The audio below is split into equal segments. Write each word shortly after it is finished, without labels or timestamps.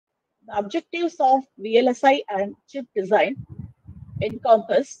The objectives of VLSI and chip design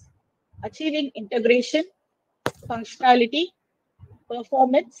encompass achieving integration, functionality,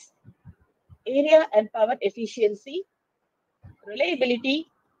 performance, area and power efficiency, reliability,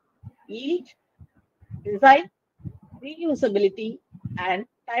 yield, design, reusability, and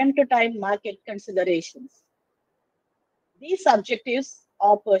time-to-time market considerations. These objectives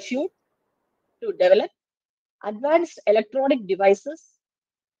are pursued to develop advanced electronic devices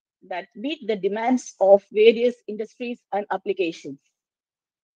that meet the demands of various industries and applications.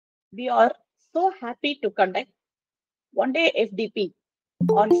 We are so happy to conduct one day FDP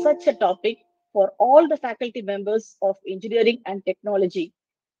on such a topic for all the faculty members of engineering and technology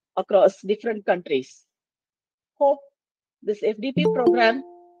across different countries. Hope this FDP program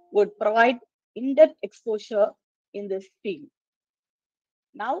would provide in-depth exposure in this field.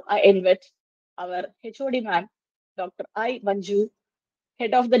 Now I invite our HOD ma'am, Dr. I. Manju,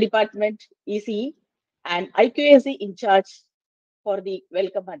 Head of the Department ECE and IQAC in charge for the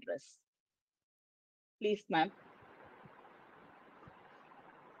welcome address. Please, ma'am.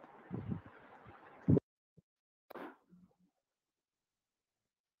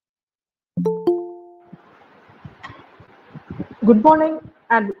 Good morning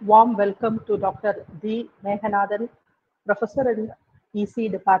and warm welcome to Dr. D.Meganathan, Professor in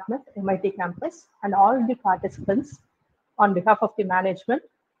ECE Department, MIT campus, and all the participants on behalf of the management,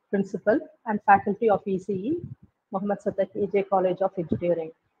 principal, and faculty of ECE, Mohammed Sadek EJ College of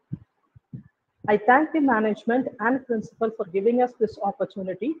Engineering. I thank the management and principal for giving us this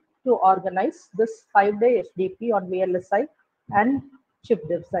opportunity to organize this 5-day FDP on VLSI and chip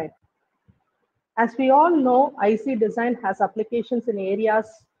design. As we all know, IC design has applications in areas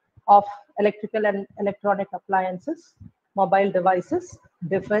of electrical and electronic appliances, mobile devices,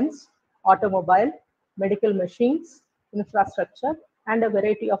 defense, automobile, medical machines, infrastructure, and a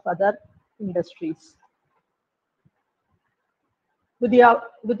variety of other industries. With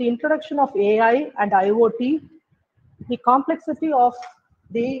the introduction of AI and IoT, the complexity of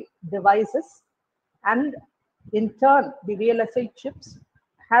the devices and in turn the VLSI chips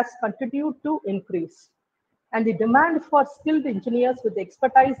has continued to increase. And the demand for skilled engineers with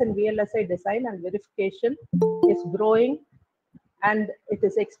expertise in VLSI design and verification is growing, and it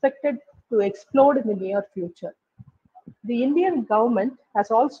is expected to explode in the near future. The Indian government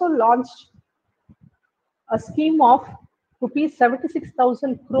has also launched a scheme of rupees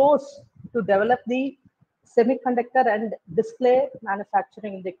 76,000 crores to develop the semiconductor and display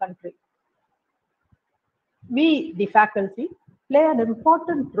manufacturing in the country. We, the faculty, play an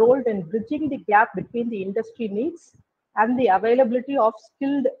important role in bridging the gap between the industry needs and the availability of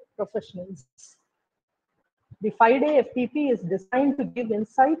skilled professionals. The 5-day FTP is designed to give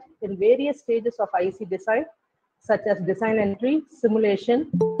insight in various stages of IC design, such as design entry, simulation,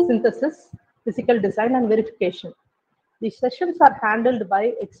 synthesis, physical design, and verification. These sessions are handled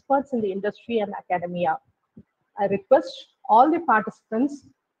by experts in the industry and academia. I request all the participants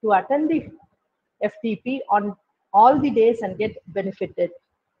to attend the FTP on all the days and get benefited.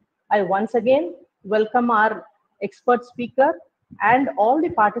 I once again welcome our expert speaker and all the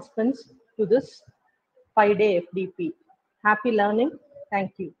participants to this 5-day FDP. Happy learning.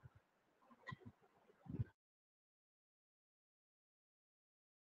 Thank you.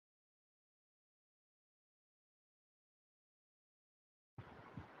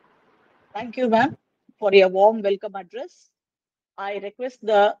 Thank you, ma'am, for your warm welcome address. I request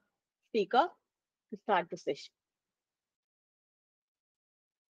the speaker to start the session.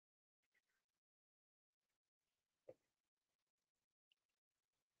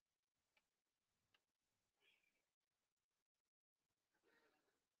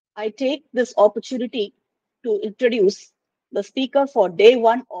 I take this opportunity to introduce the speaker for day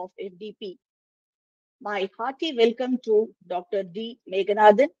 1 of FDP. My hearty welcome to Dr.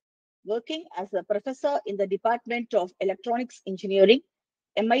 D.Meganathan, working as a professor in the Department of Electronics Engineering,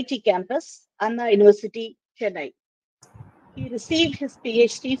 MIT campus, Anna University, Chennai. He received his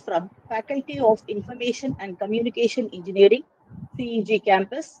PhD from Faculty of Information and Communication Engineering, CEG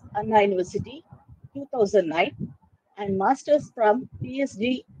campus, Anna University, 2009, and Masters from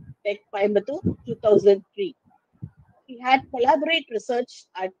PSG Tech Coimbatore, 2003. He had collaborate research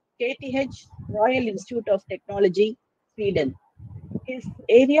at KTH Royal Institute of Technology, Sweden. His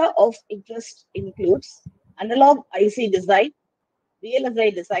area of interest includes analog IC design,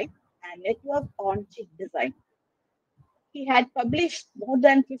 VLSI design, and network on chip design. He had published more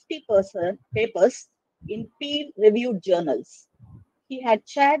than 50 papers in peer-reviewed journals. He had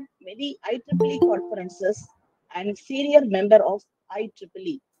chaired many IEEE conferences and senior member of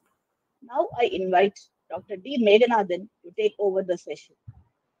IEEE. Now I invite Dr. D. Meganathan to take over the session.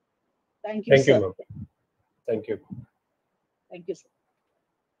 Thank you, Thank you, sir. ma'am. Thank you. Thank you, sir.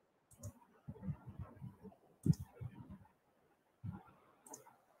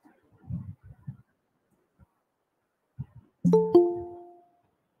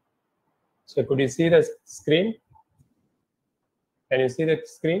 So could you see the screen? Can you see the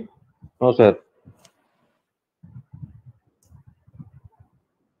screen? No, sir.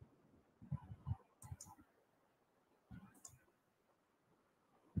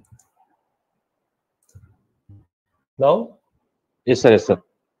 Now Yes, sir. Yes, sir.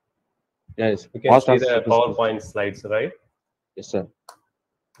 Yes. you can see the PowerPoint slides, right? Yes, sir.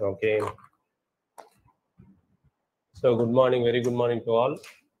 Okay. So good morning, very good morning to all.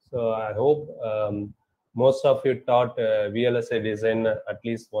 So I hope most of you taught VLSI design at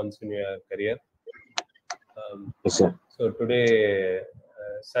least once in your career. Yes, sir. So today,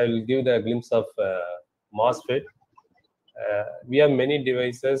 so I will give the glimpse of MOSFET. We have many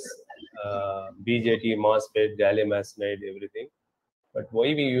devices, BJT, MOSFET, gallium arsenide, everything. But why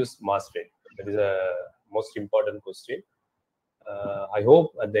we use MOSFET? That is a most important question. I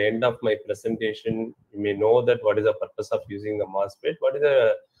hope at the end of my presentation, you may know that what is the purpose of using the MOSFET, what is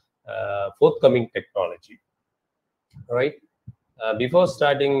the forthcoming technology, right? Before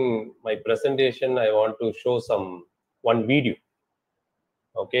starting my presentation, I want to show one video.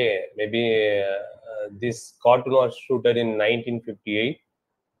 Okay, maybe this cartoon was shooted in 1958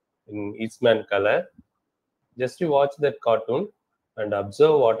 in Eastman color. Just to watch that cartoon and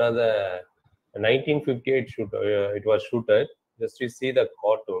observe what are the 1958 shoot. It was shooted. Just to see the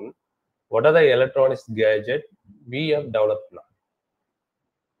cartoon. What are the electronics gadget we have developed now?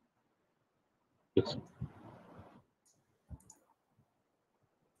 Yes.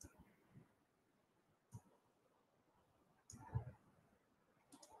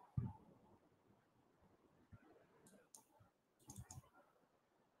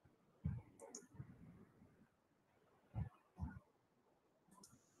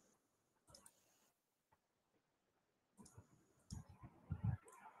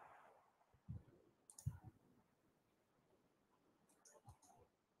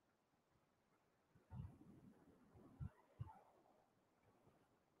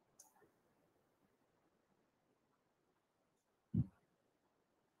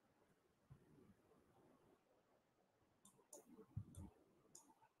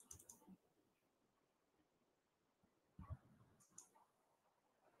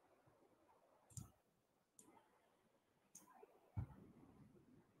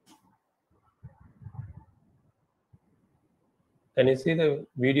 Can you see the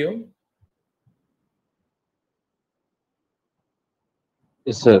video?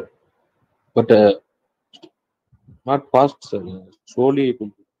 Yes, sir. But not fast, sir. Slowly it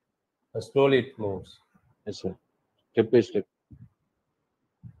will. Slowly it moves. Yes, sir. Step by step.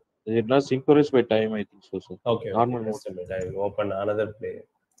 It not synchronized by time, I think so, sir. Okay. Normal Okay. mode. Just a minute. I will open another player.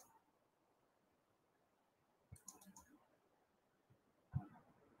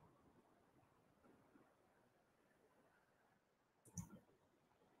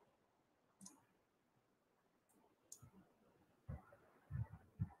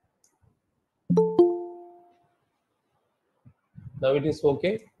 Now it is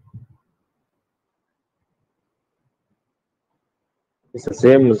okay. It's the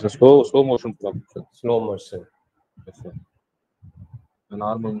same. It's a slow motion problem, sir. Slow motion. Yes, sir. The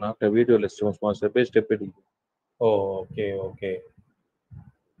normal, not a video, let's small step by step. It will go. Oh, okay. Okay.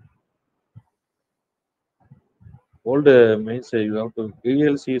 Old means you have to.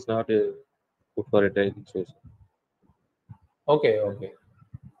 VLC is not good for it, I think so, sir. Okay. Okay.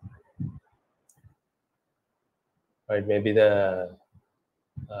 Right. Maybe the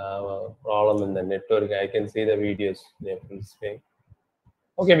problem in the network. I can see the videos. They're full screen.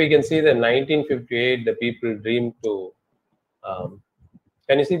 Okay, we can see the 1958. The people dreamed to.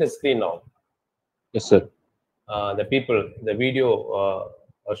 Can you see the screen now? Yes, sir. The video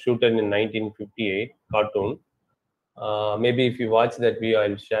was shot in 1958 cartoon. Maybe if you watch that video,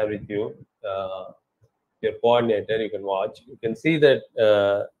 I'll share with you. Your coordinator, you can watch. You can see that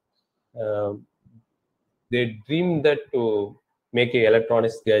they dreamed that to make a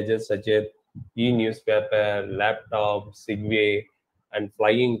electronics gadgets such as e-newspaper, laptop, Segway, and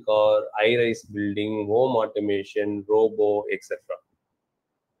flying car, high-rise building, home automation, robo, etc.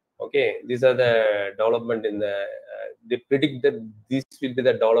 Okay, these are the development in the. They predict that this will be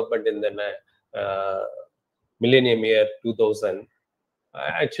the development in the millennium year 2000.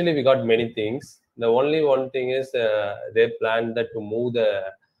 Actually, we got many things. The only one thing is they planned that to move the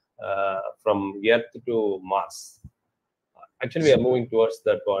from Earth to Mars. Actually, we are moving towards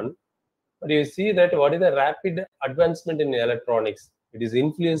that one. But you see that what is the rapid advancement in electronics? It is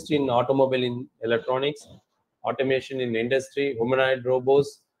influenced in automobile in electronics, automation in industry, humanoid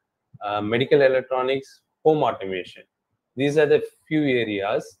robots, medical electronics, home automation. These are the few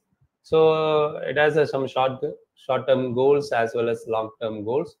areas. So it has some short-term goals as well as long-term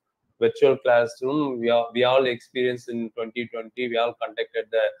goals. Virtual classroom, we all experienced in 2020. We all conducted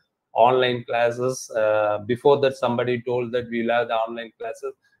the online classes. Before that, somebody told that we'll have the online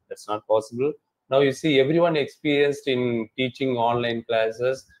classes. That's not possible. Now you see everyone experienced in teaching online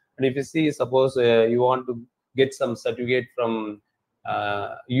classes. And if you see, suppose you want to get some certificate from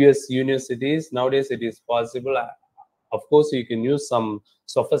US universities, nowadays it is possible. Of course, you can use some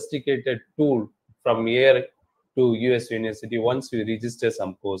sophisticated tool from here to US university once you register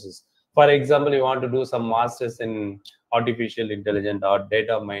some courses. For example, you want to do some masters in artificial intelligence or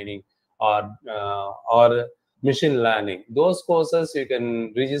data mining or machine learning. Those courses you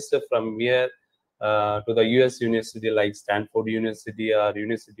can register from here to the US university like Stanford University or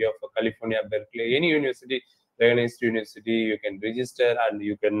University of California, Berkeley, any university, recognized university, you can register and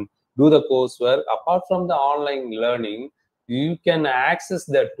you can do the coursework. Apart from the online learning, you can access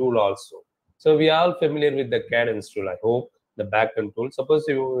that tool also. So we are all familiar with the Cadence tool, I hope, the backend tool. Suppose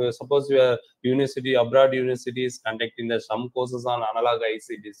your university, abroad university is conducting some courses on analog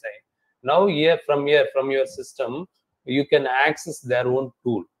IC design. Now from your system, you can access their own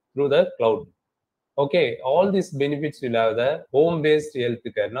tool through the cloud. Okay, all these benefits will have the home-based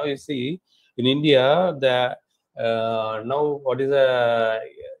healthcare. Now you see in India, now what is the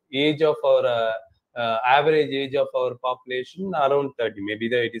age of our average age of our population? Around 30. Maybe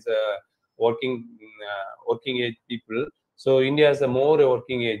it is a working age people. So India has a more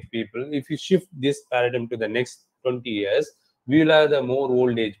working age people. If you shift this paradigm to the next 20 years, we will have the more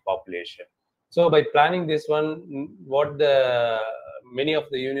old age population. So by planning this one, what many of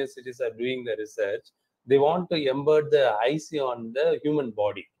the universities are doing the research, they want to embed the IC on the human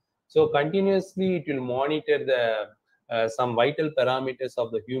body. So continuously it will monitor the some vital parameters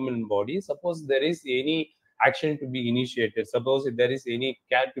of the human body. Suppose there is any action to be initiated, suppose if there is any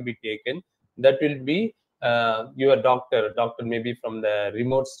care to be taken, that will be your doctor maybe from the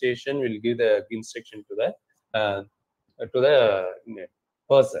remote station will give the instruction to the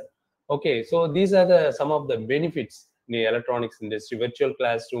person. Okay, so these are some of the benefits in the electronics industry: virtual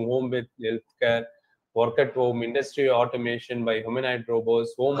classroom, home-based healthcare, work at home, industry automation by humanoid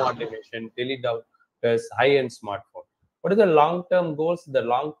robots, home automation, teledoctors, high-end smartphone. What are the long-term goals? The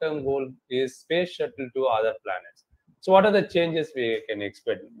long-term goal is space shuttle to other planets. So what are the changes we can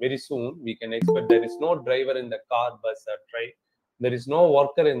expect? Very soon, we can expect there is no driver in the car, bus, or train. There is no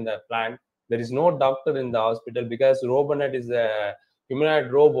worker in the plant. There is no doctor in the hospital because RoboNet is a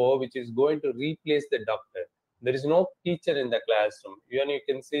humanoid robot which is going to replace the doctor. There is no teacher in the classroom. Even you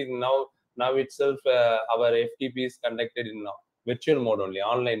can see now itself our FTP is conducted in virtual mode only,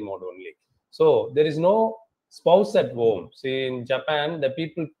 online mode only. So there is no spouse at home. See, in Japan, the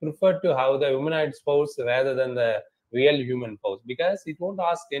people prefer to have the humanoid spouse rather than the real human spouse because it won't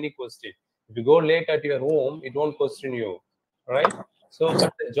ask any question. If you go late at your home, it won't question you, right? So,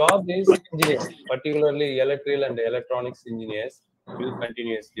 but the job is engineers, particularly electrical and electronics engineers, will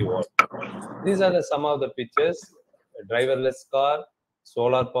continuously work. These are some of the pictures: a driverless car,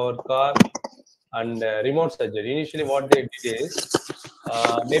 solar powered car, and remote surgery. Initially, what they did is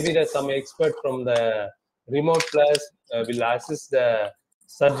maybe there's some expert from the remote class will assist the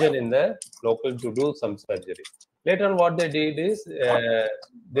surgeon in the local to do some surgery. Later on, what they did is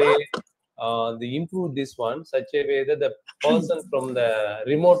they improved this one such a way that the person from the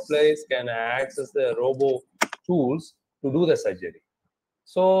remote place can access the robo tools to do the surgery.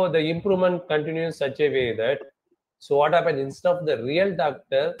 So the improvement continues such a way that, so what happens, instead of the real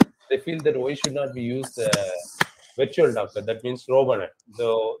doctor, they feel that why should not be used virtual doctor, that means RoboNet.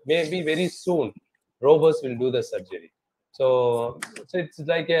 So maybe very soon robots will do the surgery. So it's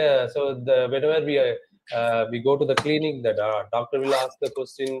like whenever we go to the clinic, the doctor will ask the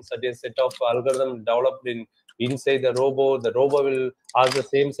question, such a set of algorithm developed inside the robot. The robot will ask the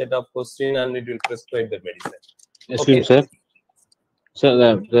same set of question and it will prescribe the medicine. Excuse me, sir.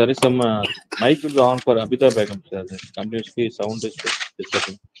 Sir, there is some mic will be on for Abhita Begum, sir. Continuously sound is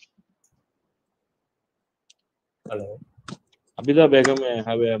disturbing. Hello. Abhita Begum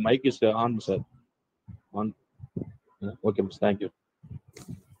have a mic is on, sir. On. Okay, thank you.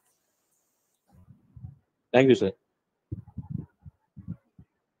 Thank you, sir.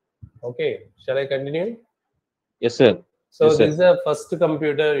 Okay, shall I continue? Yes, sir. So yes, this is the first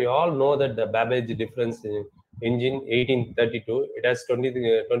computer. You all know that the Babbage difference engine 1832. It has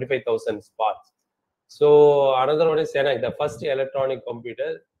 25,000 parts. So another one is Chennai, the first electronic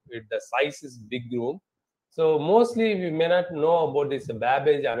computer. The size is big room. So mostly we may not know about this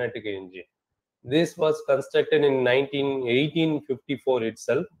Babbage analytic engine. This was constructed in 1854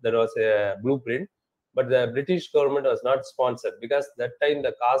 itself. There was a blueprint, but the British government was not sponsored because that time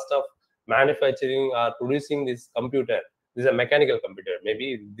the cost of manufacturing or producing this computer, this is a mechanical computer,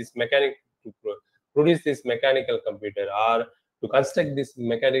 maybe this mechanic to produce this mechanical computer or to construct this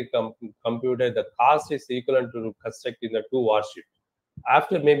mechanical computer, the cost is equivalent to constructing the 2 warships.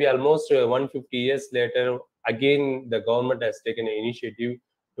 After maybe almost 150 years later, again the government has taken an initiative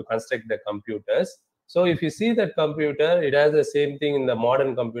to construct the computers. So if you see that computer, it has the same thing in the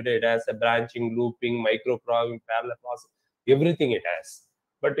modern computer. It has a branching, looping, microprogramming, parallel processing, everything it has.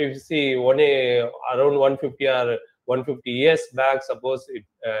 But if you see around 150 or 150 years back, suppose it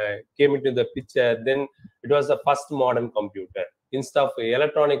came into the picture, then it was the first modern computer. Instead of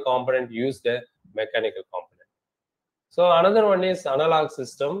electronic component, used a mechanical component. So another one is analog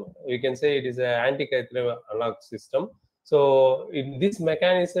system. We can say it is an anti-Kaiser analog system. So this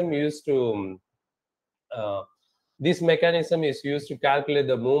mechanism is used to calculate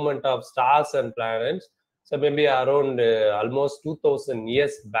the movement of stars and planets. So maybe around almost 2000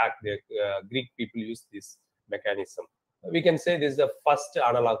 years back, the Greek people used this mechanism. We can say this is the first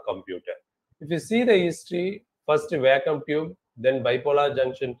analog computer. If you see the history, first vacuum tube, then bipolar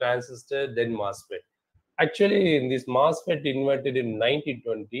junction transistor, then MOSFET. Actually, this MOSFET invented in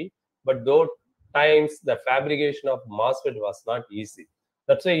 1920, but those times the fabrication of MOSFET was not easy.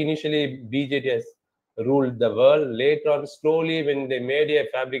 That's why initially BJT has ruled the world. Later on, slowly, when they made a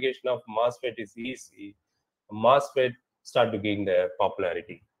fabrication of MOSFET is easy, MOSFET started to gain the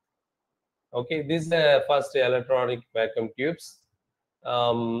popularity. Okay, this is the first electronic vacuum tubes.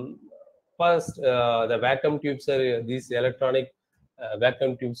 First, the vacuum tubes are these electronic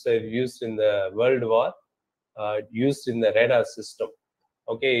vacuum tubes are used in the World War. Used in the radar system.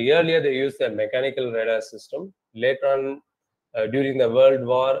 Okay, earlier they used the mechanical radar system. Later on, during the World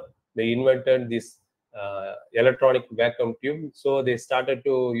War, they invented this electronic vacuum tube. So they started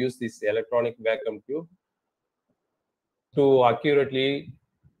to use this electronic vacuum tube to accurately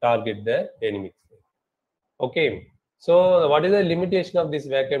target the enemy. Okay, so what is the limitation of this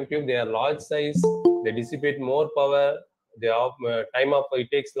vacuum tube? They are large size, they dissipate more power, they have it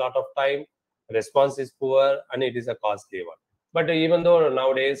takes a lot of time, response is poor, and it is a costly one. But even though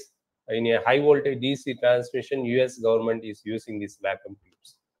nowadays in a high voltage DC transmission, US government is using these vacuum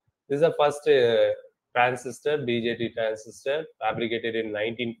tubes. This is the first transistor, BJT transistor, fabricated in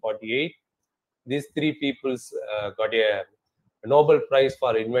 1948. These 3 people got a Nobel Prize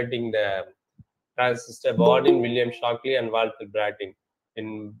for inventing the transistor, Borden, William Shockley, and Walter Brattain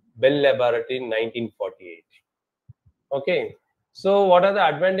in Bell Laboratory in 1948. Okay, so what are the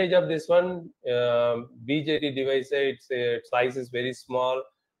advantage of this one? BJT device, its size is very small,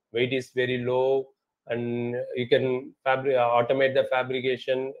 weight is very low, and you can automate the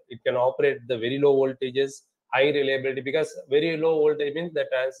fabrication. It can operate the very low voltages, high reliability, because very low voltage means the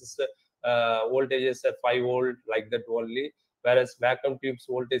transistor voltages are 5 volt like that only, whereas vacuum tubes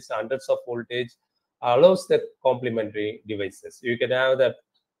voltage hundreds of voltage allows the complementary devices. You can have the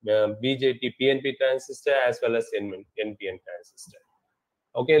BJT PNP transistor as well as NPN transistor.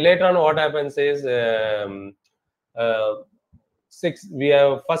 Okay, later on what happens is we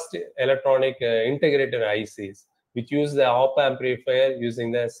have first electronic integrated ICs which use the op amplifier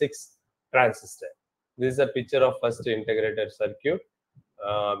using the 6 transistor. This is a picture of first integrated circuit.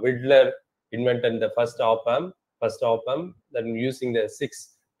 Widler invented the first op amp, then using the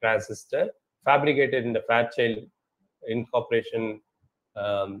 6 transistor, fabricated in the Fairchild Incorporation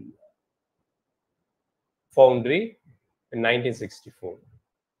foundry in 1964.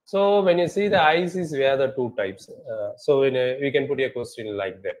 So when you see the ICs, we have the 2 types. So we can put a question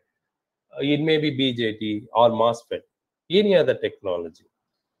like that. It may be BJT or MOSFET, any other technology.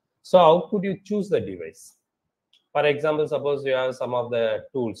 So how could you choose the device? For example, suppose you have some of the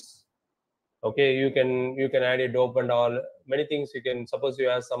tools. Okay, you can add a dope and all many things. You can suppose you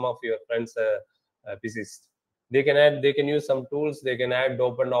have some of your friends physicists. They can use some tools. They can add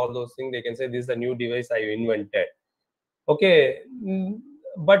dope and all those things. They can say this is a new device I invented. Okay,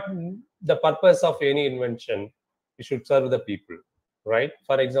 but the purpose of any invention, it should serve the people, right?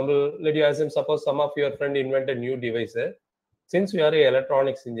 For example, let you assume suppose some of your friend invented new devices. Since you are an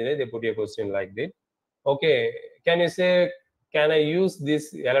electronics engineer, they put a question like this. Okay, can you say, can I use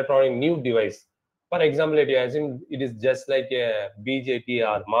this electronic new device? For example, let you assume it is just like a BJT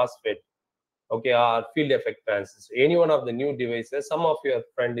or MOSFET, okay, or field effect transistor. Any one of the new devices, some of your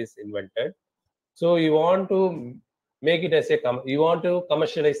friend is invented. So you want to make it as you want to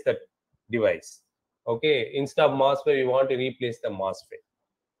commercialize that device. Okay, instead of MOSFET, you want to replace the MOSFET.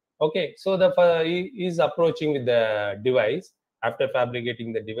 Okay, so he is approaching with the device. After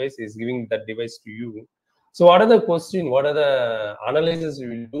fabricating the device, he is giving that device to you. So what are the question? What are the analysis you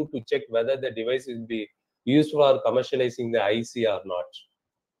will do to check whether the device will be used for commercializing the IC or not?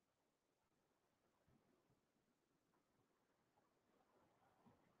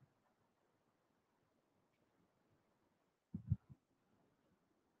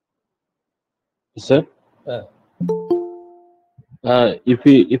 Sir,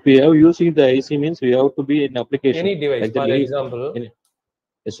 if we have using the IC means we have to be in application. Any device, like for any, example.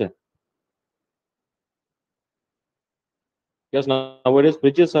 Yes, sir. Because nowadays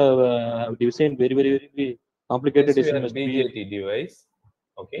bridges are designed very complicated. This is Design your must be. BJT device.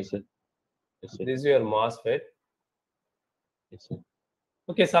 Okay. Yes, sir. Yes, sir. This is your MOSFET. Yes, sir.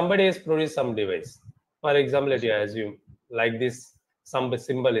 Okay, somebody has produced some device. For example, let you assume like this, some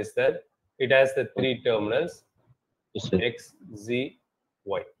symbol is there. It has the three terminals, Yes, sir. X, Z,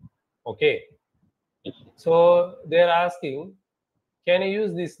 Y. Okay. Yes. So they are asking, can I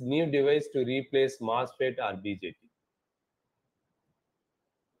use this new device to replace MOSFET or BJT?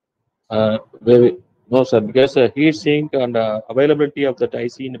 No, sir, because heat sink and availability of that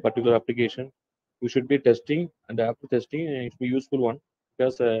IC in a particular application, you should be testing, and after testing, it will be useful one.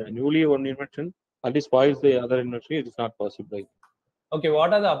 Because newly one invention, at least spoils the other invention, it is not possible. Okay,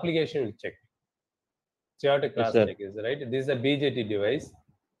 what are the application you check? So you have to cross Yes, check, is right? This is a BJT device.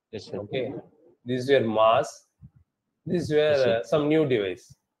 Yes, sir. Okay, this is your MOS. This is your Yes, some new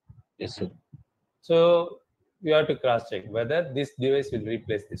device. Yes, sir. So you have to cross check whether this device will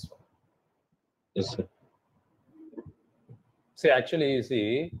replace this one. Yes, sir. See, actually, you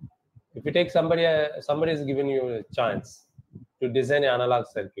see, if you take somebody is giving you a chance to design an analog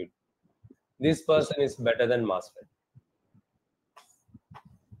circuit, this person is better than MOSFET.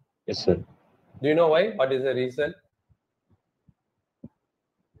 Yes, sir. Do you know why? What is the reason?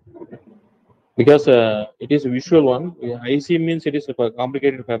 Because it is a visual one. IC means it is a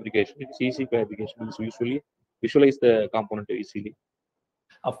complicated fabrication. It is easy fabrication. It's usually visualize the component easily.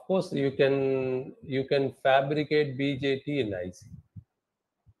 Of course, you can fabricate BJT in IC.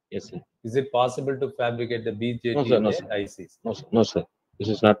 Yes, sir. Is it possible to fabricate the BJT No, sir, in no, the sir. ICs? No, sir. No, sir. This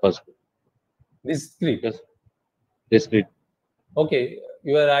is not possible. Discrete. Yes. Discrete. Okay,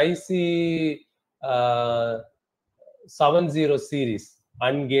 your IC 70 series,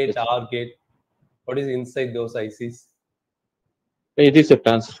 AND gate, Yes. OR gate. What is inside those ICs? It is a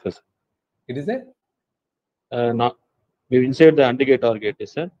transistor. It is a Not inside the AND gate or gate,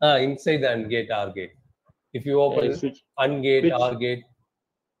 yes, sir. inside the AND gate, OR gate. If you open Switch, AND gate, switch. OR gate,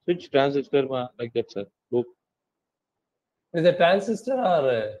 Switch transistor like that, sir. Loop. is a transistor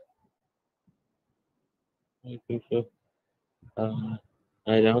or I think so.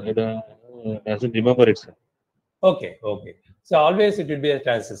 I doesn't remember it, sir. okay. So always it will be a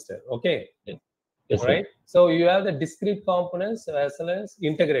transistor. Okay. Yes, right. So you have the discrete components as well as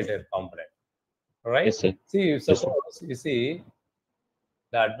integrated component. Right. Yes, sir. See, suppose you see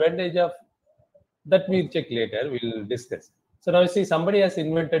the advantage of that we'll check later. We'll discuss. So now you see somebody has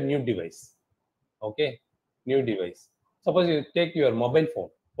invented new device. Okay, new device. Suppose you take your mobile phone.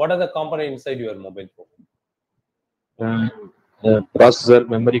 What are the components inside your mobile phone? Processor,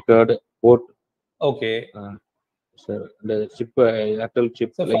 memory card, port. Okay. So the chip, Apple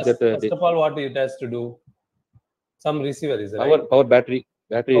chip, So like first that. of all, what it has to do? Some receiver is Power, right. Power battery.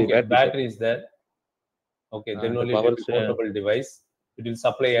 Okay, battery is there. Okay, then only it will be portable device. It will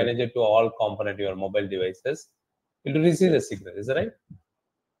supply energy to all component your mobile devices. It will receive the signal. Is that right?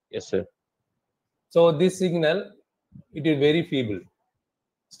 Yes, sir. So this signal, it is very feeble.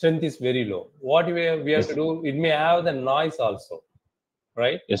 Strength is very low. What we have to do? It may have the noise also,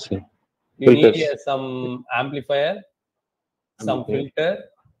 right? Yes, sir. You need some amplifier, some filter.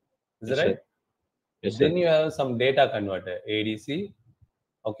 Is that right? Yes, then you have some data converter, ADC.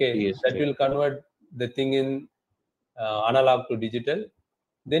 Okay, that will convert the thing in analog to digital.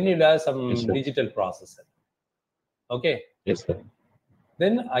 Then you'll have some digital processor. Okay. Yes, sir.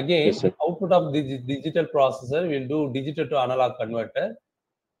 Then again, output of the digital processor will do digital to analog converter.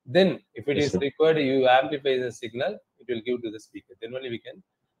 Then, if it is required, you amplify the signal. It will give to the speaker. Then only we can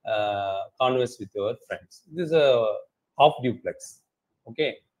converse with your friends. This is a half duplex.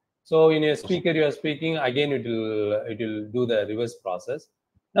 Okay. So in a speaker you are speaking, again it will do the reverse process.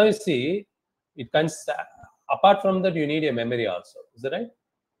 Now you see, it comes apart from that you need a memory also. Is that right?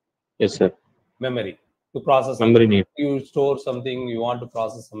 Yes, sir. Memory to process. Memory need. You store something, you want to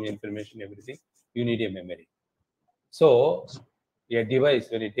process some information, everything. You need a memory. So a device,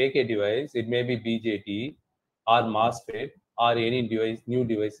 when you take a device, it may be BJT or MOSFET or any device, new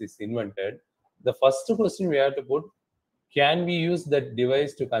device is invented. The first question we have to put, can we use that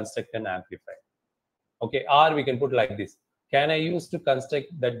device to construct an amplifier? Okay, or we can put like this. Can I use to construct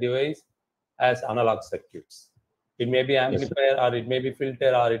that device as analog circuits? It may be amplifier, or it may be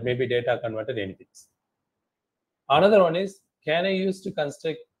filter, or it may be data converter, anything. Another one is, can I use to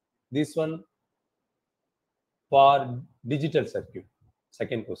construct this one for digital circuit?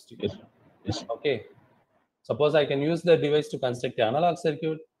 Second question. Yes. Okay. Suppose I can use the device to construct an analog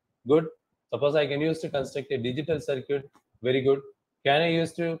circuit. Good. Suppose I can use to construct a digital circuit. Very good. Can I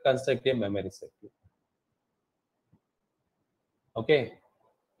use to construct a memory circuit? Okay.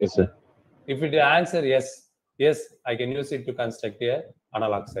 Yes, sir. If it answer yes, yes, I can use it to construct a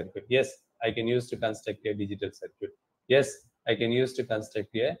analog circuit. Yes, I can use to construct a digital circuit. Yes, I can use to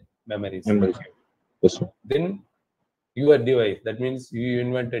construct a memory circuit. Yes, sir. Then your device, that means you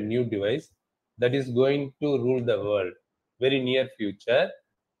invent a new device that is going to rule the world very near future,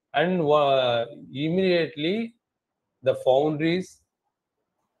 and immediately the foundries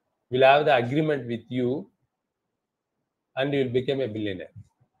will have the agreement with you, and you will become a billionaire.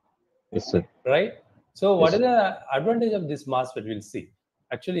 Yes, sir. Right? So what is the advantage of this MOSFET? We'll see.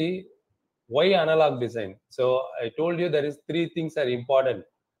 Actually, why analog design? So I told you there is three things are important.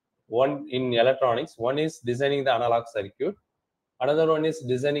 One in electronics, one is designing the analog circuit. Another one is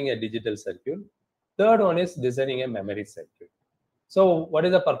designing a digital circuit. Third one is designing a memory circuit. So what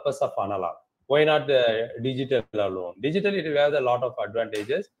is the purpose of analog? Why not digital alone? Digital, it will have a lot of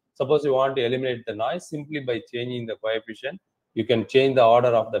advantages. Suppose you want to eliminate the noise, simply by changing the coefficient, you can change the order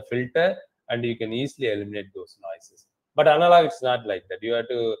of the filter, and you can easily eliminate those noises. But analog, it's not like that. You have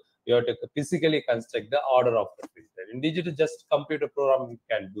to physically construct the order of the filter. In digital, just computer program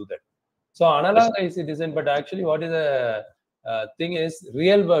can do that. So analog IC design, but actually, what is the thing is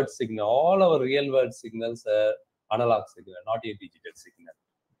real world signal. All our real world signals are analog signal, not a digital signal.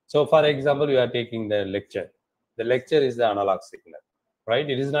 So, for example, you are taking the lecture. The lecture is the analog signal, right?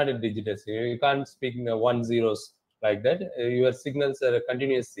 It is not a digital signal. You can't speak in 1 zeros like that. Your signals are a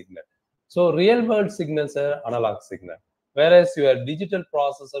continuous signal. So, real world signals are analog signal, whereas your digital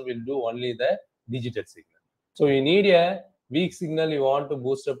processor will do only the digital signal. So, you need a weak signal. You want to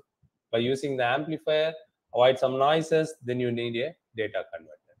boost up by using the amplifier, avoid some noises. Then you need a data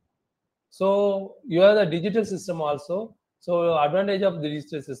converter. So you have the digital system also. So advantage of the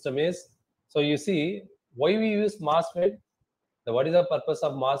digital system is, so you see why we use MOSFET. What is the purpose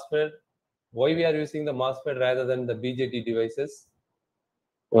of MOSFET? Why we are using the MOSFET rather than the BJT devices?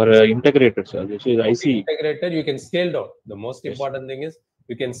 Or integrated, sir. This is IC. Integrated, you can scale down. The most important thing is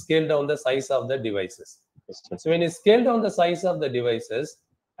you can scale down the size of the devices. Yes, so when you scale down the size of the devices,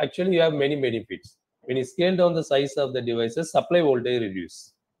 actually you have many benefits. When you scale down the size of the devices, supply voltage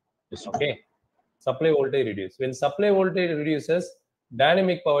reduce. Okay, supply voltage reduce. When supply voltage reduces,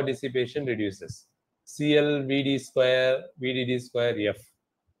 dynamic power dissipation reduces. CL VD square, VDD square F.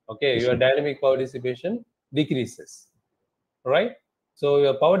 Okay, your dynamic power dissipation decreases, right? So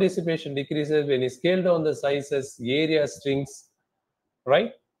your power dissipation decreases when you scale down the sizes, area shrinks,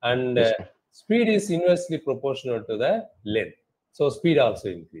 right? And speed is inversely proportional to the length. So speed also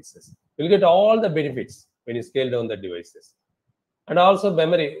increases. You'll get all the benefits when you scale down the devices. And also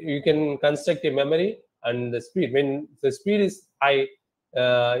memory, you can construct a memory, and the speed, when the speed is high,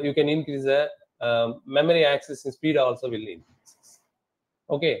 you can increase the memory accessing speed also will increase.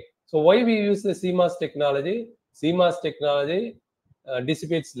 Okay, so why we use the CMOS technology? CMOS technology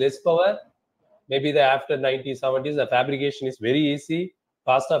dissipates less power. Maybe after 1970s, the fabrication is very easy.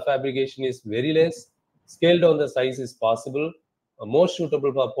 Cost of fabrication is very less. Scale down the size is possible. More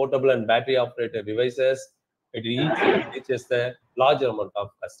suitable for portable and battery operated devices. It easily reaches the larger amount of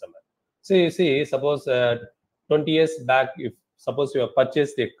customer. So you see, suppose 20 years back, if suppose you have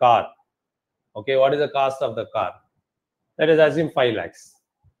purchased a car, okay, what is the cost of the car? Let us assume 5 lakhs.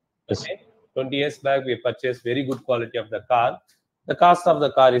 Okay, 20 years back, we purchased very good quality of the car. The cost of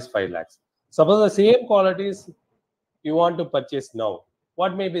the car is 5 lakhs. Suppose the same qualities you want to purchase now.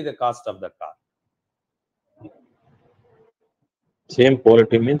 What may be the cost of the car? Same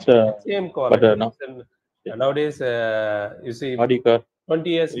quality means same quality. But no. Nowadays, you see, 20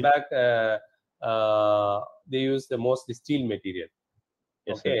 years back, they use the mostly steel material.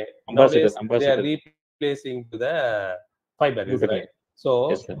 Yes, okay, Ambassador. They are replacing to the fiber, right?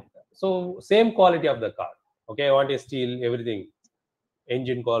 So, yes, so same quality of the car. Okay, I want a steel, everything,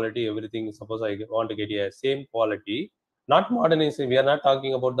 engine quality, everything. Suppose I want to get a same quality, not modernizing. We are not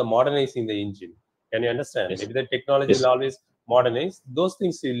talking about the modernizing the engine. Can you understand? Maybe the technology will always modernize. Those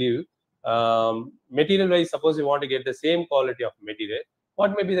things you leave. Material wise, suppose you want to get the same quality of material,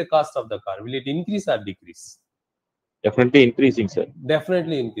 what may be the cost of the car? Will it increase or decrease? Definitely increasing, sir.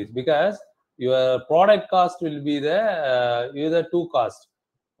 Definitely increase, because your product cost will be the either two costs.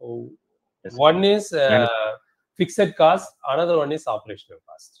 Yes. One is fixed cost, another one is operational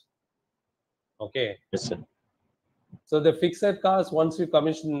cost. Okay. Yes, sir. So the fixed cost, once you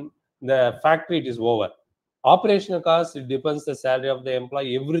commission the factory, it is over. Operational cost, it depends the salary of the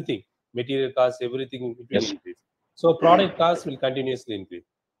employee, everything, material cost, everything it will Yes. increase. So product cost will continuously increase.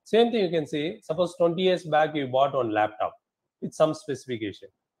 Same thing you can see. Suppose 20 years back you bought one laptop with some specification.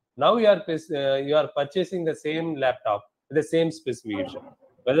 Now you are purchasing the same laptop with the same specification.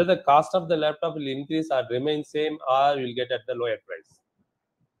 Whether the cost of the laptop will increase or remain same, or you will get at the lower price.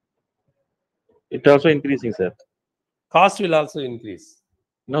 It also increasing, sir. Cost will also increase.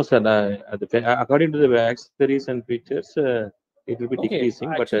 No, sir. According to the accessories and features, it will be Okay,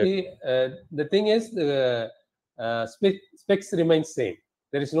 decreasing. actually, the thing is the specs remain same.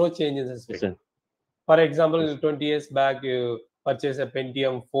 There is no change in the Yes, spec. sir. For example, Yes. 20 years back, you purchase a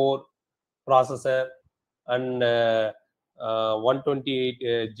Pentium 4 processor and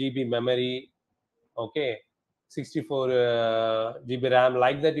 128 GB memory, okay, 64 GB RAM,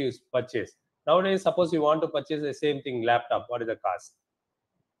 like that you purchase. Nowadays, suppose you want to purchase the same thing, laptop, what is the cost?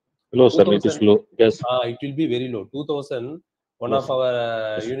 Low, sir. It is 2000, low. Yes. it will be very low. 2000, one Yes. of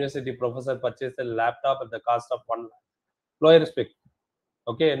our Yes. university professor purchased a laptop at the cost of 1 lakh. Lower spec.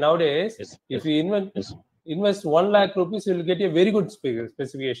 Okay, nowadays, Yes. if Yes. you Yes. invest 1 lakh rupees, you will get a very good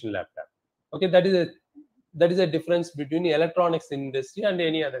specification laptop. Okay, that is a difference between the electronics industry and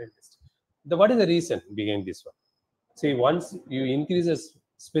any other industry. What is the reason behind this one? See, once you increase the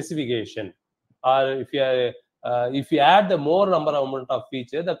specification, or if you add the more amount of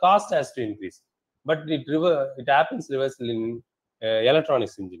feature, the cost has to increase. But it happens reversal in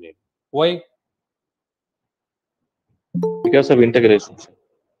electronics engineering. Why? Because of integration.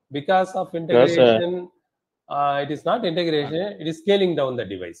 Because of Because integration, it is not integration, it is scaling down the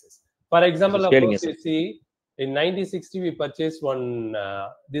devices. For example, scaling, of course, yes, you see, in 1960, we purchased one,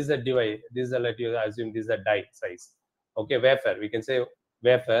 this is a device, this is a, let you assume this is a die size. Okay, wafer, we can say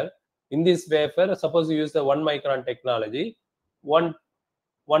wafer. In this wafer, suppose you use the 1 micron technology, one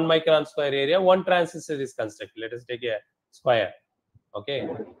micron square area, one transistor is constructed. Let us take a square. Okay.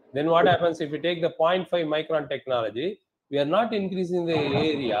 Then what happens if we take the 0.5 micron technology? We are not increasing the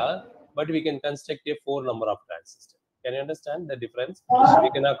area, but we can construct a 4 number of transistors. Can you understand the difference? We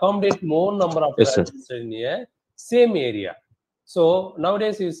can accommodate more number of Yes, sir. transistors in a same area. So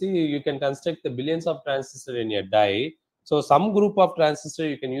nowadays you see you can construct the billions of transistors in a die. So some group of transistor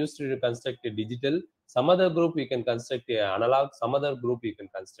you can use to construct a digital. Some other group you can construct a analog. Some other group you can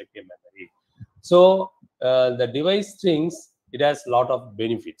construct a memory. So the device strings, it has lot of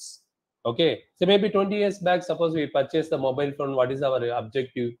benefits. Okay, so maybe 20 years back, suppose we purchase the mobile phone, what is our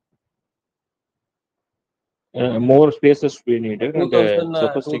objective? More spaces we needed and 2000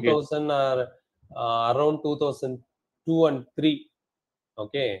 sophisticated. 2000 or around 2002 and 3.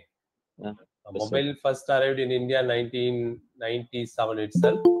 Okay, Yes, mobile first arrived in India 1997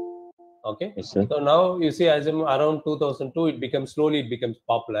 itself. Okay, yes, sir. so now you see, as around 2002, it becomes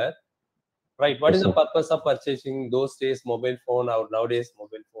popular. Right. What Yes, is the sir. purpose of purchasing those days mobile phone or nowadays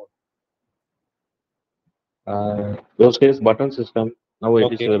mobile phone? Those days button system. Now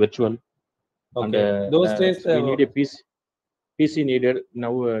it is Okay. virtual. Okay. And Those days, we need a PC needed.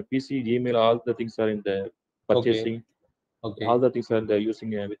 Now PC, Gmail, all the things are in the purchasing. Okay. All the things are the using.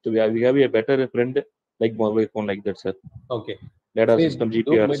 We have a better friend like mobile phone like that, sir. Okay. Data See, system,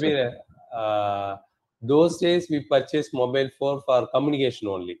 GPR. maybe those days we purchased mobile phone for communication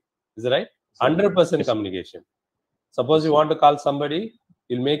only. Is that right? 100% Yes. communication. Suppose Yes, you sir. want to call somebody,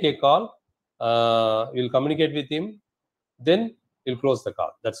 you'll make a call, you'll communicate with him, then you'll close the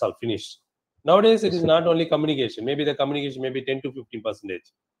call. That's all, finished. Nowadays, it Yes, is sir. not only communication. Maybe the communication maybe 10 to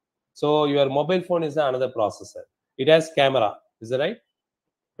 15%. So your mobile phone is another processor. It has camera. Is that right?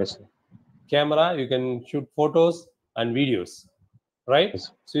 Yes, sir. Camera, you can shoot photos and videos, right?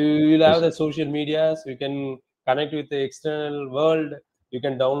 Yes. So you will have Yes. the social medias, you can connect with the external world, you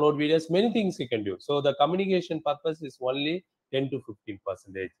can download videos, many things you can do. So the communication purpose is only 10 to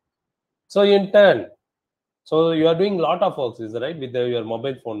 15%. So in turn, so you are doing a lot of works, is that right? With your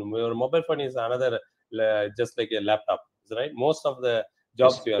mobile phone. Your mobile phone is another, just like a laptop, is that right? Most of the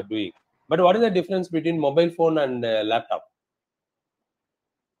jobs Yes. you are doing. But what is the difference between mobile phone and laptop?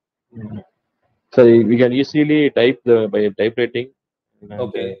 So we can easily type by typewriting and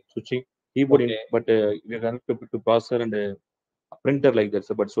Okay. switching keyboard in, Okay. but we are connected to processor and a printer like that.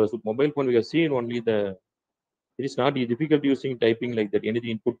 So, but so mobile phone we have seen only the. It is not difficult using typing like that.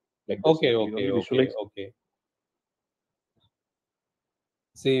 Anything input like that. Okay, So we okay, only okay, visualize. okay.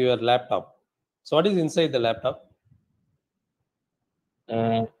 See your laptop. So what is inside the laptop?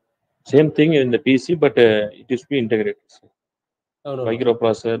 Same thing in the PC, but it is to be integrated. No, no, no.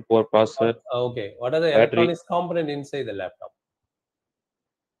 Microprocessor, core processor, Okay. What are the battery. electronics component inside the laptop?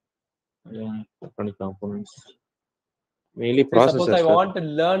 Electronic components. Mainly Say, suppose I processors. want to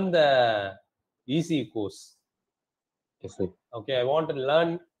learn the ECE course. Yes, sir. Okay, I want to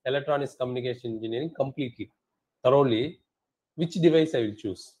learn electronics communication engineering completely, thoroughly. Which device I will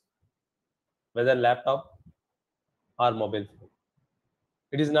choose? Whether laptop or mobile phone.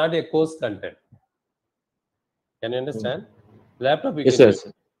 It is not a course content. Can you understand? Laptop you Yes, can sir.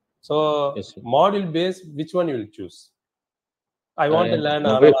 use. So Yes, sir. module based, which one you will choose? I want to learn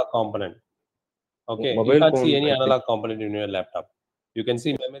mobile, analog component. Okay, you mobile can't phone, see any I think. analog component in your laptop. You can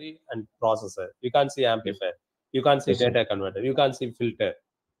see memory and processor. You can't see amplifier. You can't see Yes, sir. data converter. You can't see filter.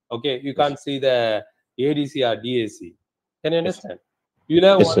 Okay, you Yes. can't see the ADC or DAC. Can you Yes. understand? You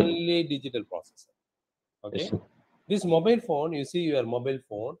have Yes, sir. only digital processor. Okay, Yes, sir. this mobile phone, you see your mobile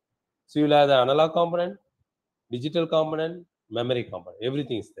phone. So you'll have the analog component, digital component, memory component.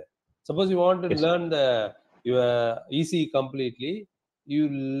 Everything is there. Suppose you want to Yes. learn the your ECE completely, you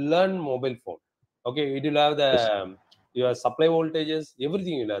learn mobile phone. Okay, it will have the Yes. your supply voltages,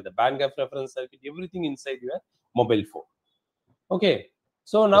 everything you will have the band gap reference circuit, everything inside your mobile phone. Okay,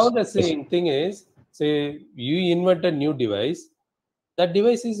 so now Yes. the Yes. same thing is, say you invent a new device. That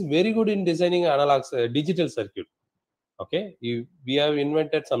device is very good in designing analog digital circuit. Okay, we have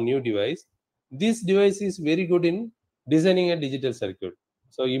invented some new device. This device is very good in designing a digital circuit.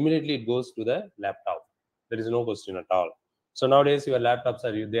 So immediately it goes to the laptop. There is no question at all. So nowadays your laptops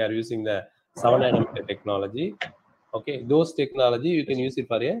they are using the 7nm technology. Okay, those technology you can use it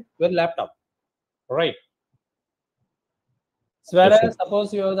for your laptop, right? So Yes, whereas sir.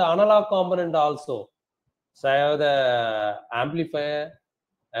 suppose you have the analog component also. So I have the amplifier,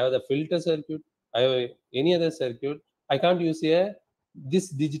 I have the filter circuit, I have any other circuit. I can't use this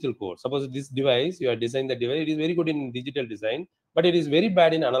digital core. Suppose this device, you are designing the device, it is very good in digital design, but it is very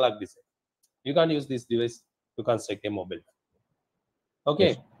bad in analog design. You can't use this device to construct a mobile. Okay.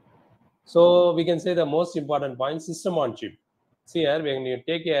 Yes. So we can say the most important point, system on chip. See here, when you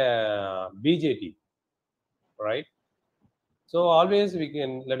take a BJT, right? So always we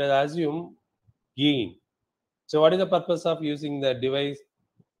can, let us assume gain. So what is the purpose of using the device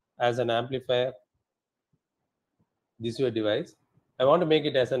as an amplifier? This is your device. I want to make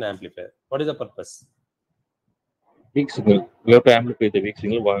it as an amplifier. What is the purpose? Weak signal. We have to amplify the weak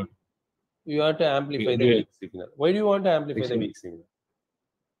signal. One. You have to amplify the weak signal. Why do you want to amplify the weak signal?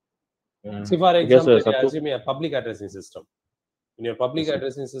 See, for Because example, you suppose. assume a public addressing system. In your public Yes, sir.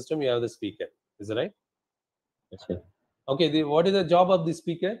 addressing system, you have the speaker. Is that right? Yes, sir. Okay, what is the job of the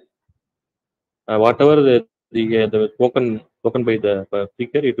speaker? Whatever the spoken by the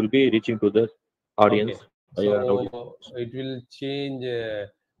speaker, it will be reaching to the audience. Okay, so it will change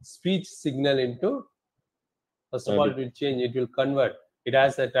speech signal into, first of all, it will change, it will convert. It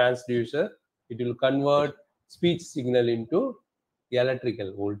has a transducer. It will convert speech signal into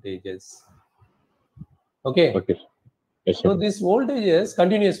electrical voltages. Okay. Okay. Yes, sir. So this voltages,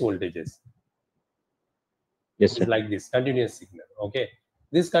 continuous voltages. Yes, It's sir. like this continuous signal. Okay.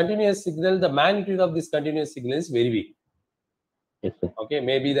 This continuous signal, the magnitude of this continuous signal is very weak. Yes, sir. Okay,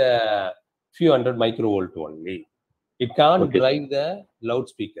 maybe the few hundred microvolt only. It can't drive the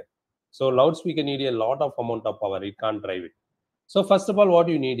loudspeaker. So loudspeaker need a lot of amount of power. It can't drive it. So first of all, what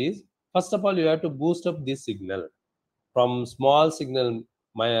you need is, first of all, you have to boost up this signal from small signal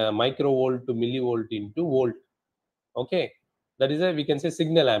microvolt to millivolt into volt. Okay, that is we can say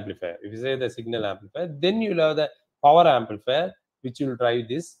signal amplifier. If you say the signal amplifier, then you will have the power amplifier which will drive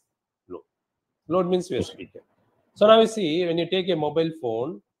this load. Load means your speaker. So now you see, when you take a mobile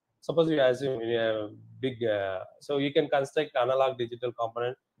phone, suppose you assume a big, so you can construct analog digital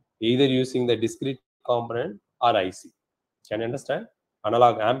component either using the discrete component or IC. Can you understand?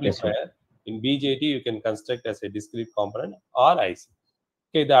 Analog amplifier in BJT you can construct as a discrete component or IC.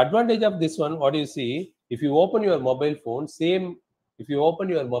 Okay, the advantage of this one, what you see, if you open your mobile phone, if you open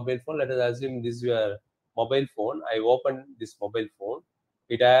your mobile phone, let us assume this is your mobile phone. I open this mobile phone.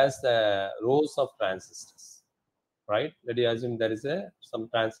 It has rows of transistors, right? Let us assume there is some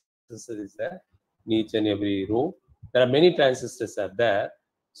transistor is there in each and every row. There are many transistors are there.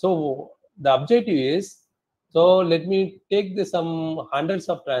 So the objective is, so let me take some hundreds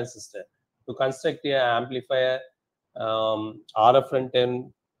of transistors to construct an amplifier, RF front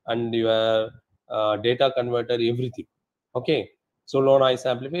end, and your data converter, everything. Okay, so low noise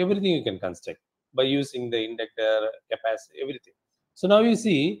amplifier, everything you can construct by using the inductor, capacitor, everything. So now you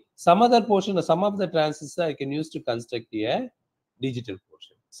see some other portion, some of the transistors I can use to construct a digital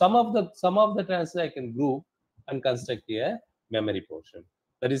portion. Some of the transistors I can group and construct a memory portion.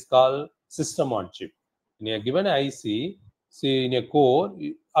 That is called system on chip. In a given IC, see in a core,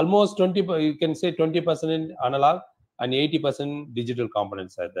 almost 20, you can say 20% analog and 80% digital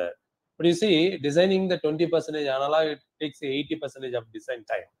components are there. But you see, designing the 20% analog, it takes 80% of design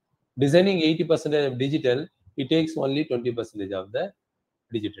time. Designing 80% of digital, it takes only 20% of the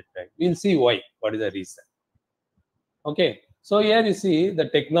digital time. We'll see why. What is the reason? Okay. So here you see the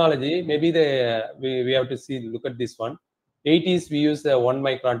technology. Maybe we have to see, look at this one. 80s we use the 1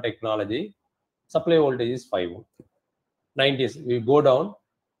 micron technology. Supply voltage is 5 volt. 90s we go down.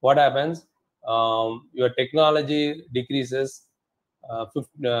 What happens? Your technology decreases.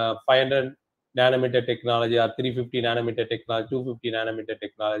 500 nanometer technology or 350 nanometer technology, 250 nanometer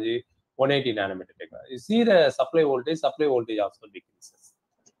technology, 180 nanometer technology. You see the supply voltage also decreases.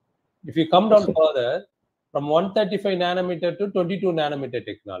 If you come down further, from 135 nanometer to 22 nanometer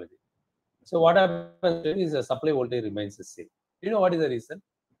technology. So what happens is the supply voltage remains the same. Do you know what is the reason?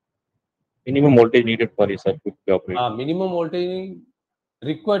 Minimum voltage needed for a circuit to operate. Minimum voltage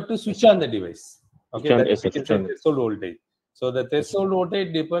required to switch on the device. Okay, that's threshold voltage. So the threshold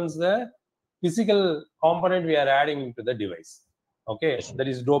voltage depends the physical component we are adding into the device. Okay, that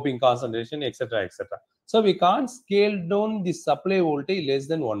is doping concentration, etc., etc. So we can't scale down the supply voltage less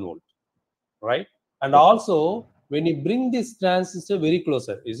than 1 volt, right? And also, when you bring this transistor very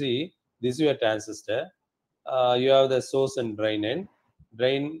closer, you see, this is your transistor. You have the source and drain end,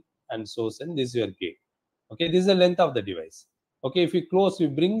 drain and source, and this is your gate. Okay, this is the length of the device. Okay, if you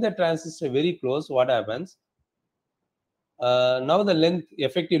bring the transistor very close, what happens? Now the length,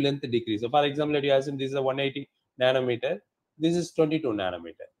 effective length decreases. So for example, let you assume this is a 180 nanometer, this is 22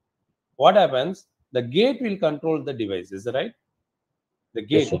 nanometer. What happens? The gate will control the device, is that right? The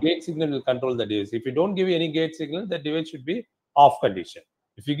gate signal will control the device. If you don't give any gate signal, the device should be off condition.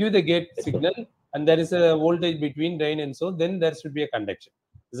 If you give the gate signal and there is a voltage between drain and source, then there should be a conduction.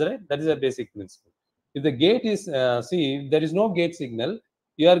 Is that right? That is a basic principle. If the gate is, if there is no gate signal,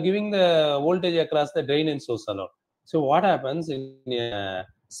 you are giving the voltage across the drain and source alone. So what happens in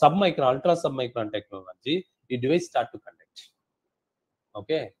submicron, ultra submicron technology, the device start to conduct.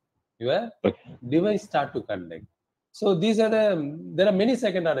 Okay, your device start to conduct. So these are there are many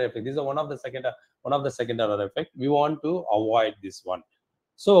second order effects. These are one of the second order effect. We want to avoid this one.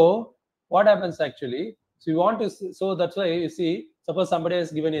 So what happens actually? So you want to, so that's why you see, suppose somebody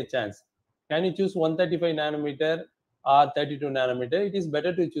has given you a chance. Can you choose 135 nanometer or 32 nanometer? It is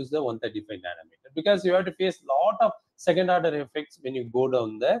better to choose the 135 nanometer because you have to face a lot of second order effects when you go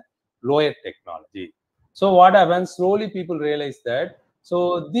down the lower technology. So what happens? Slowly people realize that,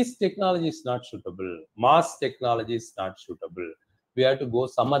 so this technology is not suitable. MOS technology is not suitable. We have to go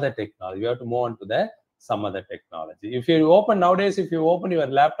some other technology. We have to move on to some other technology. If you open nowadays, if you open your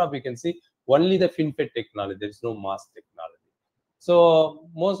laptop, you can see only the FinFET technology. There is no MOS technology. So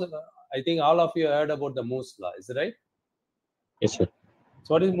I think all of you heard about the Moore's law. Is it right? Yes, sir.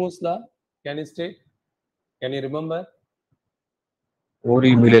 So what is Moore's law? Can you state? Can you remember?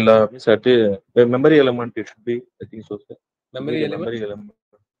 means at the memory element it should be, I think so, sir. Memory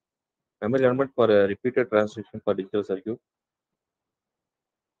element for a repeated transition for digital circuit.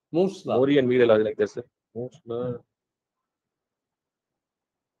 Moore's law. Mori and media law like that, sir. Moore's law.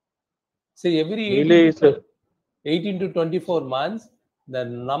 See, every 18 to 24 months, the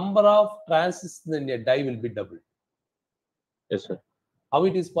number of transistors in a die will be doubled. Yes, sir. How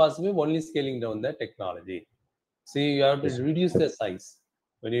it is possible? Only scaling down the technology. See, you have to reduce the size.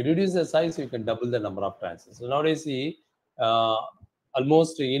 When you reduce the size, you can double the number of transistors. So nowadays, see,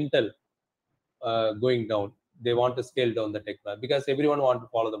 almost Intel going down. They want to scale down the technology because everyone wants to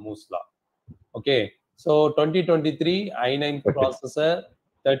follow the Moore's law. Okay, so 2023 i9 processor,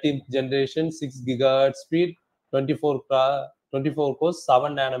 13th generation, 6 gigahertz speed, 24 cores,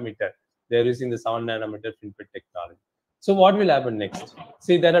 7 nanometer. They are using the 7 nanometer FinFET technology. So what will happen next?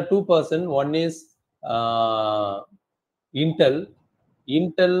 See, there are two persons. One is Intel.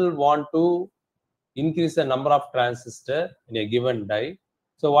 Intel want to increase the number of transistors in a given die.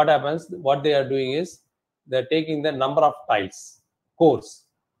 So what happens? What they are doing is they're taking the number of tiles, cores.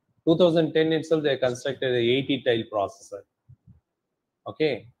 2010 itself, they constructed a 80 tile processor.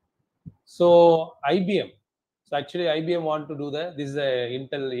 Okay. So IBM. So actually IBM want to do this is a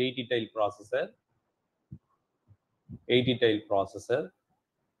Intel 80 tile processor. 80 tile processor.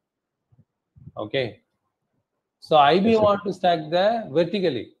 Okay. So IBM want to stack the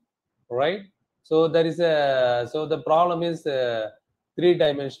vertically, right? So there is the problem is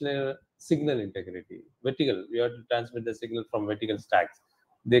three-dimensional signal integrity. Vertical, you have to transmit the signal from vertical stacks.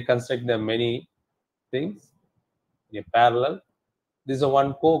 They construct the many things in parallel. This is a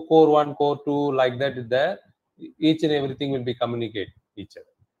one core 1, core 2, like that is there. Each and everything will be communicate each other.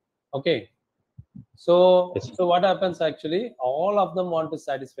 Okay. So, Yes. so what happens actually? All of them want to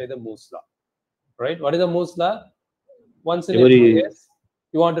satisfy the Moore's law, right? What is the Moore's law? Once in a 2 years,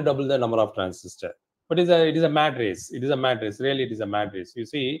 you want to double the number of transistors. But it is a mad race. It is a mad race. Really, it is a mad race. You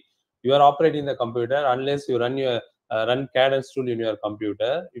see, you are operating the computer unless you run your run cadence tool in your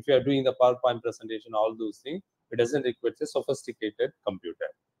computer. If you are doing the PowerPoint presentation, all those things, it doesn't require a sophisticated computer.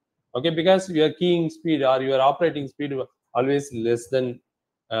 Okay, because your keying speed or your operating speed always less than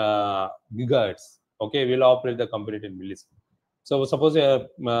gigahertz. Okay, we'll operate the computer in milliseconds. So suppose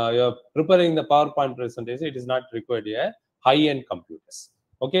you're preparing the PowerPoint presentation, it is not required a high-end computers.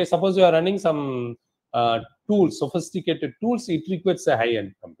 Okay, suppose you are running some tools, sophisticated tools, it requires a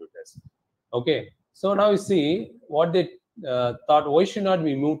high-end computers. Okay, so now you see what they thought, why should not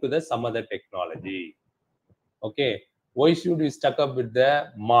we move to some other technology? Okay, why should we stuck up with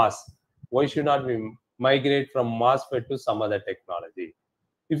the MOS? Why should not we migrate from MOSFET to some other technology?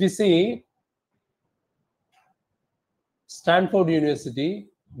 If you see, Stanford University,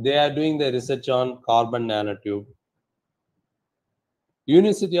 they are doing the research on carbon nanotube.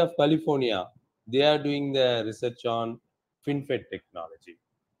 University of California, they are doing the research on FinFET technology.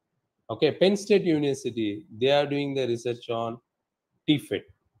 Okay, Penn State University, they are doing the research on TFET.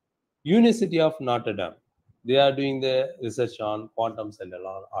 University of Notre Dame, they are doing the research on quantum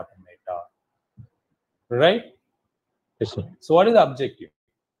cellular automata. Right? Yes, sir. So what is the objective?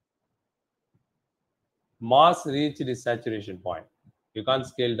 MOS reached its saturation point. You can't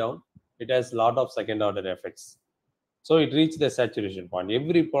scale down. It has a lot of second order effects. So it reached the saturation point.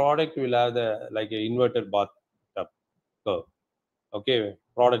 Every product will have the like an inverted bathtub curve. Okay,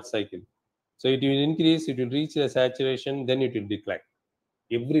 product cycle. So it will increase, it will reach the saturation, then it will decline.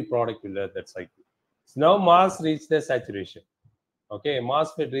 Every product will have that cycle. So now MOS reached the saturation. Okay,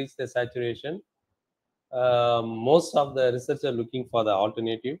 MOSFET reached the saturation. Most of the researchers are looking for the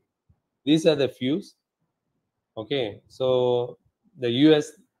alternative. These are the fews. Okay, so the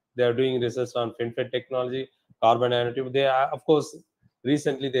US, they are doing research on FinFET technology, carbon nanotube. They are, of course,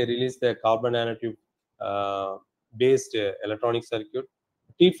 recently they released the carbon nanotube based electronic circuit,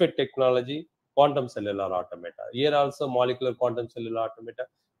 TFET technology, quantum cellular automata. Here also molecular quantum cellular automata.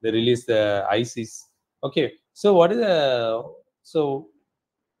 They released the ICEs. Okay, so what is the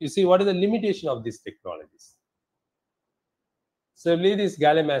you see what is the limitation of these technologies? So leave this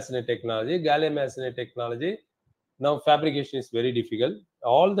gallium arsenide technology. Gallium arsenide technology. Now fabrication is very difficult.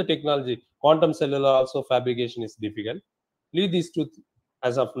 All the technology, quantum cellular also fabrication is difficult. Leave these two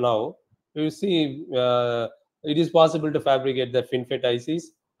as of now. You see, it is possible to fabricate the FinFET ICs,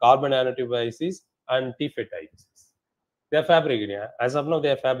 carbon nanotube ICs, and TFET ICs. They are fabricating. As of now, they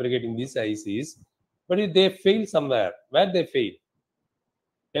are fabricating these ICs, but if they fail somewhere, where they fail?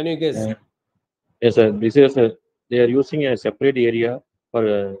 Can you guess? Yes, sir. This is they are using a separate area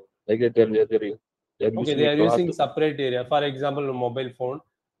for like they're Okay, they are using separate area. For example, a mobile phone,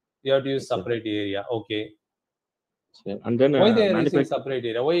 you have to use separate area. Okay. And then why they are using separate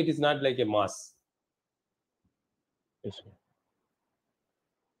area? Why it is not like a mass? Yes,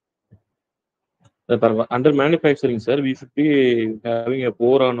 sir. Under manufacturing, sir, we should be having a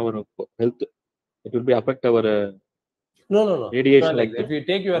pour on our health. It will be affect our no radiation like that. If you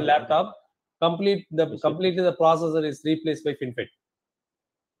take your laptop, completely the processor is replaced by FinFET.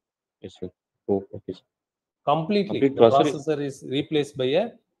 Yes, sir. Oh, okay, sir. Completely the processor is replaced by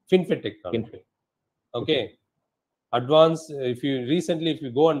a FinFET technology. Okay, advanced. If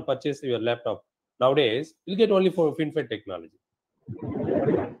you go and purchase your laptop nowadays, you'll get only for FinFET technology.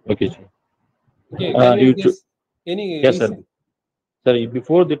 Okay, sir. Okay, can you guess any yes, reason? Sir. Sir,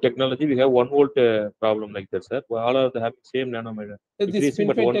 before the technology, we have 1 volt problem like that, sir. All are having same nanometer. This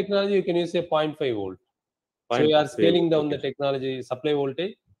FinFET technology, you can use a 0.5 volt. So you are scaling down the technology supply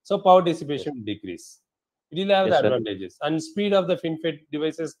voltage, so power dissipation will decrease. It will have the advantages, and speed of the FinFET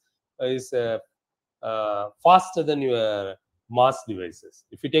devices is faster than your MOS devices.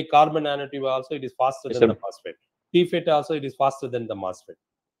 If you take carbon nanotube also, it is faster than the MOSFET. TFET also, it is faster than the MOSFET.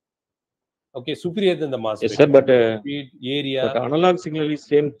 Okay, superior than the MOSFET. Yes, sir, but speed, area. But analog signal is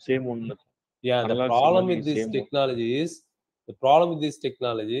same one. Yeah, the problem with this technology is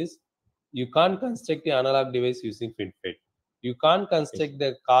you can't construct the analog device using FinFET. You can't construct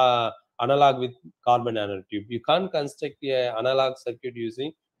the analog with carbon nanotube. You can't construct the analog circuit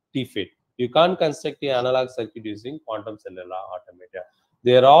using TFET. You can't construct the analog circuit using quantum cellular automata.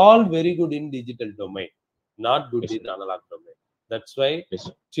 They are all very good in digital domain, not good in analog domain. That's why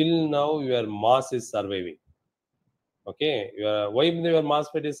till now your MOS is surviving. Okay, why your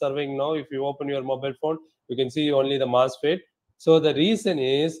MOSFET is surviving now? If you open your mobile phone, you can see only the MOSFET. So the reason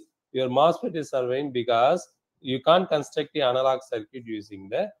is your MOSFET is surviving because you can't construct the analog circuit using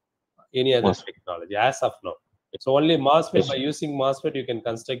the any other MOSFET. technology as of now. So only MOSFET, Yes. by using MOSFET, you can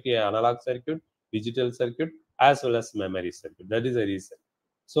construct an analog circuit, digital circuit, as well as memory circuit. That is the reason.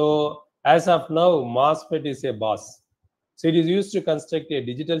 So as of now, MOSFET is a boss. So it is used to construct a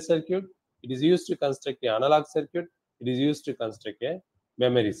digital circuit, it is used to construct an analog circuit, it is used to construct a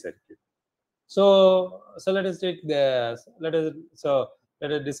memory circuit. So let us take the let us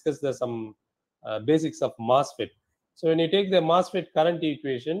discuss the some basics of MOSFET. So when you take the MOSFET current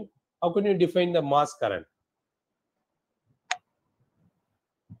equation, how can you define the MOS current?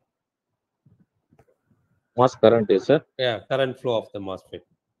 MOS current is, sir. Yeah, current flow of the MOSFET.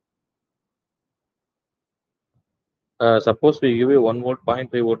 Suppose we give you 1 volt,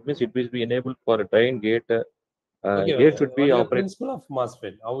 0.5 volt means it will be enabled for a drain gate. Okay, Gate should what be is the operated. principle of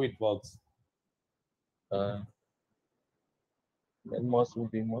MOSFET? How it works? Then MOS will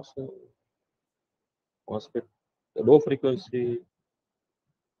be MOSFET. The low frequency.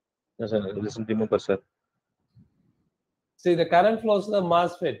 Yes, sir. Listen, remember, sir. See, the current flows of the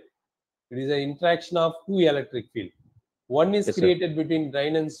MOSFET. It is an interaction of two electric field. One is Yes, sir. created between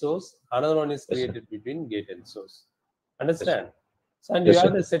drain and source. Another one is Yes, sir. created between gate and source. Understand? So, and Yes, you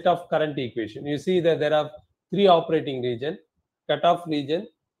have sir. the set of current equation. You see that there are three operating region: cutoff region,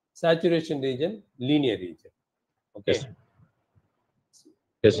 saturation region, linear region. Okay. Yes.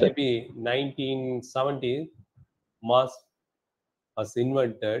 Yes, sir. Maybe 1970, MOS was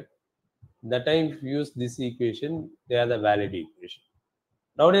invented. That time, if you use this equation, they are the valid equation.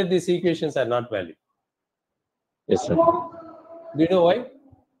 Nowadays, these equations are not valid. Yes, sir. Do you know why?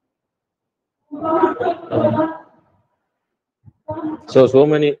 So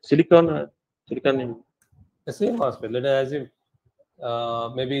many silicon in. The same MOSFET. Let us assume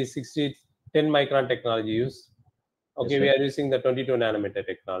maybe 10 micron technology used. Okay, Yes, we sir. are using the 22 nanometer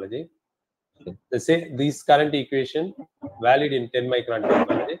technology. Okay. They say these current equation valid in 10 micron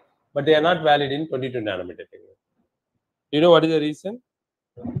technology, but they are not valid in 22 nanometer technology. Do you know what is the reason?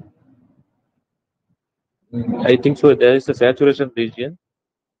 I think so. There is a saturation region.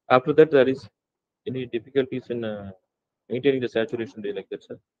 After that, there is any difficulties in maintaining the saturation region like that,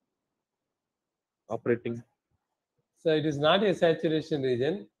 sir. Operating. So it is not a saturation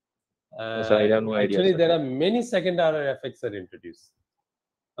region. Sir, I have no idea, Actually, sir. there are many second order effects are introduced.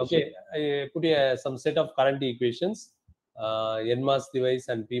 Okay, I put some set of current equations, NMOS device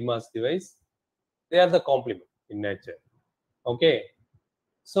and PMOS device. They are the complement in nature. Okay,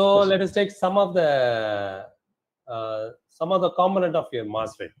 so Yes, sir. let us take some of the component of your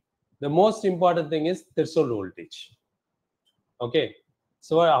MOSFET. The most important thing is threshold voltage. Okay,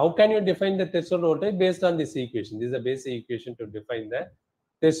 so how can you define the threshold voltage based on this equation? This is a basic equation to define the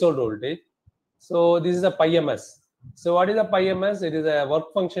threshold voltage. So this is a pi ms. So what is a pi ms? It is a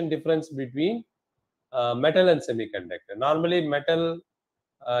work function difference between metal and semiconductor. Normally metal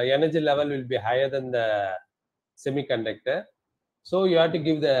energy level will be higher than the semiconductor. So you have to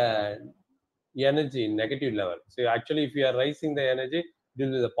give the energy in negative level. So actually if you are raising the energy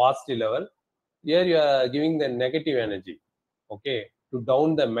due to the positive level, here you are giving the negative energy, okay, to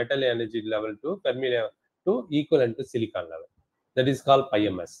down the metal energy level to Fermi level to equivalent to silicon level. That is called pi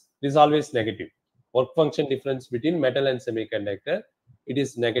ms. It is always negative. Work function difference between metal and semiconductor, it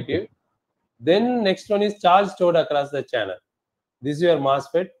is negative. Then next one is charge stored across the channel. This is your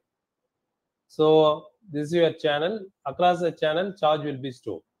MOSFET. So this is your channel. Across the channel, charge will be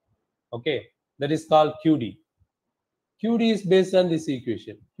stored. Okay, that is called QD. QD is based on this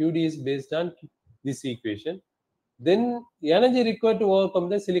equation. QD is based on this equation. Then energy required to overcome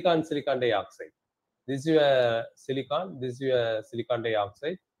the silicon dioxide. This is your silicon. This is your silicon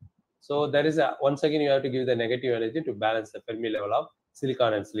dioxide. So there is once again you have to give the negative energy to balance the Fermi level of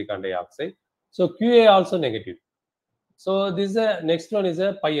silicon and silicon dioxide. So QA also negative. So this is next one is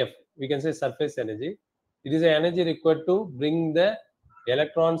a pi f. We can say surface energy. It is the energy required to bring the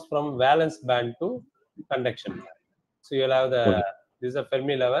electrons from valence band to conduction band. So you'll have the this is a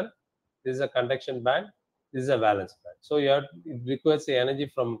Fermi level, this is a conduction band, this is a valence band. So it requires the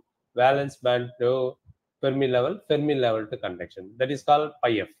energy from valence band to Fermi level to conduction. That is called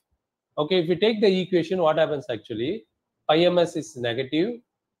pi f. Okay, if you take the equation, what happens actually? Pi ms is negative,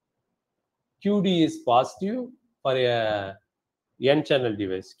 QD is positive for a n channel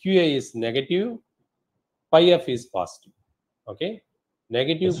device. QA is negative, pi f is positive. Okay,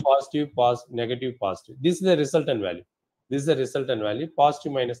 negative, Yes. positive, negative, positive. This is the resultant value. This is the resultant value.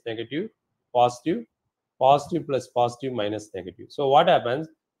 Positive minus negative, positive, positive plus positive minus negative. So what happens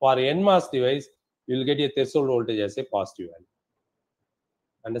for NMOS device? You will get a threshold voltage as a positive value.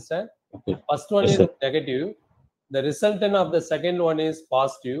 Understand? Okay. First one Yes, is sir. negative. The resultant of the second one is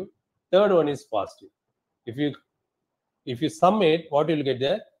positive. Third one is positive. If you sum it, what you will get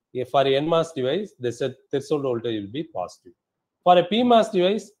there? For NMOS device, the threshold voltage will be positive. For a PMOS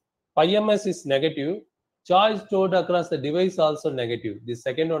device, pi ms is negative. Charge stored across the device also negative. The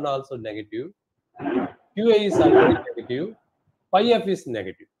second one also negative. QA is already negative. Pi f is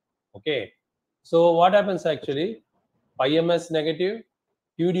negative. Okay. So what happens actually? Pi ms negative.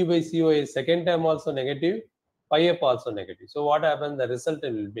 QD by COA second term also negative. Pi f also negative. So what happens? The result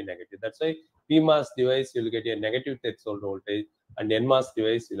will be negative. That's why PMOS device you will get a negative threshold voltage, and NMOS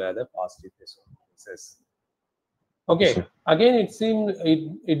device will have a positive threshold voltage. Okay. Again, it seems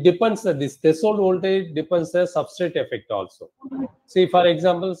it depends. This threshold voltage depends the substrate effect also. See, for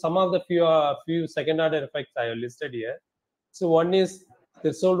example, some of the few second order effects I have listed here. So one is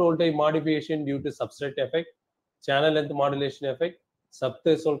threshold voltage modification due to substrate effect, channel length modulation effect,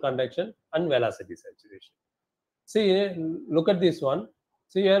 subthreshold conduction, and velocity saturation. See, look at this one.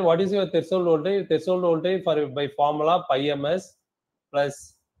 See here, what is your threshold voltage? Threshold voltage by formula pi ms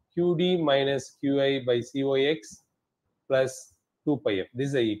plus QD minus QI by COX plus 2 pi f. This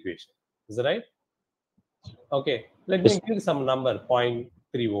is the equation. Is that right? Okay. Let me give some number,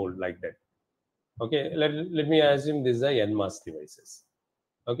 0.3 volt like that. Okay. Let me assume this is a NMOS devices.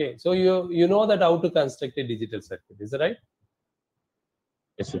 Okay. So you know that how to construct a digital circuit. Is that right?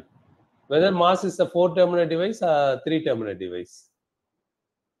 Yes, sir. Whether MOS is a 4-terminal device or 3-terminal device.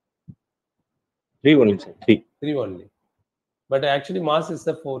 3 only, sir. 3. 3 only. But actually MOS is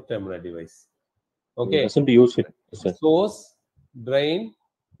a 4-terminal device. Okay. Doesn't use it. Yes, sir. Source, drain,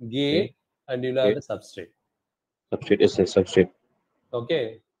 gate, and you'll have the substrate. Substrate, yes, sir. Substrate.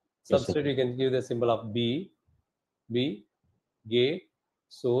 Okay. Yes, Substrate, you can give the symbol of B, gate,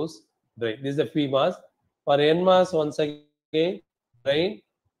 source, drain. This is the PMOS. For NMOS, once again, drain,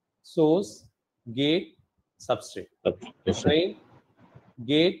 source, gate, substrate. Yes, sir. Drain,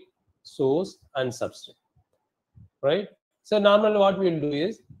 gate, source, and substrate. Right? So normally what we will do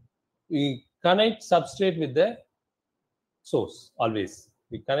is we connect substrate with the source always.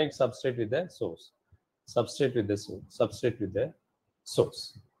 We connect substrate with the source. Substrate with the source. Substrate with the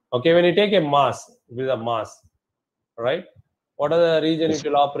source. Okay, when you take a mass with a mass, right? What are the region it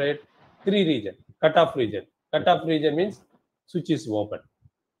will operate? 3 region. Cutoff region. Cutoff region means switch is open.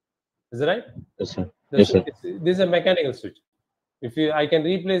 Is that right? Yes, sir. Yes, sir. This is a mechanical switch. I can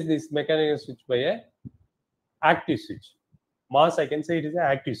replace this mechanical switch by a active switch. MOS, I can say it is an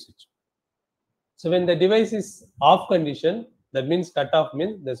active switch. So when the device is off condition, that means cutoff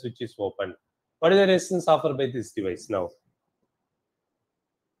means the switch is open. What is the resistance offered by this device now?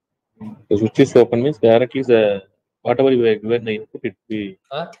 The switch is open means directly the whatever you are given the input, it be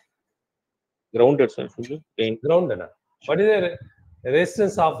grounded, sir. Grounded. What is the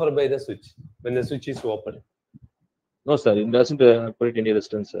resistance offered by the switch when the switch is open? No, sir. It doesn't put any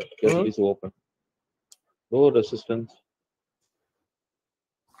resistance, sir. Because it is open. No resistance.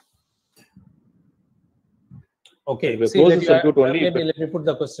 Okay. See, let me put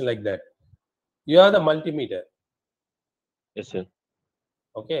the question like that. You have the multimeter. Yes, sir.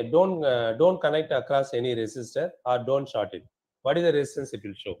 Okay. Don't connect across any resistor or don't short it. What is the resistance it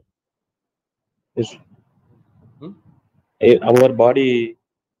will show? Yes. Our body.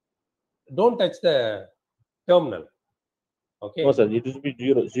 Don't touch the terminal. Okay. No, sir. It will be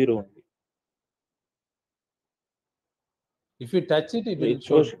zero only. If you touch it, it will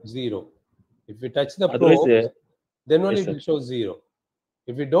show 0. If you touch the probe, then only it will show 0.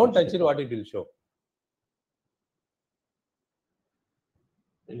 If you don't touch it, what it will show?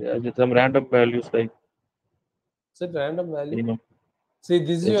 Some random values like. Is it random value? Minimum. See,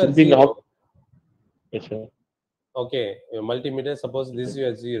 this is your 0. Yes, sir. Okay, your multimeter, suppose this is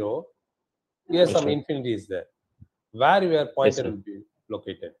your 0. Here some infinity is there. Where your pointer will be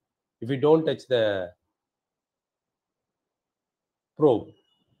located? If you don't touch the probe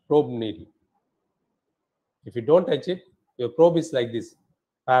needle. If you don't touch it, your probe is like this,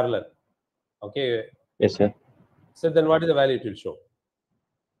 parallel. Okay. Yes, sir. So then what is the value it will show?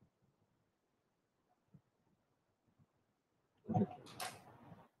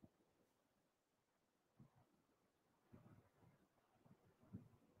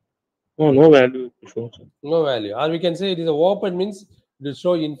 No value to show. No value. Or we can say it is a open means it will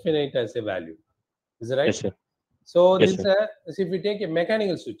show infinite as a value. Is that right? Yes, sir. So this is if we take a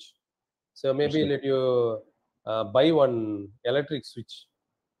mechanical switch. So maybe let you buy one electric switch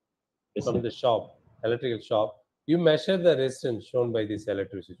from the shop, electrical shop. You measure the resistance shown by this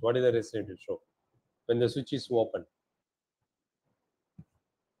electric switch. What is the resistance it will show when the switch is open?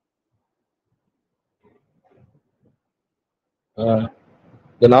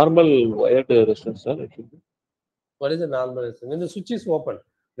 The normal wired resistance, sir. What is the normal resistance? When the switch is open,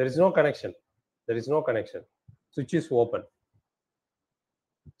 there is no connection. There is no connection. Switch is open.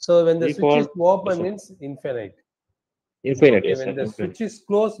 So when the switch is Default, open yes, sir. means infinite. Infinite, Okay, yes, when sir. the Infinite. switch is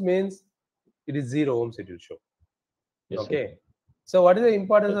closed means it is 0 ohms it will show. Yes, sir. Okay. So what is the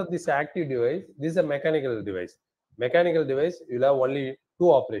importance of this active device? This is a mechanical device. Mechanical device, you will have only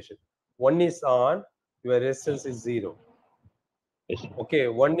two operations. One is on, your resistance is 0. Yes, sir. Okay.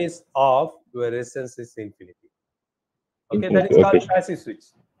 One is off, your resistance is infinity. Okay, that Infinity, is called okay. passive switch.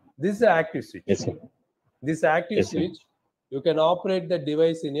 This is an active switch. Yes, sir. This active Yes, sir. switch, you can operate the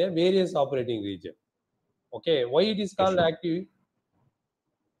device in a various operating region. Okay, why it is called sir. active?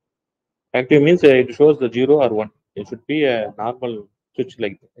 Active means it shows the 0 or 1. It should be a normal switch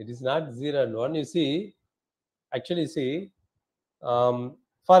like that. It is not 0 and 1. You see, actually see,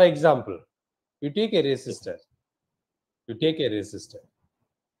 for example, you take a resistor. You take a resistor,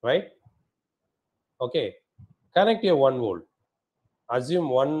 right? Okay, connect a 1 volt. Assume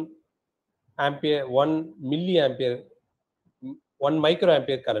 1 ampere, 1 milliampere, 1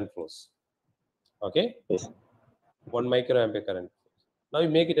 microampere current flows. Okay, Yes. 1 microampere current flows. Now you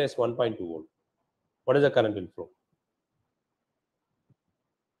make it as 1.2 volt. What is the current will flow?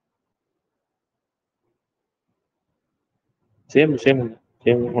 Same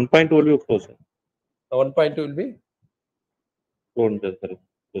 1.2 will be close. 1.2 will be Flow in the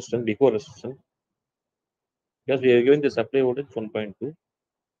resistance before resistance. Because we are giving the supply voltage 1.2.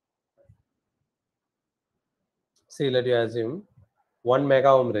 see, let you assume 1 mega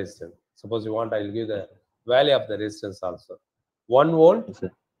ohm resistance. Suppose you want, I will give the value of the resistance also. 1 volt, Yes,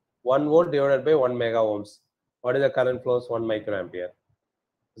 sir. 1 volt divided by 1 mega ohms. What is the current flows? 1 microampere.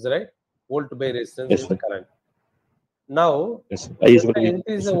 Is that right? Volt by resistance Yes, is sir. current. Now, Yes, sir. I usually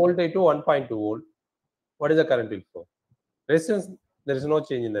increase the voltage to 1.2 volt. What is the current will flow? Resistance, there is no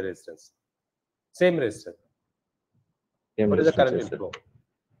change in the resistance. Same resistance. What is the current will flow?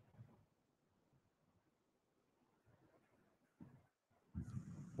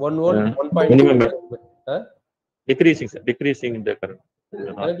 One volt, 1.2 minimum volt. Huh? decreasing, sir. Decreasing in the current.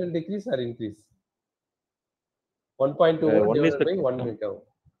 Current will decrease or increase? 1.2 volt One is divided the by 1 mega.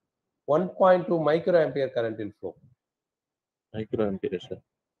 1.2 microampere current will flow. microampere, sir.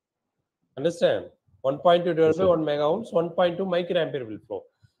 Understand? 1.2 divided Yes, by sir. 1 mega ohms, 1.2 microampere will flow.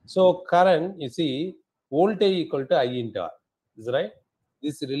 So current, you see, voltage equal to I into R. Is that right?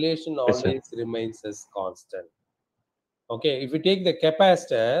 This relation Yes, sir. always remains as constant. Okay, if you take the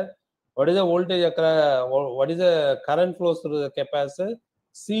capacitor, what is the voltage across, what is the current flows through the capacitor?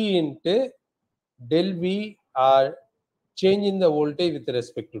 C into del V are change in the voltage with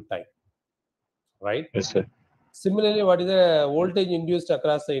respect to time. Right? Yes, sir. Similarly, what is the voltage induced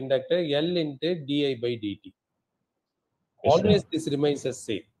across the inductor? L into di by dt. Yes, sir. Always this remains the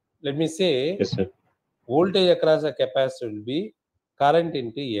same. Let me say, Yes, sir. voltage across the capacitor will be current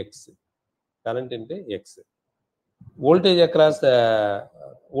into X. Current into X. Voltage across the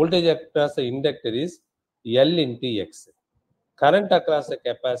inductor is L into X. Current across the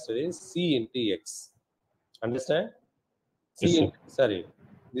capacitor is C into X. Understand? Yes, sir. Sorry,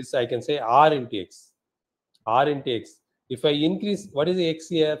 this I can say R into X. R into X. If I increase, what is the X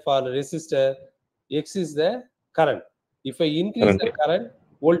here for resistor? X is the current. If I increase the current,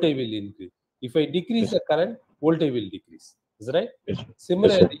 voltage will increase. If I decrease the current, voltage will decrease. Is that right? Yes, sir.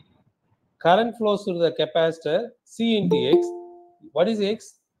 Similarly, current flows through the capacitor C into X. What is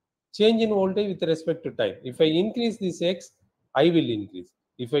X? Change in voltage with respect to time. If I increase this X, I will increase.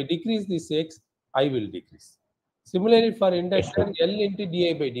 If I decrease this X, I will decrease. Similarly, for inductor, L into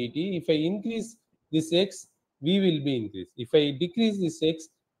di by dt, if I increase this X, V will be increased. If I decrease this X,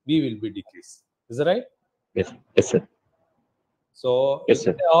 V will be decreased. Is that right? Yes. Yes, sir. So, Yes,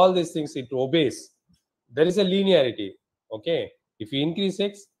 sir. all these things it obeys. There is a linearity. Okay. If you increase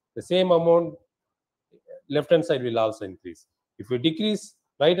X, the same amount left hand side will also increase. If you decrease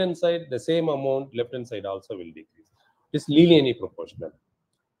right hand side, the same amount left hand side also will decrease. It's linearly proportional.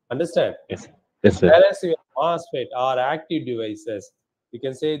 Understand? Yes. Yes, sir. Whereas your MOSFET are active devices, you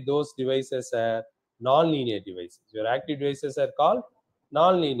can say those devices are non-linear devices. Your active devices are called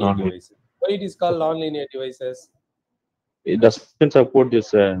non-linear devices. Why it is called non-linear devices? It doesn't support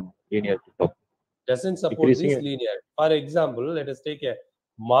this linear top. Doesn't support this Decreasing. linear. For example, let us take a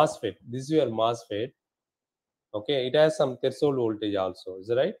MOSFET. This is your MOSFET. Okay, it has some threshold voltage also. Is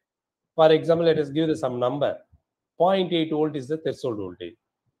that right? For example, let us give some number. 0.8 volt is the threshold voltage.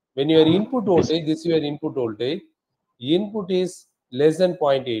 When your input voltage, this is your input voltage. Input is less than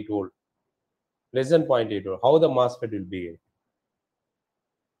 0.8 volt. Less than 0.8 volt. How the MOSFET will behave?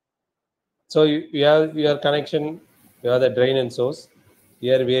 So you have your connection, you have the drain and source.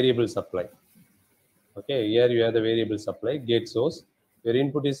 Here variable supply. Okay, here you have the variable supply, gate source. Your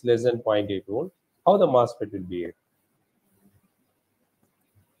input is less than 0.8 volt. How the MOSFET will behave?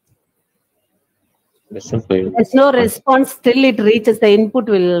 There's no response till it reaches the input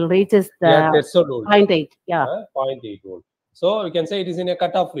will reaches the Yeah, threshold voltage. 0.8. Yeah. 0.8 volt. So we can say it is in a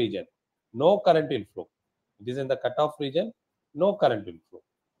cutoff region. No current will flow. It is in the cutoff region. No current will flow.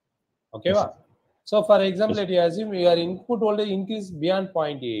 Okay, Yes. va? So for example, let you assume your input voltage increase beyond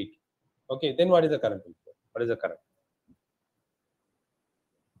 0.8. Okay, then what is the current will flow? What is the current?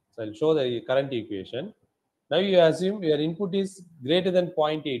 So I'll show the current equation. Now you assume your input is greater than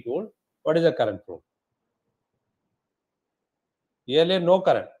 0.8 volt. What is the current flow? Earlier no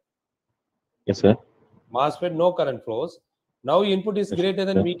current. Yes, sir. MOSFET no current flows. Now input is greater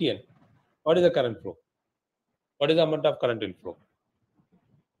than median. What is the current flow? What is the amount of current will flow?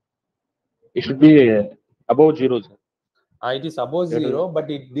 It should be above 0, sir. It is above 0,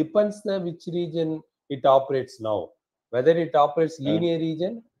 but it depends the which region it operates now. Whether it operates linear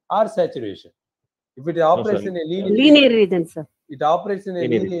region or saturation. If it operates in a Linear region, sir. it operates in a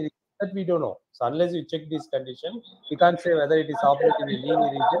Linear linear region, that we don't know. So unless you check this condition, you can't say whether it is operating in a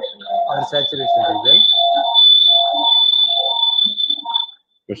linear region or saturation region.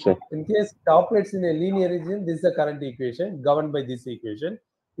 Yes, sir. In case it operates in a linear region, this is the current equation governed by this equation.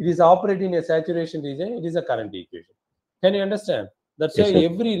 It is operating in a saturation region, it is a current equation. Can you understand? That's Yes, why sir.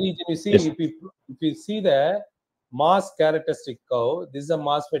 every region you see, Yes. if you see the mass characteristic curve, this is a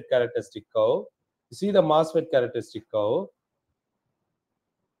MOSFET characteristic curve. You see the MOSFET characteristic curve.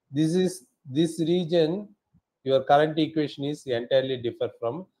 This region, your current equation is entirely different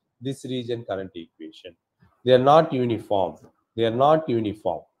from this region current equation. They are not uniform. They are not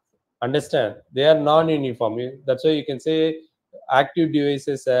uniform. Understand? They are non-uniform. That's why you can say active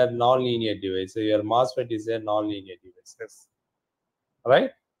devices are non-linear devices. Your MOSFET is a non-linear devices.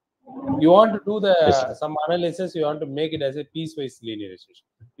 Right? You want to do the some analysis, you want to make it as a piecewise linearization.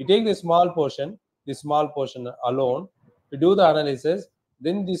 You take the small portion alone, to do the analysis,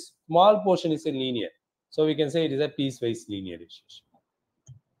 then this small portion is a linear. So we can say it is a piecewise linearization.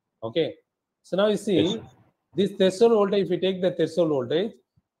 Okay. So now you see this threshold voltage, if you take the threshold voltage,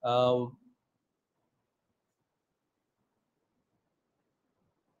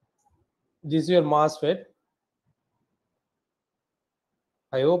 this is your MOSFET.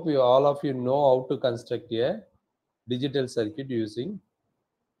 I hope all of you know how to construct a digital circuit using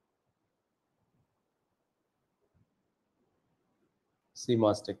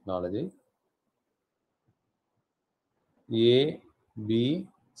CMOS technology. A, B,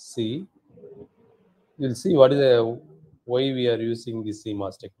 C. You'll see what is why we are using this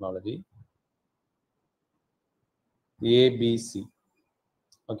CMOS technology. A, B, C.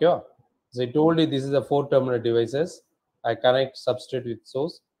 Okay. So I told you this is a 4-terminal devices. I connect substrate with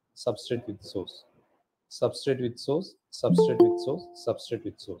source, substrate with source, substrate with source, substrate with source, substrate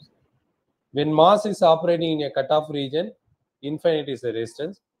with source. When MOS is operating in a cutoff region, infinite is the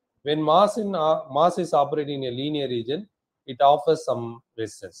resistance. When MOS is operating in a linear region, it offers some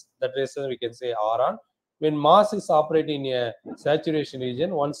resistance. That resistance we can say R on. When MOS is operating in a saturation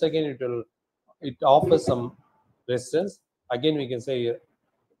region, once again it offers some resistance. Again we can say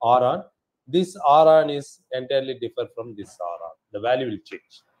R on. This R on is entirely different from this R on. The value will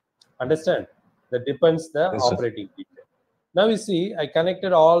change. Understand? That depends the operating region. Now you see, I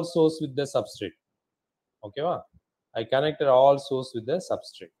connected all source with the substrate. Okay, wow. I connected all source with the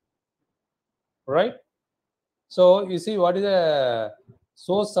substrate. Right? So you see, what is the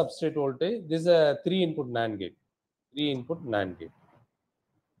source substrate voltage? This is a 3-input NAND gate. 3-input NAND gate.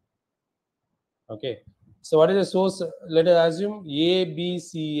 Okay. So what is the source? Let us assume A, B,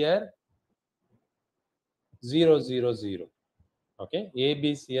 C are 0, 0, 0. Okay. A,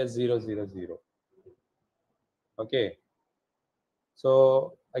 B, C are 0, 0, 0. Okay.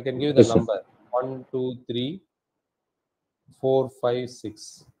 So I can give the number 1, 2, 3, 4, 5,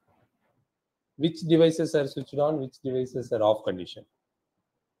 6. Which devices are switched on? Which devices are off condition?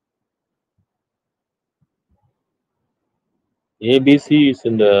 ABC is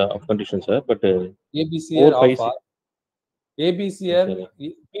in the off condition, sir, but ABC 4, are 5, off. 6. ABC are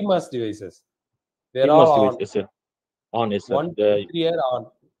PMOS devices. They are PMOS all device, on. yes, sir. On, yes, sir. 1, 2, 3 are on.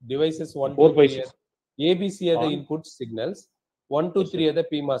 Devices 1, 4, 2, 5, 3 are. 6. ABC are the On. input signals. 1, 2, 3 are the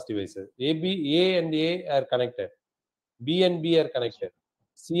PMOS devices. A and A are connected. B and B are connected.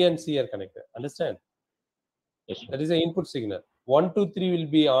 C and C are connected. Understand? Yes, sir. That is the input signal. 1, 2, 3 will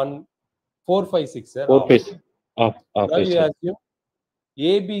be on. 4, 5, 6 are 4, off. 5, off. Now Yes, you sir. assume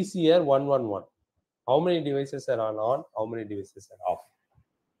ABC are 1, 1, 1. How many devices are on? How many devices are off?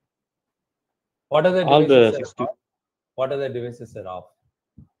 What are the All devices the are 60. on? What are the devices are off?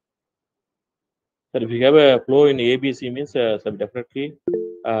 Sir, if you have a flow in ABC means, sir, definitely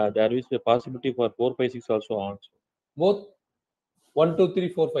there is a possibility for 4, 5, 6 also on. Both 1, 2, 3,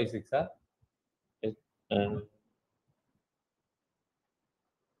 4, 5, 6. Huh? Yes.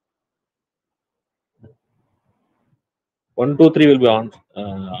 One, two, three will be on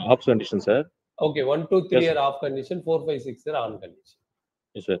off condition, sir. Okay, 1, 2, 3 Yes. are off condition, 4, 5, 6 are on condition.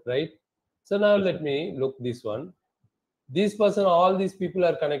 Yes, sir. Right? So now Yes, let sir. me look this one. This person, all these people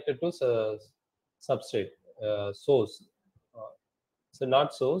are connected to substrate, source. So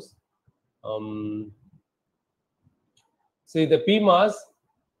not source. See, the PMOS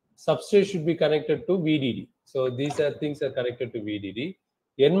substrate should be connected to VDD. So these are things are connected to VDD.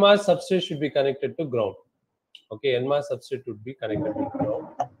 NMOS substrate should be connected to ground. Okay, NMOS substrate would be connected to ground.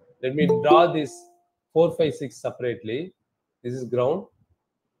 Let me draw this 4, 5, 6 separately. This is ground.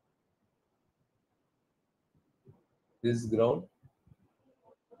 This is ground.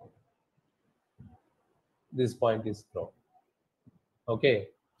 This point is ground. Okay,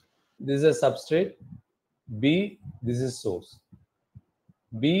 this is a substrate. B, this is source.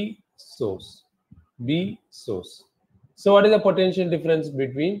 B, source. B, source. So what is the potential difference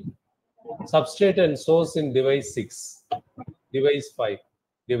between substrate and source in device 6, device 5,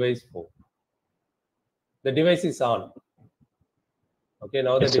 device 4? The device is on. Okay,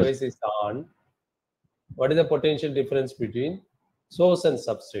 now the Yes, sir. device is on. What is the potential difference between source and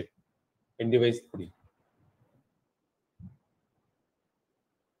substrate in device 3?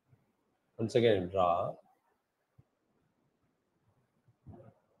 Once again, draw.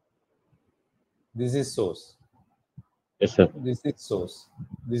 This is source. Yes, sir. This is source.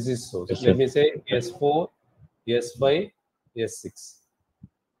 This is source. Yes, Let sir. me say S4, S5, S6.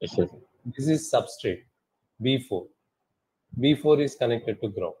 Yes, sir. This is substrate, B4. B4 is connected to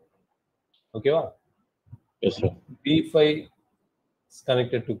ground. Okay, wow? Yes, sir. B5 is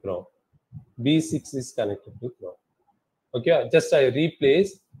connected to ground. B6 is connected to ground. Okay, just I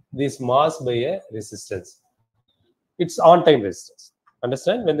replace this mass by a resistance. It's on-time resistance.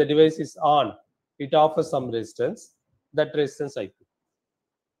 Understand? When the device is on, it offers some resistance. That resistance I put.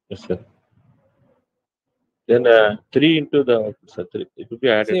 Yes, sir. Then 3 into the sir, 3, it will be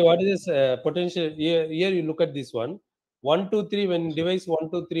added. See, what is this potential? Here you look at this one. 1, 2, 3, when device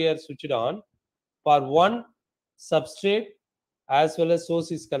 1, 2, 3 are switched on, for one substrate as well as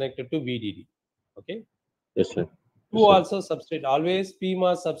source is connected to VDD. Okay. Yes, sir. Two Yes, sir. also substrate. Always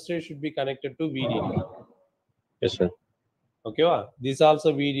PMOS substrate should be connected to VDD. Yes, sir. Okay. This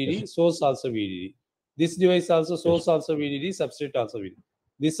also VDD, Yes. source also VDD. This device also source also VDD, substrate also VDD.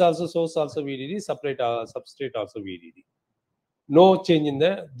 This also source also VDD, substrate also VDD. No change in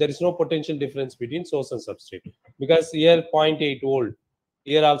there is no potential difference between source and substrate, because here 0.8 volt,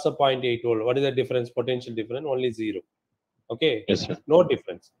 here also 0.8 volt. What is the difference? Potential difference only 0. Okay. Yes, sir. No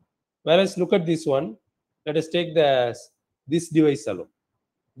difference. Whereas look at this one. Let us take this device alone.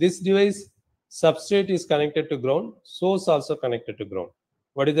 This device substrate is connected to ground, source also connected to ground.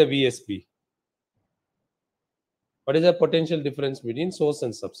 What is the VSB? What is the potential difference between source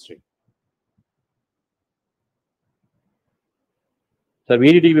and substrate? So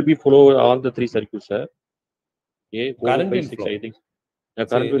VDD will be follow all the 3 circuits, sir. Okay, 4, Current 5, will 6, flow. I think. The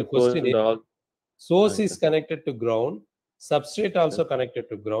current See, will the flow question in is, the all. source is connected to ground, substrate also connected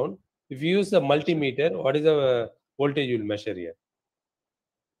to ground. If you use the multimeter, what is the voltage you will measure here?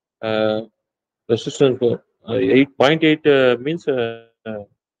 Resistance 8.8 means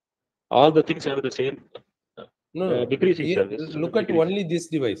all the things have the same No. decreasing, Here, sir. Resistance look will at decrease. only this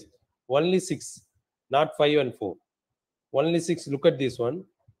device. Only 6, not 5 and 4. Only 6. Look at this one.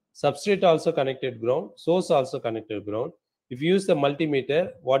 Substrate also connected ground, source also connected ground. If you use the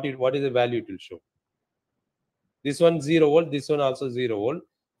multimeter, what is the value it will show? This one 0 volt, this one also 0 volt.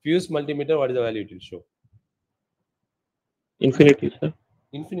 If you use multimeter, what is the value it will show? Infinity, sir.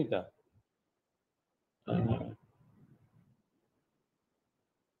 Infinita.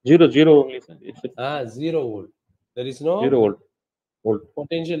 0 only, sir. It's 0 volt. There is no 0 volt.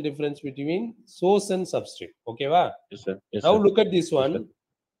 potential difference between source and substrate. Okay, wow? Yes, sir. Yes, Now sir. look at this one. Yes, sir.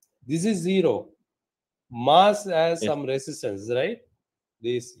 This is 0. Mass has Yes. some resistance, right?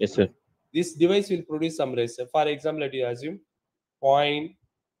 This device will produce some resistance. For example, let you assume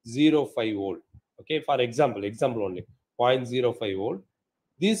 0.05 volt. Okay, for example only 0.05 volt.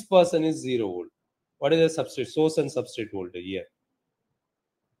 This person is 0 volt. What is the substrate, source and substrate voltage here?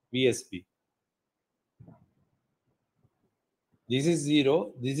 VSB. This is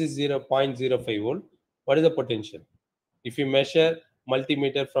 0. This is 0.05 volt. What is the potential? If you measure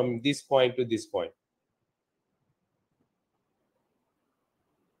multimeter from this point to this point.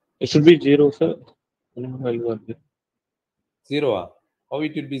 It should be 0, sir. 0. How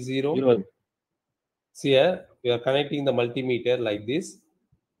it will be 0? 0. See here, we are connecting the multimeter like this.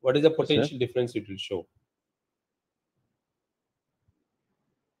 What is the potential difference it will show?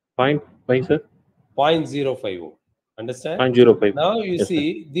 0.5, sir. 0.05 volt. Understand? 0.05. Now you Yes,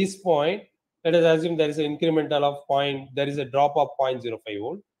 see this point. Let us assume there is an incremental of there is a drop of 0.05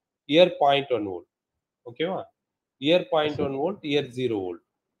 volt. Here 0.1 volt. Okay, ma? Here 0.1 volt. Here 0 volt.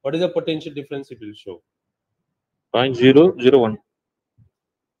 What is the potential difference it will show? 0.001.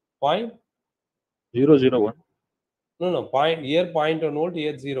 Point? 001. No. Here 0.1 volt.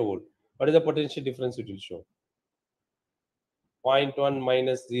 Here 0 volt. What is the potential difference it will show? 0.1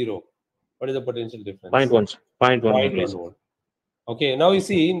 minus 0. What is the potential difference? 0.1. 0.1. 0.1 volt. Okay, now you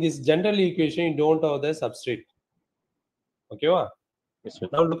see in this general equation, you don't have the substrate. Okay, wa? Yes, sir.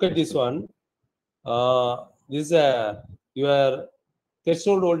 Now look at this one. This is your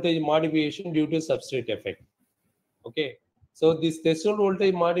threshold voltage modification due to substrate effect. Okay, so this threshold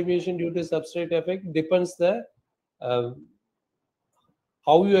voltage modification due to substrate effect depends the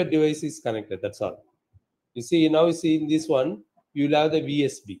how your device is connected. That's all. You see now. You see in this one, you will have the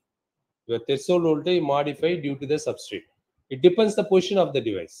VSB. Your threshold voltage modified due to the substrate. It depends the position of the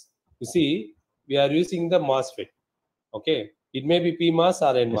device. You see, we are using the MOSFET. Okay, it may be PMOS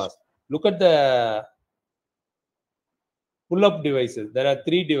or NMOS. Yes. Look at the pull-up devices. There are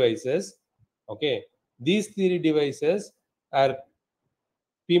 3 devices. Okay, these 3 devices are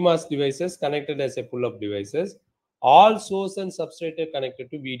PMOS devices connected as a pull-up devices. All source and substrate are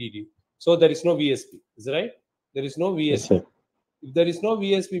connected to VDD. So there is no VSB. Is that right? There is no VSB. Yes, sir. If there is no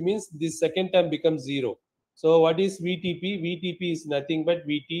VSB means this second term becomes 0. So what is VTP? VTP is nothing but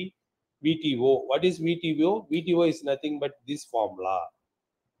VTO. What is VTO? VTO is nothing but this formula.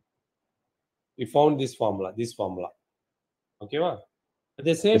 We found this formula. Okay, ma? At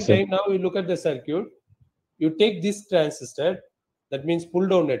the same Yes, sir. time, now we look at the circuit. You take this transistor, that means pull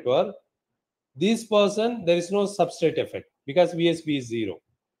down network. This person, there is no substrate effect because VSB is 0.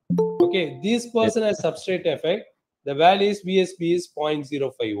 Okay, this person has substrate effect. The value is VSB is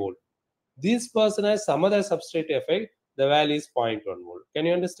 0.05 volt. This person has some other substrate effect. The value is 0.1 volt. Can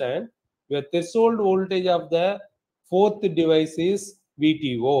you understand? Your threshold voltage of the 4th device is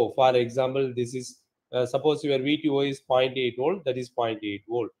VTO. For example, this is suppose your VTO is 0.8 volt. That is 0.8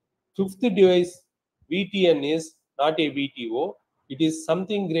 volt. 5th device VTN is not a VTO. It is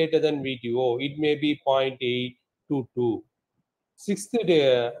something greater than VTO. It may be 0.822. This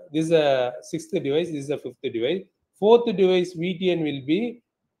is a 6th device. This is a 5th device. 4th device VTN will be,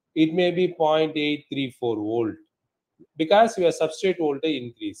 it may be 0.834 volt because your substrate voltage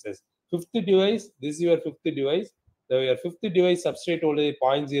increases. 5th device, this is your 5th device. Your 5th device substrate voltage is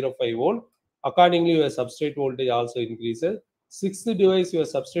 0.05 volt. Accordingly, your substrate voltage also increases. 6th device, your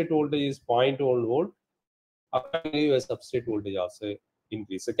substrate voltage is 0.1 volt. Accordingly, your substrate voltage also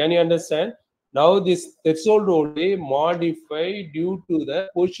increases. Can you understand? Now this threshold voltage modified due to the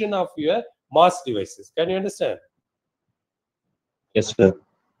position of your MOS devices. Can you understand? Yes, sir.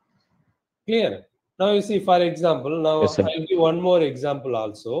 Clear? Now you see, for example, now Yes, sir. I'll give one more example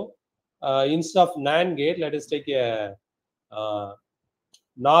also. Instead of NAND gate, let us take a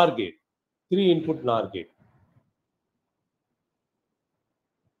NOR gate, 3-input NOR gate.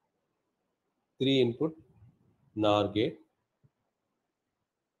 3-input NOR gate.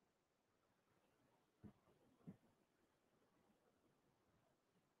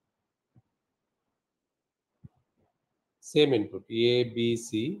 Same input, A, B,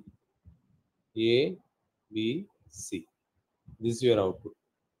 C, A, B, C. This is your output.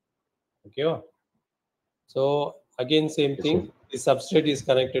 Okay. So again, same thing. This substrate is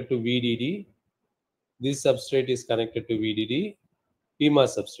connected to VDD. This substrate is connected to VDD.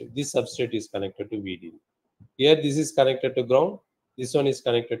 PMOS substrate. This substrate is connected to VDD. Here, this is connected to ground. This one is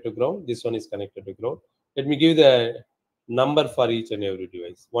connected to ground. This one is connected to ground. Let me give the number for each and every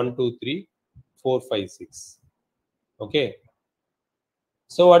device. 1, 2, 3, 4, 5, 6. Okay.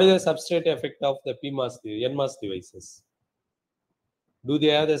 So what is the substrate effect of the PMOS, NMOS devices? Do they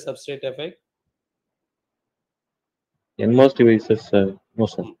have the substrate effect? NMOS devices, no,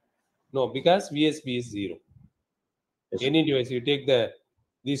 sir. No, because VSB is 0. Yes. Any device, you take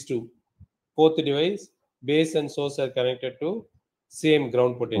these two. 4th device, base and source are connected to same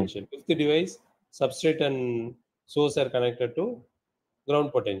ground potential. 5th device, substrate and source are connected to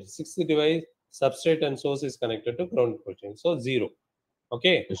ground potential. 6th device, substrate and source is connected to ground potential. So 0.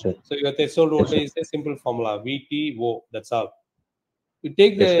 Okay. Yes, sir. So your threshold voltage is a simple formula, VTO. That's all. You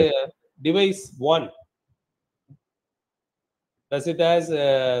take the device 1. Does it has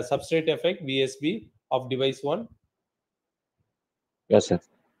a substrate effect, VSB, of device 1? Yes, sir.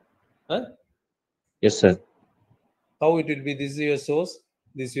 Huh? Yes, sir. How it will be? This is your source,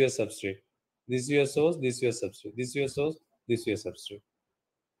 this is your substrate. This is your source, this is your substrate. This is your source, this is your substrate.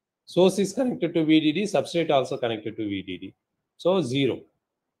 Source is connected to VDD, substrate also connected to VDD. So 0.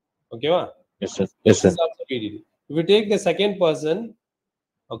 Okay, ma? Yes, sir. Yes, This sir. is also VDD. If we take the second person,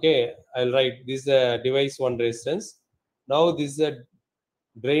 okay, I'll write this is a device 1 resistance. Now this is a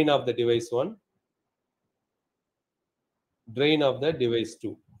drain of the device 1, drain of the device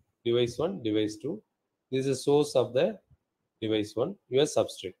 2, device 1, device 2. This is a source of the device 1, your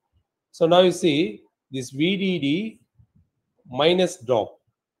substrate. So now you see this VDD minus drop.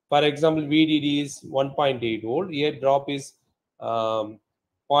 For example, VDD is 1.8 volt. Here drop is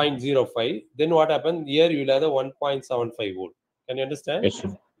 0.05. Then what happens? Here you will have the 1.75 volt. Can you understand? Yes,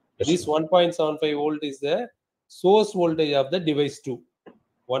 sir. Yes, This sir. 1.75 volt is the source voltage of the device 2.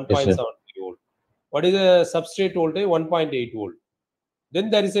 1.75 volt. What is the substrate voltage? 1.8 volt. Then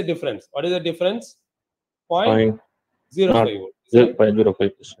there is a difference. What is the difference? 0.05 volt.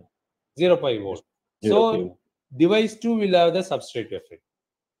 0.05%. 0.5 volt. So 0.05. device 2 will have the substrate effect.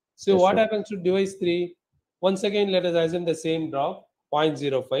 So Yes, what sir. happens to device 3? Once again, let us assume the same drop,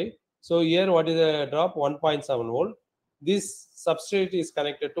 0.05. So here what is the drop? 1.7 volt. This substrate is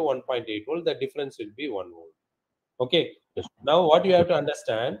connected to 1.8 volt. The difference will be 1 volt. Okay. Yes. Now what you have to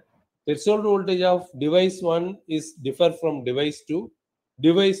understand, threshold voltage of device 1 is differ from device 2.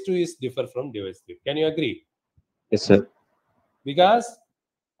 Device 2 is differ from device 3. Can you agree? Yes, sir. Because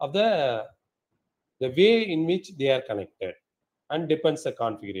of the way in which they are connected, and depends the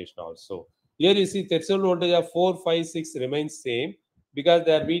configuration also. Here you see threshold voltage of 4, 5, 6 remains same because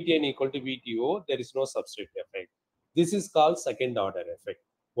they are VTN equal to VTO. There is no substrate effect. This is called second order effect.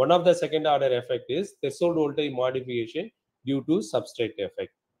 One of the second order effect is threshold voltage modification due to substrate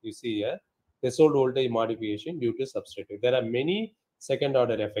effect. You see here threshold voltage modification due to substrate. There are many second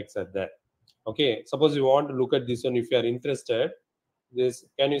order effects at that. Okay, suppose you want to look at this one. If you are interested, this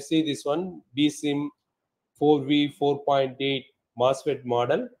can you see this one BSIM 4V 4.8 MOSFET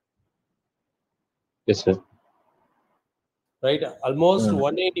model, Yes, sir. right? Almost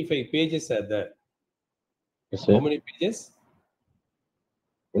 185 pages are there. Yes, sir. How many pages?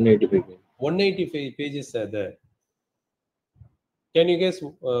 185. 185 pages are there. Can you guess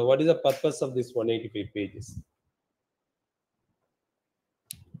what is the purpose of this 185 pages?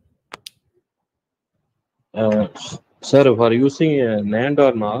 Sir, for using NAND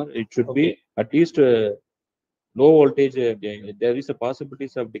or NOR, it should be at least low voltage. There is a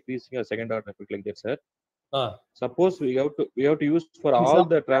possibilities of decreasing a second order effect like that, sir. Suppose we have to use for all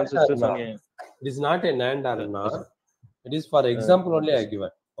the transistors on a. It is not a NAND or NOR. It is for example only I given.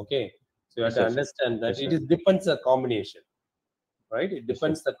 Okay, so you have to understand that it is depends the combination, right? It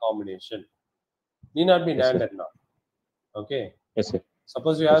depends the combination. Need not be NAND and NOR. Okay. Yes, sir.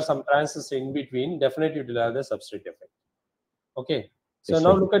 Suppose you have some transistor in between, definitely it will have the substrate effect. Okay. So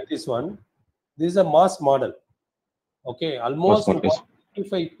now look at this one. This is a MOS model. Okay. Almost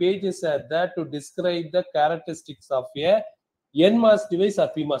 155 pages are there to describe the characteristics of a NMOS device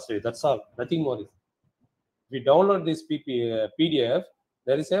or PMOS device. That's all. Nothing more. If we download this PDF,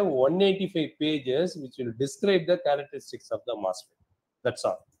 there is a 185 pages which will describe the characteristics of the MOSFET. That's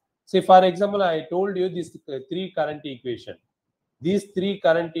all. Say, for example, I told you these three current equations. These three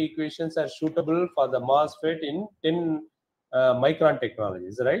current equations are suitable for the MOSFET in 10 micron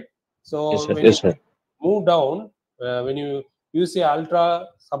technologies, right? So when you move down, when you use a ultra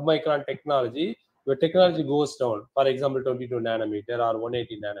submicron technology, your technology goes down. For example, 22 nanometer or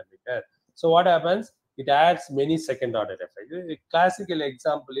 180 nanometer. So what happens? It adds many second order effects. A classical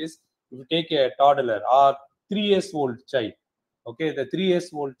example is if you take a toddler or 3 years old child. Okay, the 3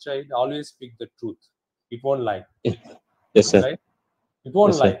 years old child always speak the truth. It won't lie. Yes, sir. Right? It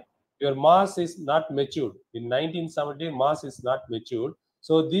won't lie. Your mass is not matured. In 1970, mass is not matured.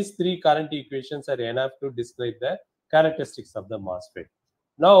 So these three current equations are enough to describe the characteristics of the MOSFET.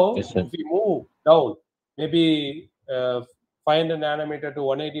 Now, if we move down, maybe 500 nanometer to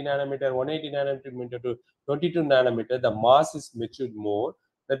 180 nanometer, 180 nanometer to 22 nanometer, the mass is matured more.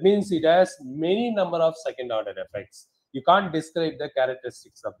 That means it has many number of second order effects. You can't describe the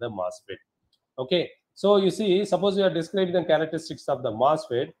characteristics of the MOSFET. Okay. So you see, suppose you are describing the characteristics of the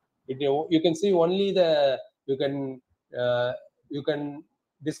MOSFET, you can see only the you can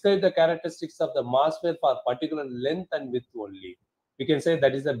describe the characteristics of the MOSFET for particular length and width only. You can say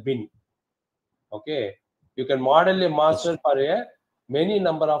that is a bin. Okay, you can model a MOSFET for a many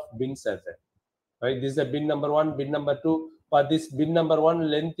number of bins as well. Right, this is a bin number 1, bin number 2. For this bin number 1,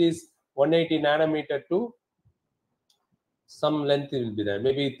 length is 180 nanometer to some length will be there,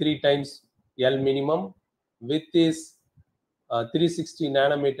 maybe 3 times L minimum. Width is 360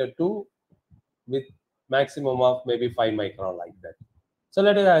 nanometer to with maximum of maybe 5 micron like that. So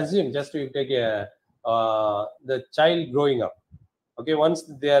let us assume just to take a the child growing up. Okay, once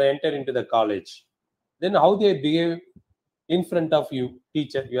they are enter into the college, then how they behave in front of you,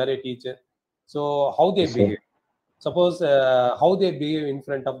 teacher. You are a teacher. So how they Yes, sir. behave. Suppose how they behave in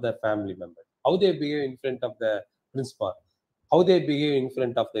front of the family member, how they behave in front of the principal, how they behave in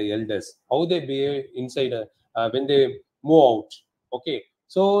front of the elders, how they behave inside when they move out. Okay,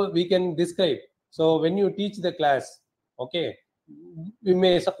 so we can describe. So when you teach the class, okay, we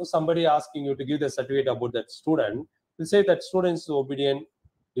may suppose somebody asking you to give the certificate about that student. You say that student is obedient,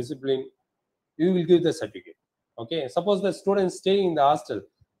 disciplined. You will give the certificate. Okay, suppose the student staying in the hostel,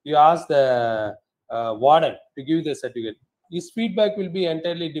 you ask the warden to give the certificate. His feedback will be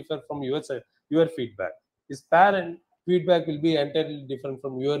entirely different from your feedback. His parent feedback will be entirely different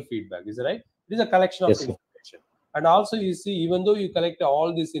from your feedback. Is that right? It is a collection of Yes, sir. information. And also, you see, even though you collect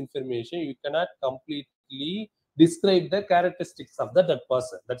all this information, you cannot completely describe the characteristics of that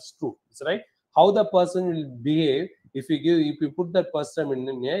person. That's true. Is right? How the person will behave if you put that person in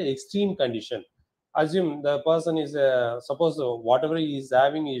an extreme condition. Assume the person is suppose whatever he is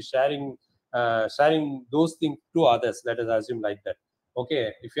having is sharing those things to others. Let us assume like that.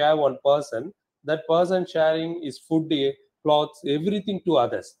 Okay, if you have one person, that person sharing his food, clothes, everything to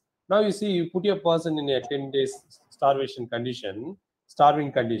others. Now you see, you put a person in a 10 days starving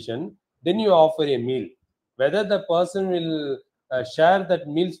condition, then you offer a meal. Whether the person will share that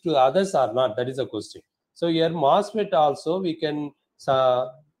meals to others or not, that is a question. So here MOSFET also we can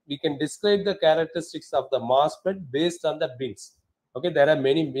describe the characteristics of the MOSFET based on the bins. Okay, there are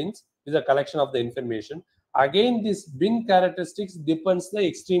many bins. This is a collection of the information. Again, this bin characteristics depends the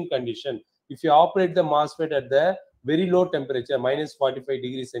extreme condition. If you operate the MOSFET at the very low temperature, minus 45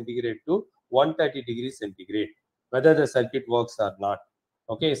 degrees centigrade to 130 degrees centigrade, whether the circuit works or not.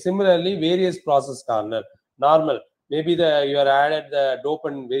 Okay, similarly, various process corner, normal, maybe you are added the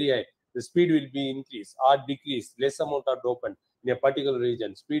dopant very high, the speed will be increased or decreased, less amount of dopant in a particular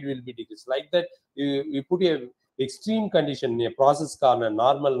region, speed will be decreased. Like that, you put a extreme condition in a process corner,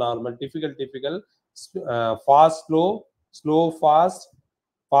 normal, difficult, fast, slow, fast,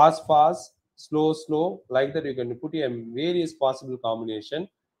 slow, like that. You can put a various possible combination.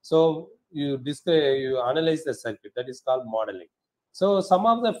 So you analyze the circuit. That is called modeling. So some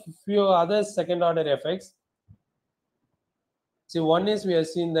of the few other second order effects. See, one is we have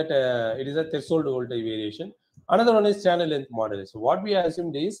seen that it is a threshold voltage variation. Another one is channel length model. So what we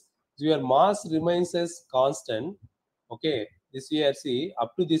assumed is your mass remains as constant. Okay, this here see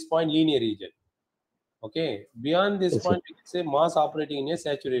up to this point linear region. Okay, beyond this Yes, sir. point, we can say mass operating in a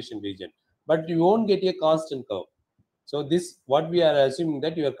saturation region, but you won't get a constant curve. So this, what we are assuming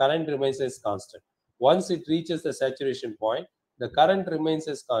that your current remains as constant. Once it reaches the saturation point, the current remains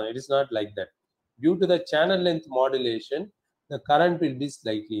as constant. It is not like that. Due to the channel length modulation, the current will be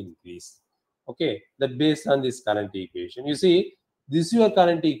slightly increased. Okay, that based on this current equation. You see, this is your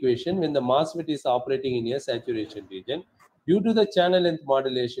current equation when the MOSFET is operating in a saturation region. Due to the channel length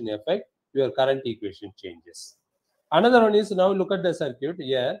modulation effect, your current equation changes. Another one is, now look at the circuit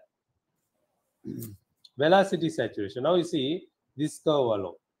here. Velocity saturation. Now you see this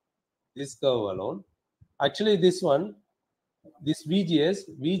curve alone. Actually, this one, this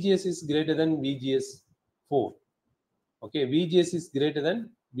VGS is greater than VGS4. Okay, VGS is greater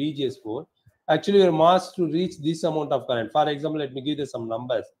than VGS4. Actually, your mass to reach this amount of current. For example, let me give you some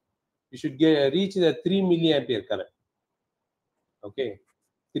numbers. You should reach the 3 milliampere current. Okay,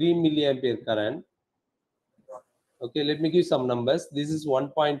 3 milliampere current. Okay, let me give some numbers. This is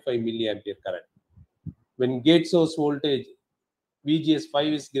 1.5 milliampere current. When gate source voltage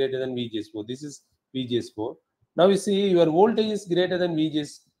VGS5 is greater than VGS4. This is VGS4. Now you see your voltage is greater than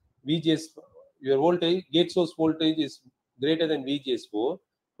VGS. Your voltage, gate source voltage is greater than VGS4,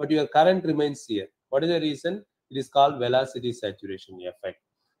 but your current remains here. What is the reason? It is called velocity saturation effect.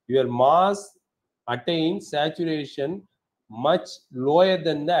 Your mass attains saturation much lower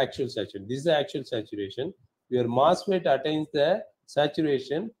than the actual saturation. This is the actual saturation. Your MOSFET attains the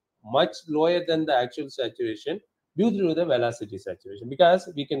saturation much lower than the actual saturation due to the velocity saturation,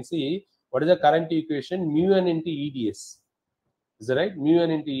 because we can see what is the current equation, mu1 into EDS. Is that right? Mu1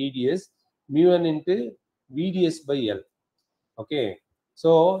 into EDS, mu1 into VDS by L. Okay,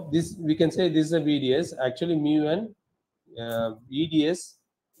 so this we can say this is a VDS. Actually, mu1 EDS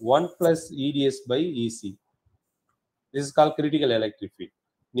 1 plus EDS by EC. This is called critical electric field.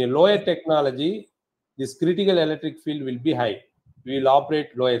 In a lower technology, this critical electric field will be high. We will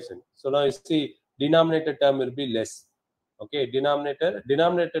operate lower end. So now you see denominator term will be less. Okay,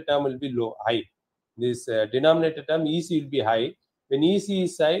 denominator term will be high. This denominator term EC will be high. When EC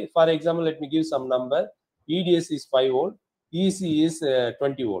is high, for example, let me give some number. EDS is 5 volt, EC is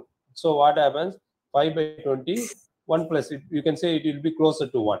 20 volt. So what happens? 5 by 20, 1 plus it, you can say it will be closer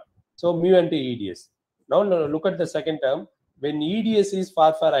to 1. So mu into EDS. Now look at the second term. When EDS is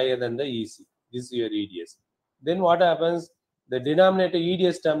far higher than the EC, This is your EDS. Then what happens? The denominator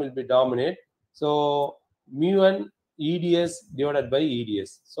EDS term will be dominant. So mu1 EDS divided by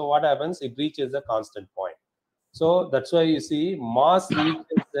EDS. So what happens? It reaches the constant point. So that's why you see mass reaches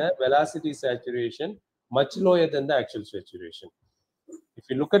the velocity saturation much lower than the actual saturation. If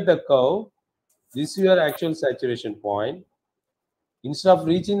you look at the curve, this is your actual saturation point. Instead of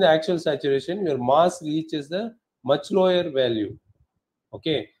reaching the actual saturation, your mass reaches the much lower value,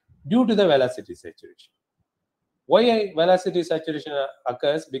 okay, due to the velocity saturation. Why velocity saturation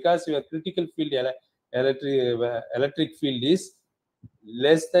occurs? Because your critical field electric field is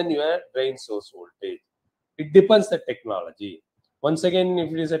less than your drain source voltage. It depends the technology. Once again,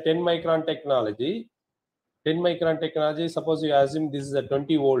 if it is a 10 micron technology, suppose you assume this is a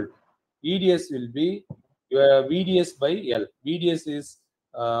 20 volt, EDS will be your VDS by L. VDS is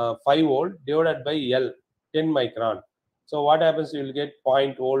 5 volt divided by L, 10 micron. So what happens? You will get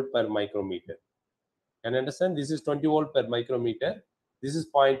 0.0 volt per micrometer. Can you understand? This is 20 volt per micrometer. This is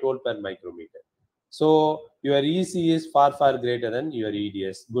 0.0 volt per micrometer. So your ECE is far greater than your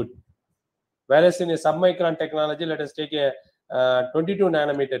EDS. Good. Whereas in a submicron technology, let us take a 22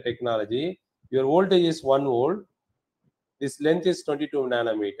 nanometer technology. Your voltage is 1 volt. This length is 22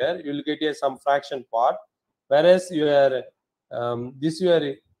 nanometer. You will get some fraction part. Whereas your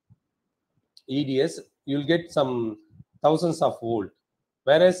your EDS, you will get some thousands of volt.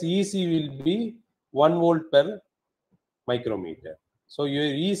 Whereas EC will be 1 volt per micrometer. So your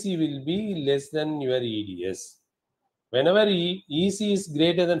EC will be less than your EDS. Whenever EC is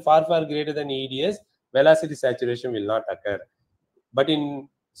greater than far greater than EDS, velocity saturation will not occur. But in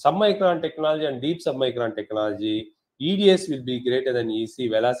submicron technology and deep submicron technology, EDS will be greater than EC,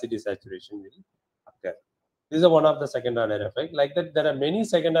 velocity saturation will occur. This is one of the second order effect. Like that, there are many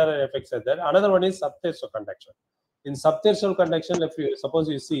second order effects are there. Another one is subthreshold conduction. In subthreshold conduction, if you suppose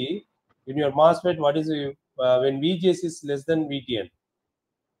you see in your MOSFET, what is when VGS is less than VTN?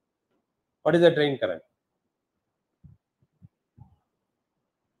 What is the drain current?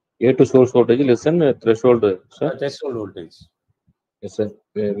 A to source voltage less than threshold, sir. Threshold voltage. Yes, sir.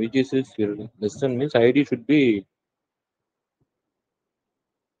 VGS is less than means ID should be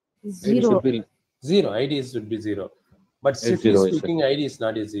Zero. Zero. ID should be zero. But strictly zero, speaking, yes, ID is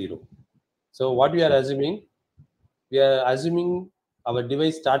not a zero. So what we are assuming? We are assuming our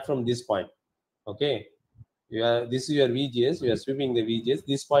device start from this point. Okay. This is your VGS. We are sweeping the VGS.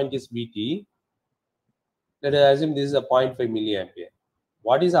 This point is VT. Let us assume this is a 0.5 milliampere.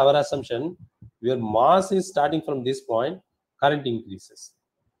 What is our assumption? Your mass is starting from this point, current increases.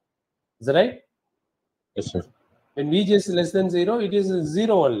 Is that right? yes, sir. When VGS is less than 0, it is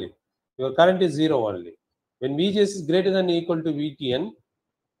 0 only. Your current is 0 only. When VGS is greater than or equal to VTN,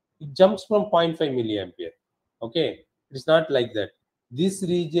 it jumps from 0.5 milliampere. Okay, it's not like that. This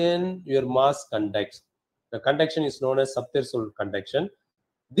region, your mass conducts. The conduction is known as subthreshold conduction.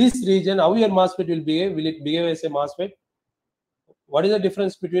 This region, how your MOSFET will behave? Will it behave as a MOSFET? What is the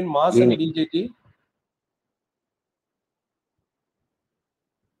difference between MOS and BJT?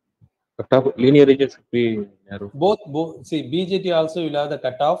 Cutoff linear region should be narrow. Both. See, BJT also will have the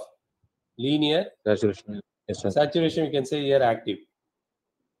cutoff, linear. Saturation. Yes, sir. Saturation, we can say here active.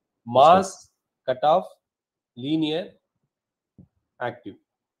 MOS, cutoff, linear, active.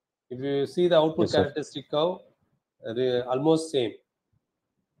 If you see the output Yes, sir. characteristic curve, almost same.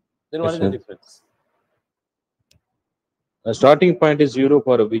 Then what Yes, is the sir. difference? Starting point is 0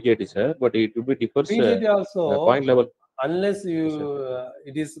 for a VGT, sir, but it will be differs. BJT also, point level. unless you Yes,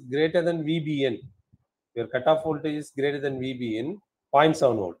 it is greater than VBN, your cutoff voltage is greater than VBN,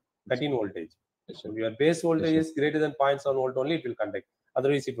 0.7 volt, 13 voltage. Yes, sir. If your base voltage Yes, is greater than 0.7 volt only, it will conduct.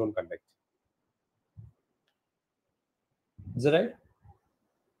 Otherwise, it won't conduct. Is that right?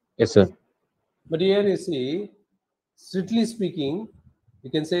 Yes, sir. But here you see, strictly speaking, you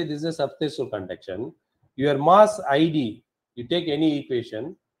can say this is a subthreshold conduction. Your mass ID, you take any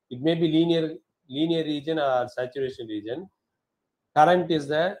equation, it may be linear region or saturation region. Current is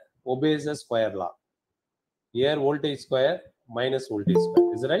obeys the square law. Here voltage square minus voltage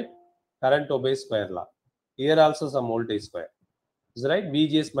square. Is that right? Current obeys square law. Here also some voltage square. Is that right?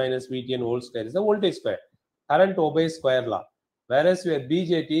 VGS minus VTN whole square is the voltage square. Current obeys square law. Whereas your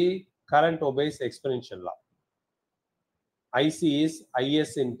BJT, current obeys exponential law. IC is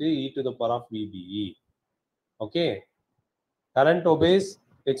IS into e to the power of VBE. Okay. Current obeys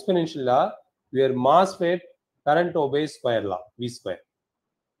exponential law. Your MOSFET, current obeys square law, V square.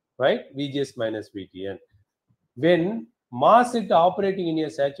 Right? VGS minus VTN. When mass is operating in a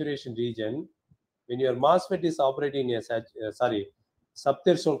saturation region, when your MOSFET is operating in a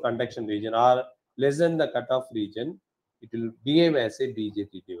subthreshold conduction region or less than the cutoff region, it will behave as a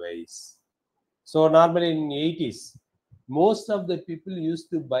BJT device. So normally in 80s, most of the people used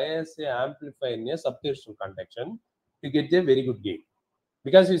to bias a amplifier in a subthreshold conduction to get a very good gain.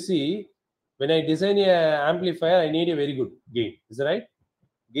 Because you see, when I design a amplifier, I need a very good gain. Is that right?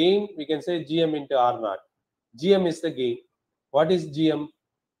 Gain, we can say GM into R0. GM is the gain. What is GM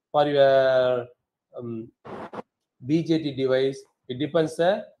for your BJT device? It depends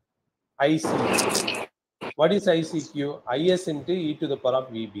the ICQ. What is ICQ? IS into e to the power of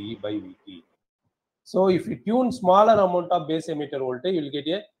VB by VT. So if you tune smaller amount of base emitter voltage, you will get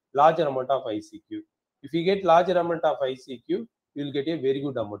a larger amount of ICQ. If you get larger amount of ICQ, you will get a very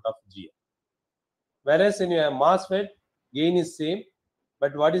good amount of GM. Whereas in your MOSFET, gain is same,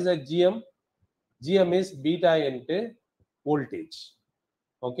 but what is a GM? GM is beta into voltage.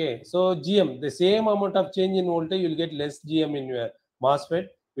 Okay, so GM, the same amount of change in voltage, you will get less GM in your MOSFET,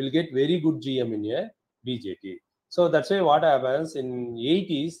 you will get very good GM in your BJT. So that's why what happens in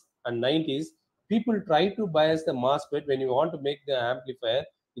 80s and 90s, people try to bias the MOSFET when you want to make the amplifier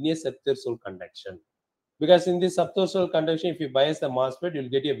in a subthreshold conduction. Because in this subthreshold conduction, if you bias the MOSFET, you'll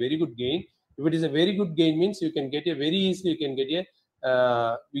get a very good gain. If it is a very good gain, means you can get a very easily, you can get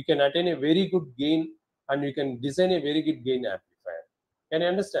a, you can attain a very good gain and you can design a very good gain amplifier. Can you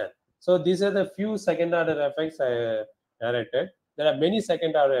understand? So these are the few second order effects I narrated. There are many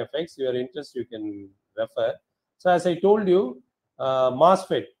second order effects. Your interest, you can refer. So as I told you,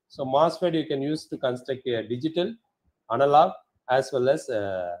 MOSFET. So MOSFET you can use to construct a digital, analog, as well as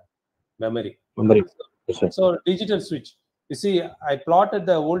memory. So digital switch. You see, I plotted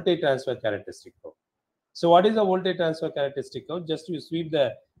the voltage transfer characteristic curve. So what is the voltage transfer characteristic curve? Just you sweep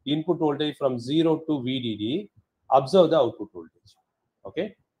the input voltage from 0 to VDD, observe the output voltage.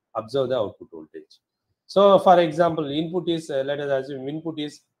 Okay, observe the output voltage. So for example, input is, let us assume input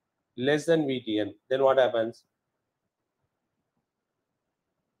is less than VTN. Then what happens?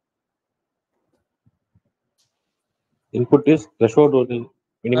 Input is threshold voltage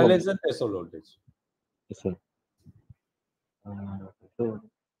minimum. Less than threshold voltage. Yes, sir. So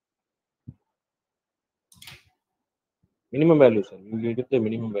minimum value, sir. You will get the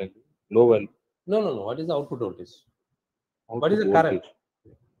minimum value, low value. No. What is the output voltage? Output What is the voltage. current?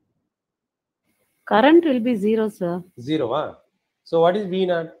 Current will be 0, sir. 0, huh? So what is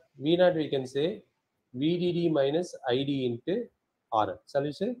V0? V0 we can say VDD minus ID into RL. Shall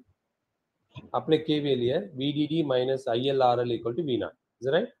we say? Apply KVL here. VDD minus ILRL equal to V0. Is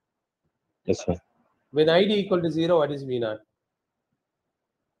that right? Yes, sir. When ID equal to 0, what is V0?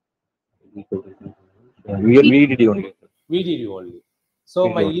 VDD only. VDD only. So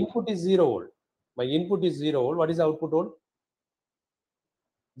VDD my only. input is 0 volt. My input is 0 volt. What is the output volt?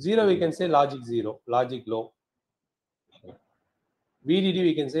 0 we can say logic 0, logic low. VDD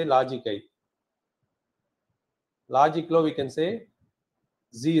we can say logic high. Logic low we can say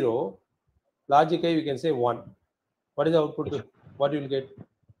 0. Logic high we can say 1. What is the output? Yes. What you will get?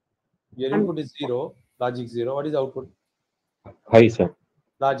 Your input is 0, logic 0. What is the output? High, sir.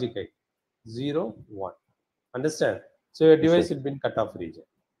 Logic high. 0, 1. Understand? So your device will be in cutoff region.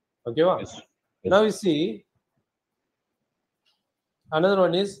 Okay, wow? Yes. Now you see, another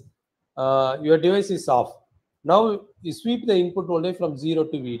one is your device is off. Now you sweep the input voltage from 0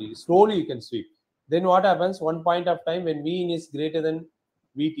 to VD. Slowly you can sweep. Then what happens? One point of time when Vin is greater than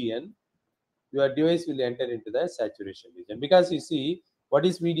VTN, your device will enter into the saturation region. Because you see, what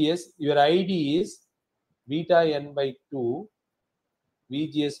is VDS? Your ID is beta n by 2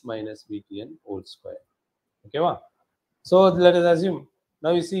 VGS minus VTN whole square. Okay, wow? So let us assume,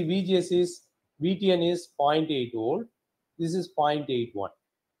 now you see VGS is, VTN is 0.8 volt. This is 0.81.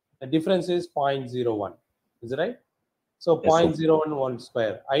 The difference is 0.01. Is that right? So Yes, 0.011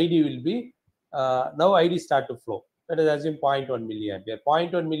 square. ID will be, now ID start to flow. Let us assume 0.1 milliampere.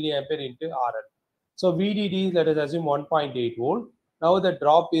 0.1 milliampere into RL. So VDD, let us assume 1.8 volt. Now the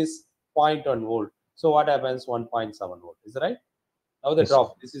drop is 0.1 volt. So what happens? 1.7 volt. Is that right? Now the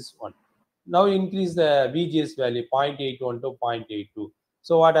drop, this is 1. Now increase the VGS value 0.81 to 0.82.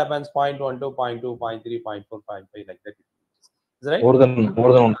 So what happens? 0.12, 0.2, 0.3, 0.4, 0.5 like that. Is that right? More than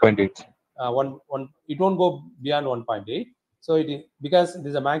 1.8. It won't go beyond 1.8. So it is, because it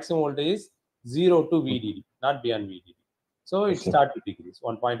is a maximum voltage is 0 to VDD, not beyond VDD. So it start to decrease.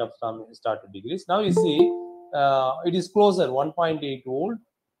 1 point of time start to decrease. Now you see it is closer 1.8 volt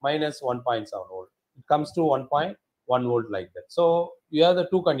minus 1.7 volt. It comes to 1.1 volt like that. So you have the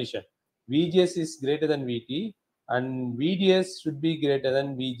two conditions. VGS is greater than VT and VDS should be greater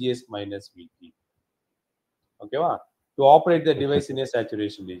than VGS minus VT. Okay, wow? To operate the device in a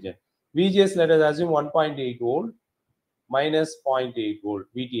saturation region. VGS, let us assume 1.8 volt minus 0.8 volt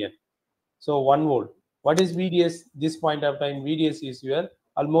VTN. So 1 volt. What is VDS? This point of time, VDS is your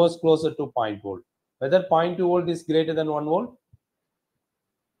almost closer to 0.1 volt. Whether 0.2 volt is greater than 1 volt?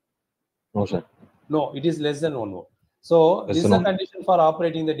 No, sir. No, it is less than 1 volt. So Less this is than a 1 volt. condition for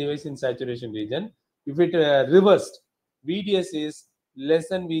operating the device in saturation region. If it reversed, VDS is less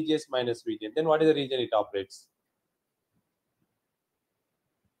than VGS minus VTN, then what is the region it operates?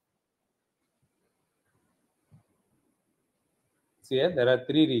 See here, there are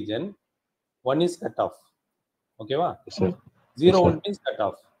three regions. One is cut off. Okay, va? Yes, sir. 0 Yes, sir. volt means cut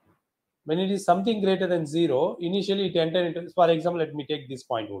off. When it is something greater than 0, initially it enter into, for example, let me take this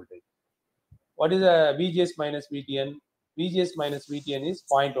point voltage. What is a VGS minus VTN? VGS minus VTN is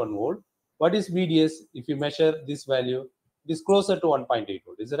 0.1 volt. What is VDS? If you measure this value, it is closer to 1.8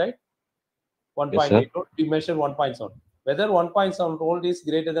 volt. Is it right? 1.8 Yes, volt. We measure 1.7. Whether 1.7 volt is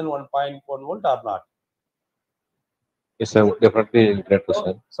greater than 1.1 volt or not. Yes, sir. Definitely greater,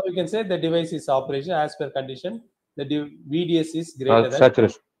 sir. So you can say the device is operation as per condition. The VDS is greater than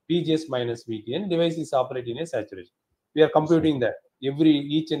Saturation. VGS minus VTN. Device is operating in a saturation. We are computing that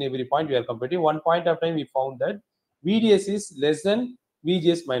each and every point we are computing. One point of time we found that VDS is less than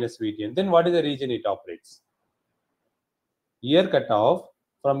VGS minus VTN. Then what is the region it operates? Here cut off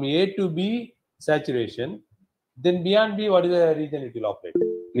from A to B saturation. Then beyond B, what is the region it will operate?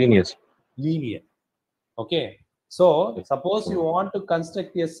 Linear. Linear. Okay. So suppose you want to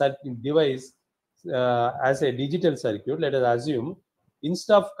construct a device as a digital circuit. Let us assume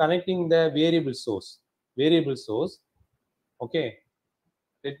instead of connecting the variable source, okay,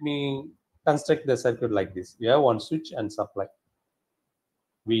 let me construct the circuit like this. We have one switch and supply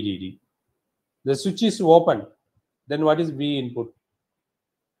VDD. The switch is open. Then what is V input?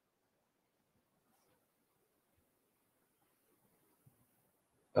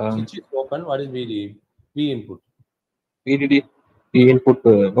 Switch is open. What is VDD? V input. VDD. V input.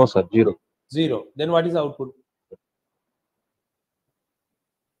 No, sir. 0. 0. Then what is output?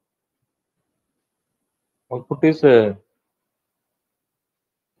 Output is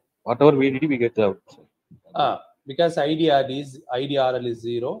whatever VDD we get the output. Because IDRL is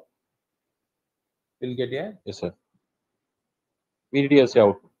 0. We'll get a yes, sir. VDD as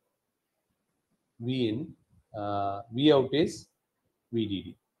output. V in, V out is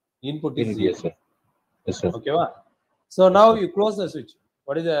VDD. Input is VDD, 0. yes, sir. Yes, sir. Okay, va? So now you close the switch.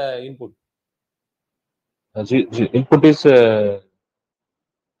 What is the input? Input is 0,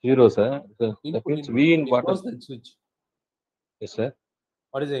 sir. That Input, means input. V in You what? close the switch. Yes, sir.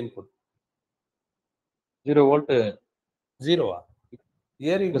 What is the input? 0 volt. 0.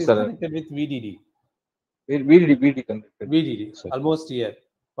 Here it Yes, is sir. connected with VDD. VDD connected. VDD, Yes, sir. almost here.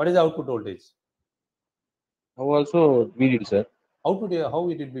 What is the output voltage? Now also VDD, sir. Output here, how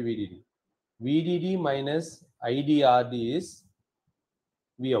it will be VDD? VDD minus IDRD is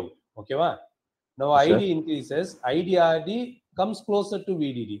V out. Okay, va? Now Yes, ID increases, IDRD comes closer to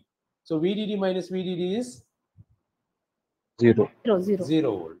VDD. So VDD minus VDD is 0.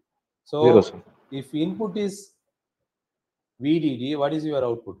 0 volt. So 0, sir. if input is VDD, what is your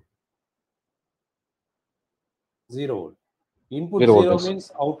output? 0 volt. Input 0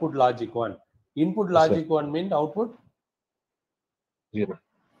 means output logic 1. Input logic 1 means output 0.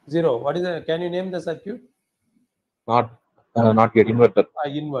 0. What is the? Can you name the circuit? Not yet inverter.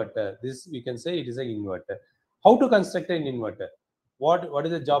 Inverter. This we can say it is an inverter. How to construct an inverter? What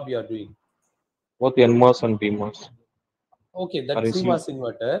is the job you are doing? Both NMOS and PMOS. Okay, that CMOS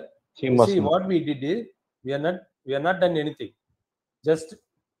inverter. You CMOS see, inverter. what we did is we are not done anything. Just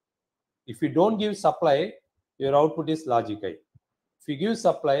if you don't give supply, your output is logic high. If you give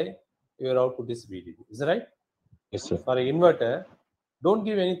supply, your output is VDD. Is that right? Yes, sir. For an inverter, don't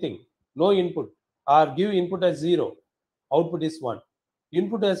give anything, no input, or give input as 0, output is 1.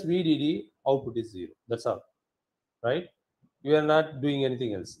 Input as VDD, output is 0. That's all, right? You are not doing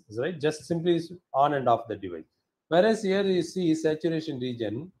anything else, is right? Just simply on and off the device. Whereas here you see saturation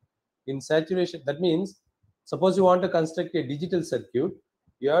region. In saturation, that means suppose you want to construct a digital circuit,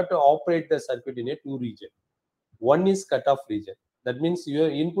 you have to operate the circuit in a two region. One is cutoff region. That means your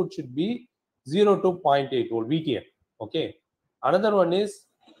input should be 0 to 0.8 volt VTM. Okay. Another one is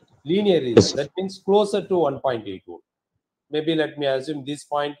linear region. Yes. That means closer to 1.8 volt. Maybe let me assume this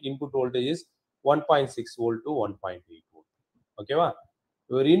point input voltage is 1.6 volt to 1.8 volt. Okay, va?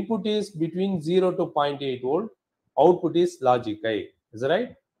 Your input is between 0 to 0.8 volt. Output is logic high. Is that right?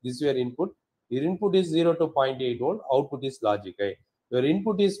 This is your input. Your input is 0 to 0.8 volt. Output is logic high. Your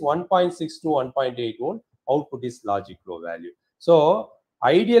input is 1.6 to 1.8 volt. Output is logic low value. So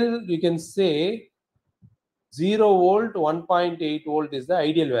ideal, you can say 0 volt, 1.8 volt is the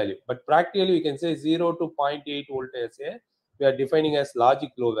ideal value. But practically, we can say 0 to 0.8 volt as we are defining as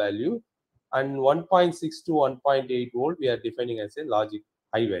logic low value, and 1.6 to 1.8 volt we are defining as a logic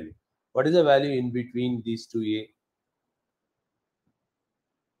high value. What is the value in between these two A?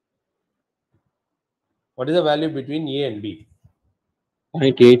 What is the value between A and B?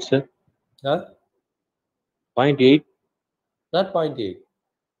 0.8, sir. Huh? 0.8. Not 0.8.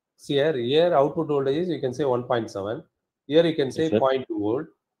 See here output voltage is, you can say 1.7. Here you can say Yes, sir. 0.2 volt.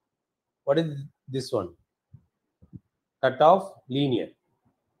 What is this one? Cutoff linear.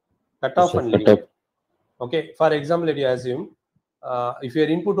 Cutoff Yes, sir. and Cut linear. off. Okay. For example, let you assume if your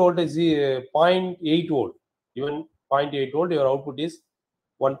input voltage is 0.8 volt, even 0.8 volt, your output is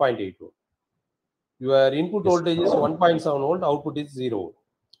 1.8 volt. Your input Yes. voltage is 1.7 volt, output is 0 volt.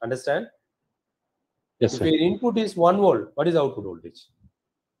 Understand? Yes, If sir. your input is 1 volt, what is output voltage?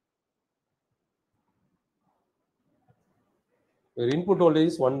 Your input voltage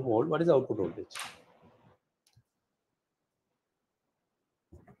is 1 volt, what is output voltage?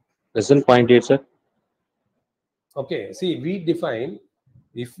 Less than 0.8, sir. Okay, see, we define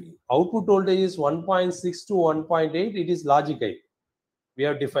if output voltage is 1.6 to 1.8, it is logic high. We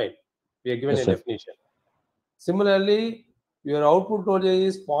have defined, we have given Yes, a sir. definition. Similarly, your output voltage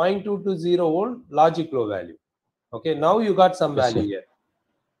is 0.2 to 0 volt, logic low value. Okay, now you got some Yes, value sir. here.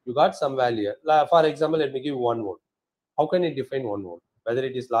 You got some value here. For example, let me give 1 volt. How can you define 1 volt? Whether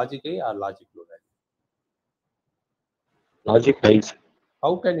it is logic high or logic low value? Logic high, sir.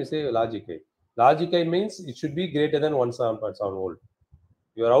 How can you say logic high? Logic high means it should be greater than 1.7 volt.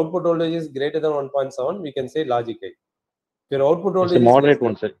 Your output voltage is greater than 1.7, we can say logic high. If your output It's a voltage is moderate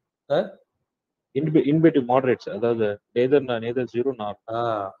one, sir. huh? In between moderate, sir. Neither zero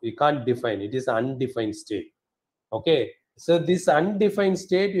nor. You can't define. It is undefined state. Okay. So this undefined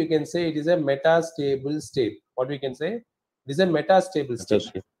state, you can say it is a metastable state. What we can say? It is a metastable state.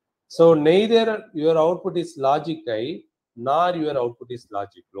 Fantastic. So neither your output is logic high nor your output is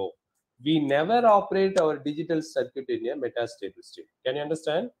logic low. We never operate our digital circuit in a metastable state. Can you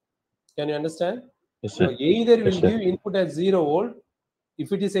understand? Can you understand? Yes, So sir. either Yes, will sir. give input at 0 volt.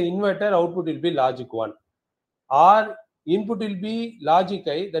 If it is an inverter, output will be logic 1. Or input will be logic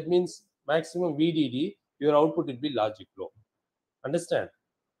high, that means maximum VDD, your output will be logic low. Understand?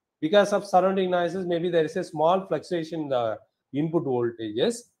 Because of surrounding noises, maybe there is a small fluctuation in the input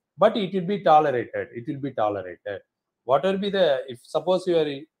voltages, but it will be tolerated. It will be tolerated. What will be the, if suppose your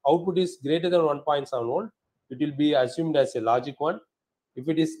output is greater than 1.7 volt, it will be assumed as a logic 1. If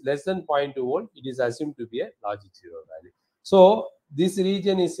it is less than 0.2 volt, it is assumed to be a logic 0 value. So this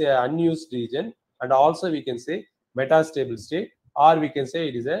region is a unused region, and also we can say metastable state, or we can say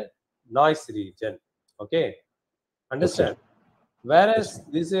it is a noise region. Okay, understand? Whereas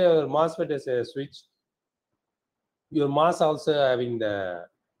this MOSFET is a switch, your MOS also having the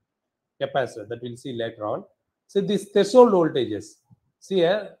capacitor that we'll see later on. So this threshold voltages. See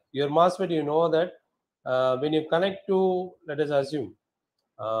here, your MOSFET, you know that when you connect to, let us assume,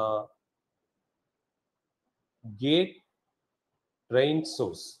 gate drain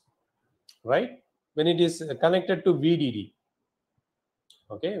source, right? When it is connected to VDD,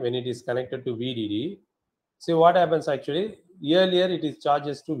 okay, when it is connected to VDD, see what happens actually, earlier it is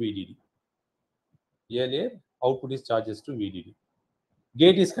charges to VDD. Earlier output is charges to VDD.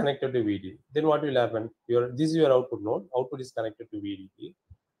 Gate is connected to VDD. Then what will happen? This is your output node. Output is connected to VDD.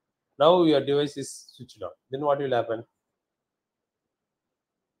 Now your device is switched on. Then what will happen?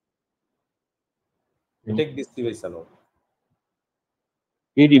 You take this device alone.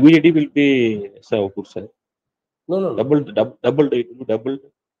 VDD will be, sir, output, sir. No. Doubled.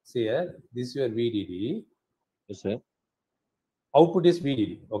 See here, this is your VDD. Yes, sir. Output is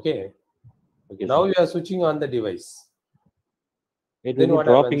VDD. Okay. Okay, Now sir. you are switching on the device. It Then will what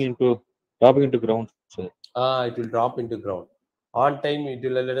be dropping happens? into ground, sir. It will drop into ground. On time, it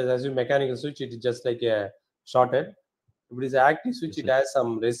will, let us assume mechanical switch, it is just like a shorted. If it is an active switch, Yes, it has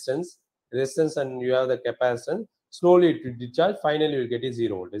some resistance, and you have the capacitance. Slowly it will discharge. Finally, you will get a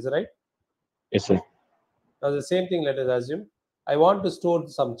 0 volt. Is that right? Yes, sir. Now the same thing, let us assume I want to store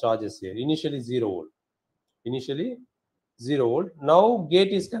some charges here. Initially 0 volt. Initially 0 volt. Now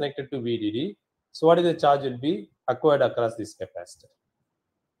gate is connected to VDD. So what is the charge will be acquired across this capacitor?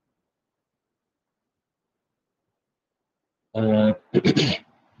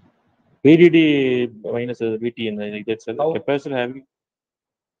 VDD minus VT, and like that, sir. How? Capacitor having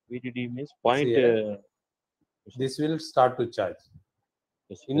VDD means point. See, this will start to charge.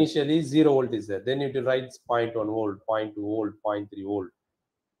 Yes, Initially 0 volt is there. Then it will write 0.1 volt, 0.2 volt, 0.3 volt.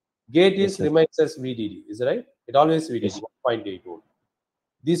 Gate yes, is sir. remains as VDD. Is that right? It always VDD. Yes. 1.8 volt.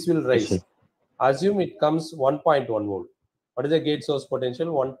 This will rise. Yes, Assume it comes 1.1 volt. What is the gate source potential?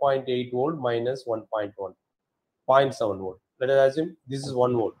 1.8 volt minus 1.1. 0.7 volt. Let us assume this is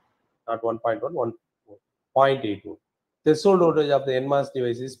 1 volt, not 1.1, 0.8 volt. threshold voltage of the NMOS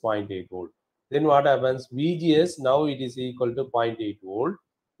device is 0.8 volt. Then what happens? VGS now it is equal to 0.8 volt.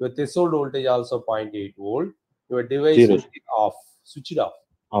 Your threshold voltage also 0.8 volt. Your device Zero. will be off, switched off.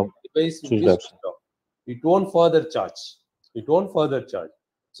 Off. Device will Switched be off. switched off. It won't further charge. It won't further charge.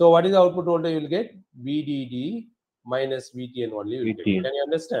 So what is the output voltage you will get? VDD minus VTN only you will get. VTN. Can you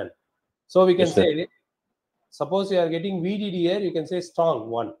understand? So we can Yes, sir. say, suppose you are getting VDD here, you can say strong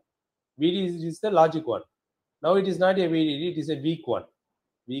one. VDD is the logic one. Now it is not a VDD, it is a weak one.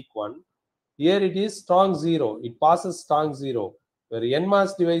 Weak one. Here it is strong 0. It passes strong 0. Where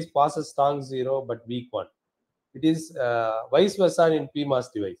NMOS device passes strong 0 but weak one. It is vice versa in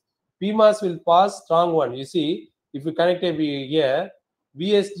PMOS device. PMOS will pass strong 1. You see, if you connect a V here,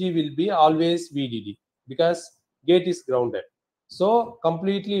 VSG will be always VDD because gate is grounded. So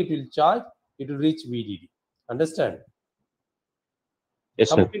completely it will charge, it will reach VDD. Understand? Yes,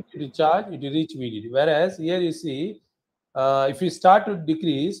 sir. Completely charge, it will reach VDD. Whereas here you see, if you start to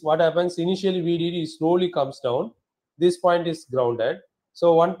decrease, what happens? Initially VDD slowly comes down. This point is grounded.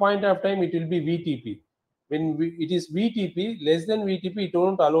 So one point of time it will be VTP. When it is VTP, less than VTP, it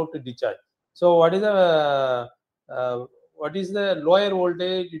won't allow to discharge. So what is the lower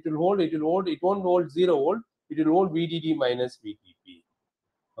voltage? It will hold. It won't hold 0 volt. It will hold VDD minus VTP.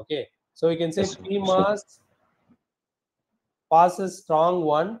 Okay. So we can say Yes, sir. PMOS passes strong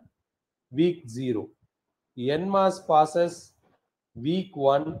 1, weak 0. NMOS passes weak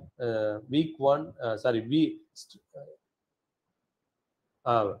 1, Strong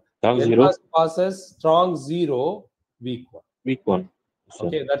 0, NMOS passes strong 0, weak 1. weak 1. Yes, sir.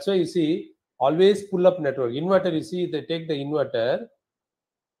 Okay, that's why you see always pull up network. Inverter, you see they take the inverter.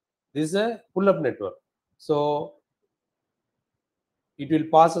 This is a pull up network. So it will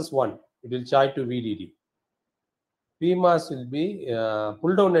pass as 1. It will charge to VDD. PMOS will be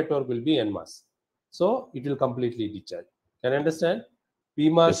pull down network will be NMOS. So it will completely discharge. Can you understand?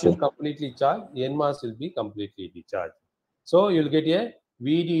 PMOS Yes, will sir. completely charge. NMOS will be completely discharged. So you will get a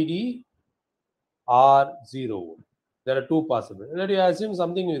VDD or 0 volt. There are two possibilities. Let you assume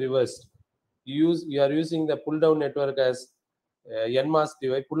something you reversed. You are using the pull down network as NMOS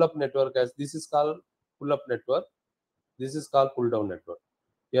device, pull up network as this is called pull up network. This is called pull down network.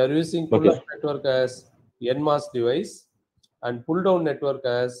 You are using pull Okay. up network as NMOS device and pull down network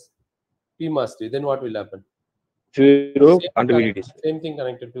as PMOS device. Then what will happen? 0 and VDD. Same thing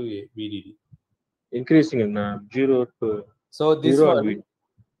connected to a VDD. Increasing in 0 to So this 0 and one, VDD.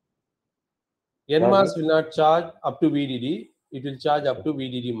 NMOS will not charge up to VDD. It will charge up to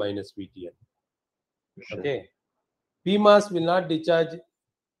VDD minus VTN. Okay. PMOS will not discharge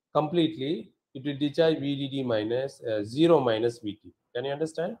completely. It will discharge VDD minus 0 minus VT. Can you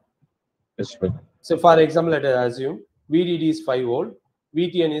understand? Yes, sir. So for example, let us assume VDD is 5 volt,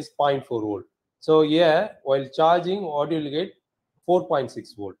 VTN is 0.4 volt. So here, while charging, what you will get?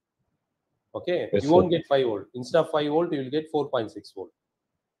 4.6 volt. Okay, Yes, you sir. won't get 5 volt. Instead of 5 volt, you will get 4.6 volt.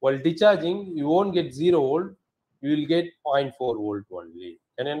 While discharging, you won't get 0 volt. You will get 0.4 volt only.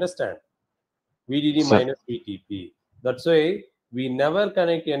 Can you understand? VDD Sir. minus VTP. That's why we never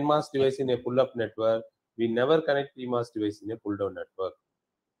connect NMOS device in a pull-up network. We never connect PMOS device in a pull-down network.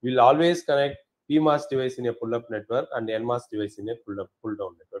 We'll always connect PMOS device in a pull-up network and NMOS device in a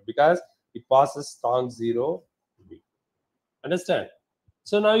pull-down network because it passes strong 0. Understand?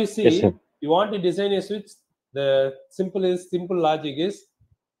 So now you see, Yes, sir. you want to design a switch. The simple logic is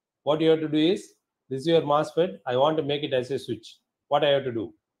what you have to do is this is your MOSFET. I want to make it as a switch. What I have to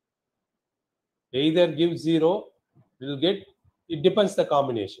do? Either give 0, you'll get, it depends the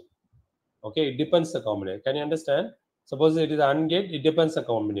combination. Okay, it depends the combination. Can you understand? Suppose it is AND gate, it depends the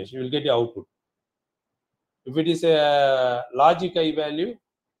combination. You will get the output. If it is a logic high value,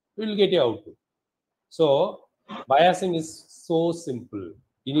 you will get the output. So biasing is so simple.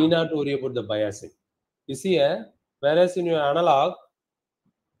 You need not worry about the biasing. You see, whereas in your analog,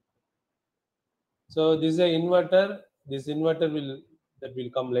 so this is an inverter. This inverter will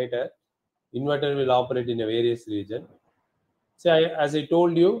come later. Inverter will operate in a various region. So as I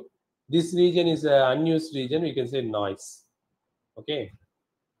told you, this region is an unused region. We can say noise. Okay.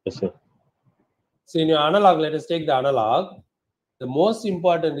 Yes, sir. So in your analog, let us take the analog. The most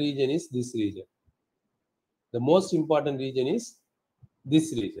important region is this region. The most important region is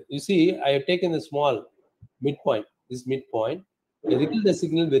this region. You see, I have taken the small midpoint. This midpoint. I wriggle the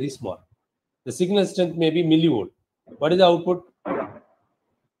signal very small. The signal strength may be millivolt. What is the output?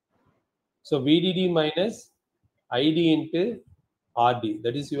 So VDD minus ID into RD.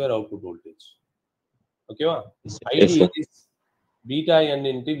 That is your output voltage. Okay, wow? Yes, ID sir. is beta n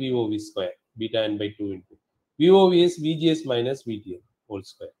into VOV square. Beta n by 2 into. VOV is VGS minus VTN whole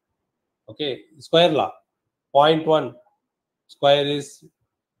square. Okay, square law. 0.1 Square is,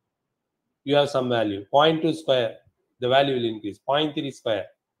 you have some value. 0.2 square, the value will increase. 0.3 square,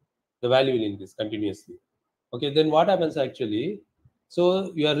 the value will increase continuously. Okay, then what happens actually?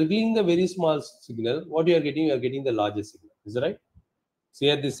 So you are revealing the very small signal. What you are getting the largest signal. Is that right? So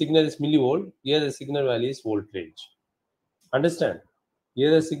here the signal is millivolt. Here the signal value is volt range. Understand?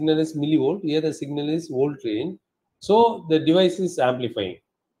 Here the signal is millivolt. Here the signal is volt range. So the device is amplifying.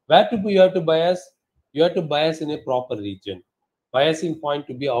 Where to you have to bias? You have to bias in a proper region. Biasing point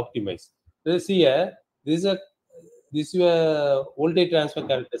to be optimized. So see here, this is a voltage transfer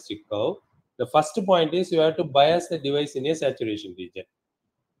characteristic curve. The first point is you have to bias the device in a saturation region.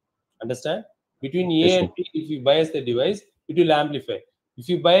 Understand? Between A Yes, and B, if you bias the device, it will amplify. If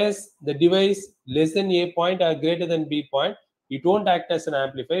you bias the device less than A point or greater than B point, it won't act as an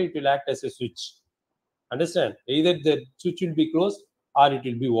amplifier, it will act as a switch. Understand? Either the switch will be closed or it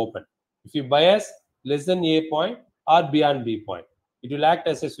will be open. If you bias less than A point or beyond B point, it will act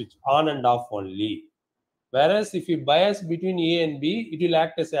as a switch on and off only. Whereas if you bias between A and B, it will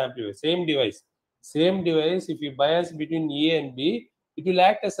act as an amplifier. Same device, if you bias between A and B, it will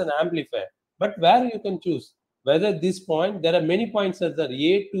act as an amplifier. But where you can choose whether this point, there are many points are there,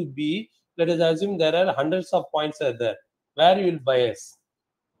 A to B. Let us assume there are hundreds of points are there. Where you will bias?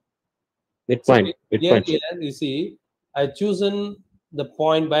 Midpoint. Here, Sir. you see, I chosen the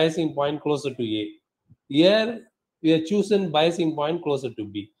point biasing point closer to A. Here we are chosen biasing point closer to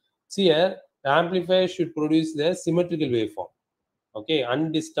B. See here, the amplifier should produce the symmetrical waveform. Okay,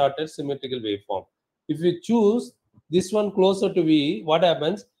 undistorted symmetrical waveform. If you choose this one closer to B, what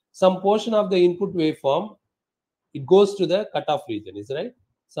happens? Some portion of the input waveform, it goes to the cutoff region, is right?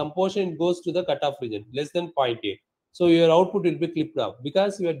 Some portion goes to the cutoff region, less than 0.8. So your output will be clipped off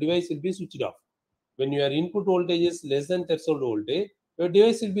because your device will be switched off. When your input voltage is less than threshold voltage, your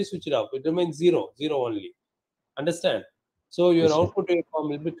device will be switched off. It remains zero only. Understand? So your Yes, sir. output waveform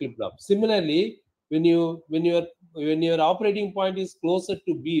will be clipped up. Similarly, when your operating point is closer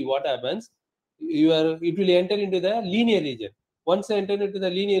to B, what happens? It will enter into the linear region. Once I enter into the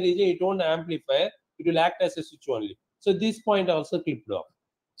linear region, it won't amplify. It will act as a switch only. So this point also clipped off.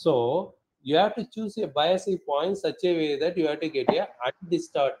 So you have to choose a biasing point such a way that you have to get a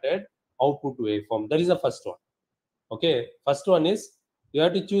undistorted output waveform. That is the first one. Okay, first one is you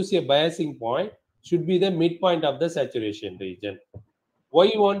have to choose a biasing point should be the midpoint of the saturation region. Why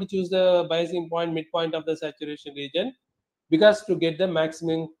you want to choose the biasing point midpoint of the saturation region? Because to get the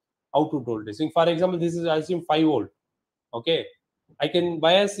maximum output voltage. For example, this is, I assume, 5 volt. Okay, I can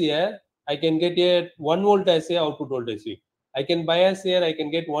bias here. I can get a 1 volt as a output voltage swing. I can bias here. I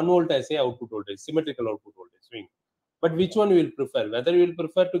can get 1 volt as a output voltage, symmetrical output voltage swing. But which one you will prefer? Whether you will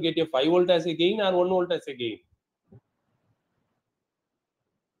prefer to get a 5 volt as a gain or 1 volt as a gain?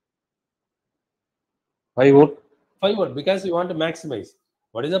 5 volt. 5 volt, because you want to maximize.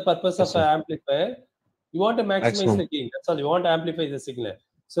 What is the purpose Yes, of sir. an amplifier? You want to maximize Maximum. the gain. That's all. You want to amplify the signal.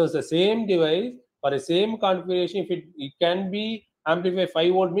 So it's the same device for the same configuration. If it can be amplified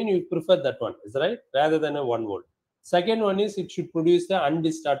 5 volt, mean you prefer that one, is right? Rather than a 1 volt. Second one is it should produce the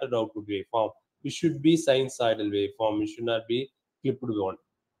undistorted output waveform. It should be sinusoidal waveform. It should not be clipped one.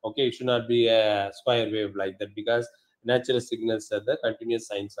 Okay, it should not be a square wave like that, because natural signals are the continuous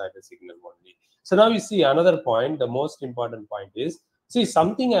sinusoidal signal only. So now you see another point. The most important point is, see,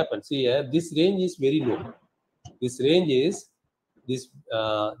 something happens. See here, this range is very low. This range is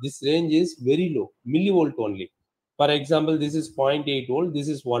very low, millivolt only. For example, this is 0.8 volt. This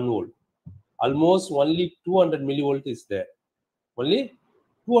is 1 volt. Almost only 200 millivolt is there. Only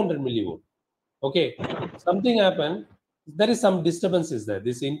 200 millivolt. Okay, something happened. There is some disturbances there.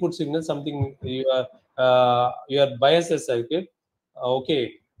 This input signal, something your bias circuit.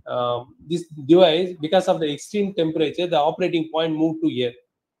 Okay, this device, because of the extreme temperature, the operating point moved to here.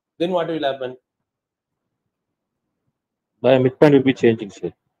 Then what will happen? By midpoint will be changing,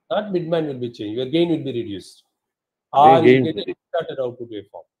 sir. Not midband will be changed. Your gain will be reduced, or you get a distorted output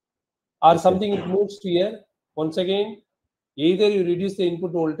waveform, or Yes, something it moves to here. Once again, either you reduce the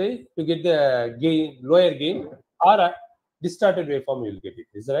input voltage to get the gain, lower gain, or a distorted waveform you will get it.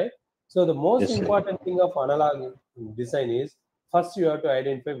 Is right? So the most Yes, sir. important thing of analog design is, first you have to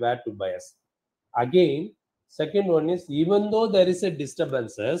identify where to bias. Again, second one is, even though there is a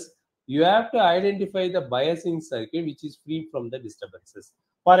disturbances, you have to identify the biasing circuit which is free from the disturbances.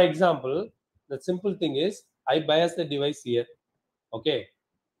 For example, the simple thing is, I bias the device here. Okay,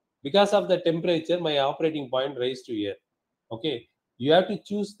 because of the temperature, my operating point raised to here. Okay, you have to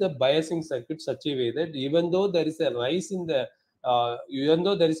choose the biasing circuit such a way that even though there is a rise in the even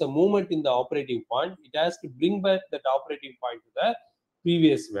though there is a movement in the operating point, it has to bring back that operating point to the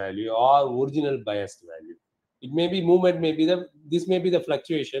previous value or original biased value. It may be movement, this may be the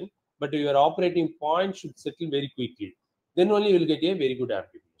fluctuation, but your operating point should settle very quickly. Then only you will get a very good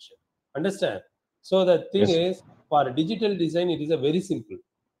amplification. Understand? So the thing is, for digital design, it is a very simple.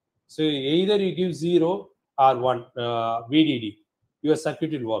 So either you give 0 or 1 VDD, your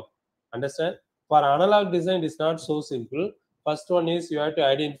circuit will work. Understand? For analog design, it's not so simple. First one is you have to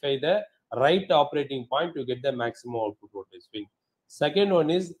identify the right operating point to get the maximum output voltage swing. Second one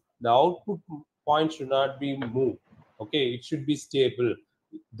is the output point should not be moved. Okay, it should be stable.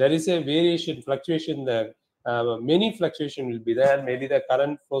 There is a variation, fluctuation there. Many fluctuation will be there. Maybe the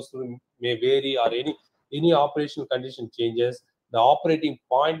current flow through may vary, or any operational condition changes. The operating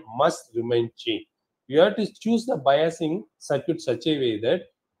point must remain changed. You have to choose the biasing circuit such a way that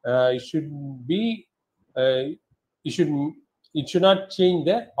it should be it should not change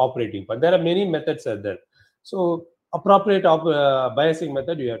the operating point. There are many methods out there. So appropriate biasing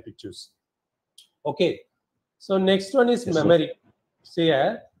method you have to choose. Okay. So next one is memory. See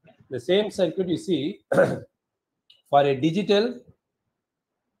here, the same circuit you see for a digital.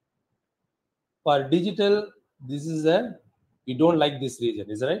 For digital, this is a, you don't like this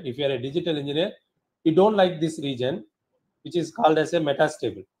region, is right? If you are a digital engineer, you don't like this region, which is called as a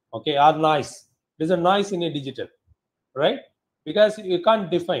metastable, okay, or noise. There's a noise in a digital, right? Because you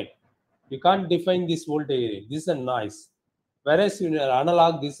can't define this voltage area. This is a noise. Whereas in your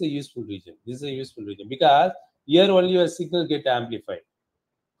analog, this is a useful region. This is a useful region because here only your signal get amplified.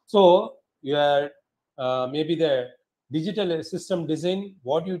 So your maybe the digital system design,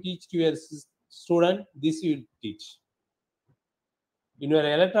 what you teach to your student, this you will teach. In your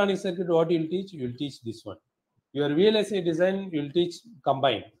electronic circuit, what you will teach? You will teach this one. Your VLSI design, you will teach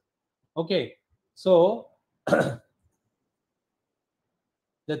combined. Okay. So the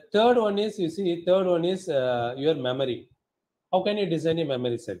third one is, you see, third one is your memory. How can you design a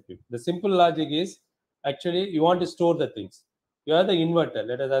memory circuit? The simple logic is, actually, you want to store the things. You have the inverter.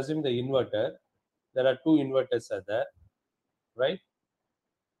 Let us assume the inverter. There are two inverters are there, right?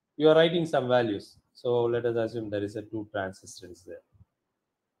 You are writing some values. So let us assume there is a 2 transistors there.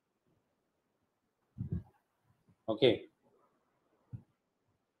 Okay.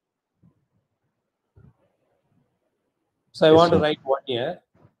 So I want to write 1 here.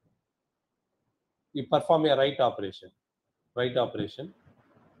 You perform a write operation.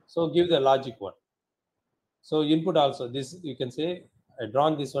 So give the logic 1. So input also, this you can say, I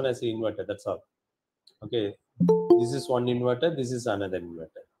drawn this one as an inverter. That's all. Okay. This is one inverter. This is another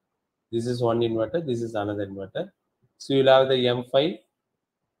inverter. This is one inverter. This is another inverter. So you'll have the M5,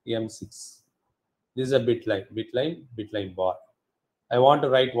 M6. This is a bit line bar. I want to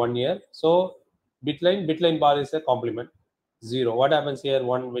write 1 here. So bit line bar is a complement. 0. What happens here?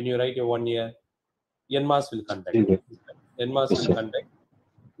 1, when you write a 1 here, NMOS will conduct. NMOS will conduct.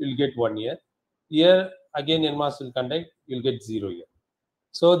 You'll get 1 here. Here again NMOS will conduct. You'll get 0 here.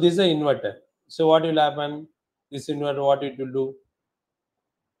 So this is an inverter. So what will happen? This inverter, what it will do?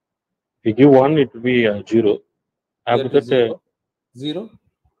 If you give 1, it will be 0. After that, 0.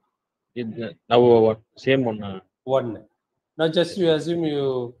 Now what? Same one. 1. Now just you assume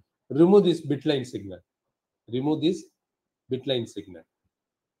you remove this bit line signal. Remove this bit line signal.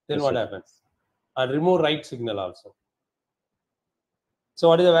 Then what happens? And remove write signal also. So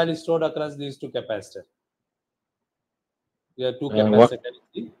what is the value stored across these two capacitors? There are two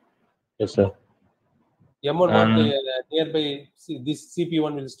capacitors. Yes, sir. M1 what nearby this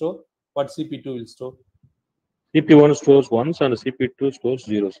CP1 will store. What CP2 will store? CP1 stores 1s and CP2 stores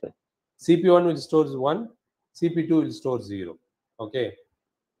 0, sir. CP1 will store 1, CP2 will store 0. Okay.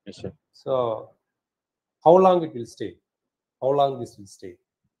 Yes, sir. So how long it will stay? How long this will stay?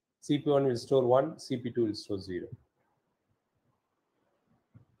 CP1 will store 1, CP2 will store 0.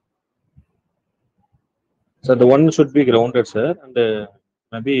 So the one should be grounded, sir, and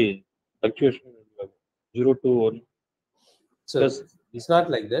maybe fluctuation 0 to 1. So it's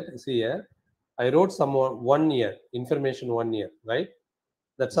not like that. See here, I wrote some 1 year information 1 year, right?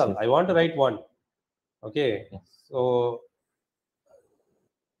 That's all. I want to write 1. Okay. So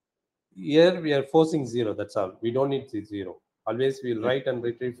here we are forcing 0. That's all. We don't need 0. Always we'll write and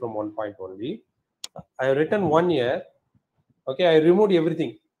retrieve from 1 point only. I have written 1 year. Okay. I removed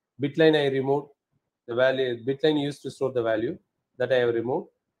everything. Bitline I removed. The value bitline used to store the value that I have removed.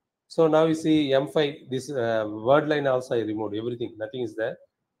 So now you see M5, this word line also I removed everything. Nothing is there.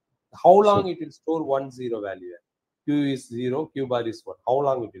 How long it will store 1 0 value? Q is 0, Q bar is 1. How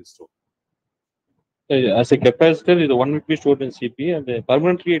long it will store? As a capacitor, the one will be stored in CP and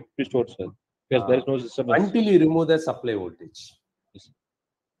permanently it will be stored, sir. Because there is no system. Until you remove the supply voltage. Yes.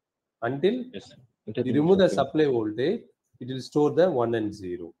 Until you remove the supply voltage, it will store the 1 and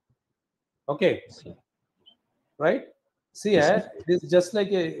 0. Okay. right? See here, it is just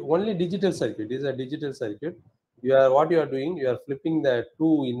like a only digital circuit. It is a digital circuit. What you are doing, you are flipping the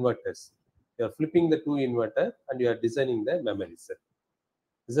two inverters. You are flipping the two inverter and you are designing the memory cell.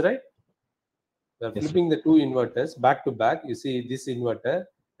 Is it right? You are flipping the two inverters back to back. You see this inverter.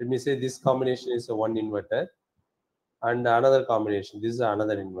 Let me say this combination is a one inverter and another combination. This is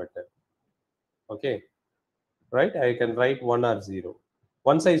another inverter. Okay, right? I can write 1 or 0.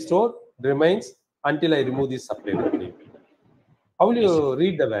 Once I store, remains until I remove this supply voltage. How will you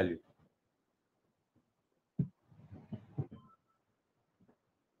read the value?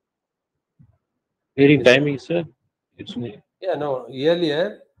 Reading timing, sir. It's Yeah, no.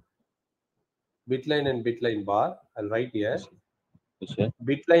 Earlier, bitline and bitline bar. I'll write here. yes, sir.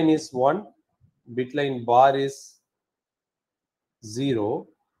 Bitline is 1. Bitline bar is 0.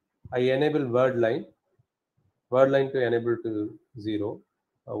 I enable word line. Word line to enable to 0.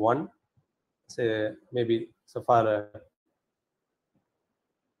 1. Say maybe so for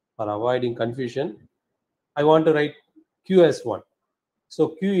avoiding confusion, I want to write Q as 1. So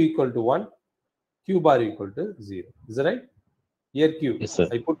Q equal to 1, Q bar equal to 0. Is that right? Here Q. Yes, sir.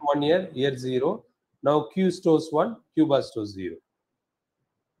 I put 1 here 0. Now Q stores 1, Q bar stores 0.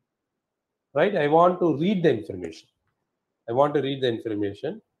 Right? I want to read the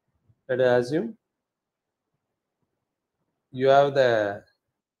information. Let us assume you have the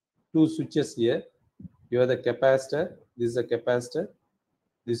two switches here. You have the capacitor. This is a capacitor.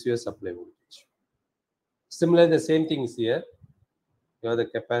 This is your supply voltage. Similarly, the same thing is here. You have the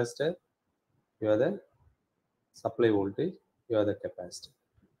capacitor. You have the supply voltage. You have the capacitor.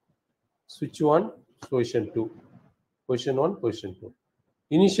 Switch 1, position 2. Position 1, position 2.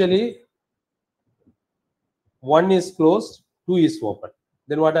 Initially, 1 is closed, 2 is open.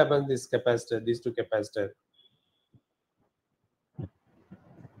 Then what happens? This capacitor, these two capacitor.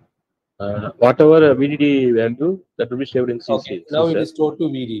 Whatever VDD value that will be saved in CC. Okay, now it is stored to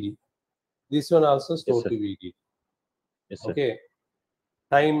VDD. This one also stored to VDD. Yes, sir. Okay,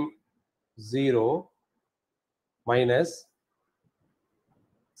 time 0 minus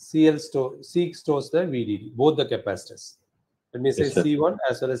CL store, C stores the VDD, both the capacitors. Let me say Yes, sir. C1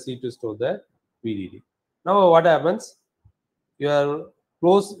 as well as C2 store the VDD. Now what happens? You are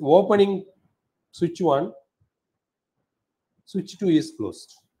opening switch 1, switch 2 is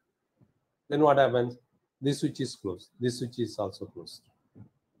closed. Then what happens? This switch is closed. This switch is also closed.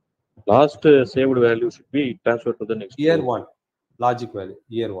 Last saved value should be transferred to the next Year 1, logic value,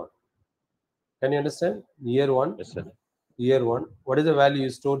 year 1. Can you understand? Year 1. Yes, sir. Year 1. What is the value you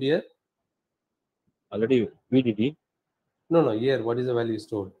stored here? Already VDD. No, year. What is the value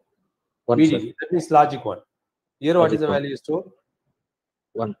stored? 1, VDD. sir. That means logic 1. Here, what Logic is the 1. value stored?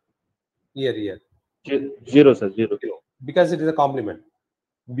 1. Year. 0, sir. 0. Because it is a complement.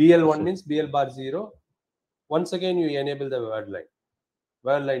 BL1 Yes, means BL bar 0. Once again, you enable the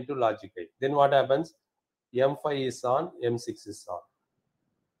word line to logic 8. Then what happens? M5 is on, M6 is on.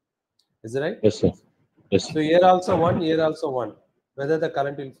 Is that right? Yes, sir. Yes, sir. So here also 1, here also 1. Whether the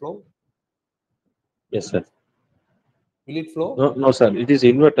current will flow? Yes, sir. Will it flow? No, sir. It is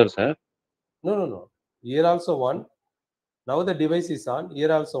inverter, sir. No. Here also 1. Now the device is on.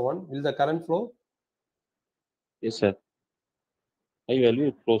 Here also 1. Will the current flow? Yes, sir. High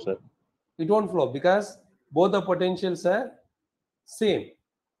value flow, sir. It won't flow because both the potentials are same.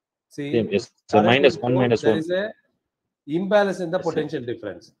 See, Same. Yes, sir. current Minus will 1, flow, minus there 1. is a imbalance in the Yes, sir. potential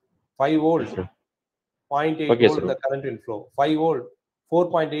difference. 5 volt, Yes, sir. 0.8 Okay, volt, sir. the current will flow. 5 volt,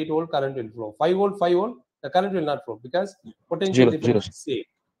 4.8 volt, current will flow. 5 volt, the current will not flow because potential 0, difference 0. is same.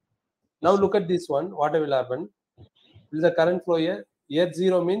 Now look at this one. What will happen? Will the current flow here? Here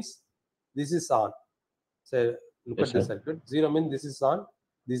 0 means this is on. So look Yes, at the sir. circuit. 0 means this is on,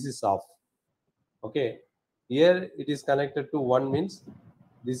 this is off. Okay. Here it is connected to 1 means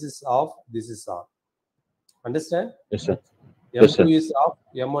this is off, this is on. Understand? Yes, sir. Yes, sir. M2 is off,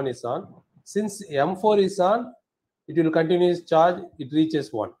 M1 is on. Since M4 is on, it will continue its charge, it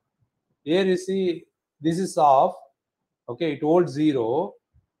reaches 1. Here you see this is off. Okay, it holds 0.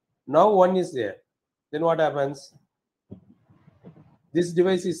 Now 1 is there. Then what happens? This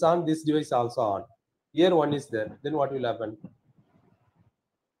device is on, this device also on. Here 1 is there. Then what will happen?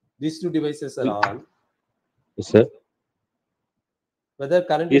 These two devices are on. Yes, sir. Whether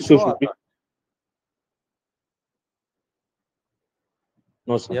current will Yes, sir. flow or Should be. not.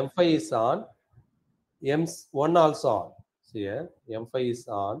 No, sir. M5 is on, M1 also on. See here, M5 is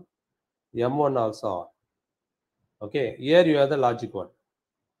on, M1 also on. Okay, here you have the logic 1.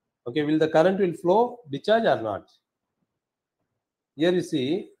 Okay, will the current will flow, discharge or not? Here you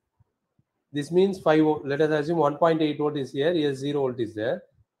see, this means 5 volt. Let us assume 1.8 volt is here, here 0 volt is there.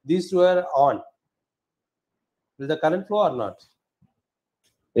 These two are on. Will the current flow or not?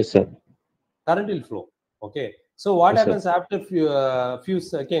 Yes, sir. Current will flow. Okay. So what Yes, sir. happens after few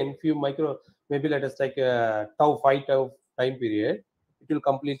seconds, few micro, maybe let us take a tau 5 tau time period, it will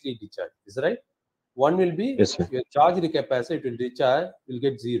completely discharge. Is that right? One will be Yes, sir. your charge capacity, it will discharge, will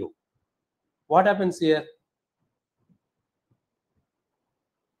get 0. What happens here?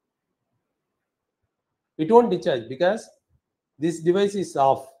 It won't discharge because this device is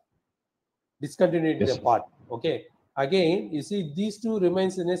off. Discontinuity Yes, the sir. part. Okay. Again, you see these two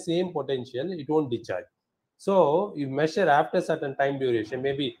remains in the same potential, it won't discharge. So you measure after certain time duration.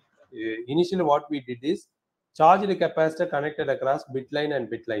 Maybe initially what we did is charge the capacitor connected across bit line and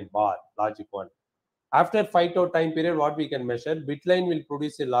bit line bar, logic 1. After 5 tau time period, what we can measure, bit line will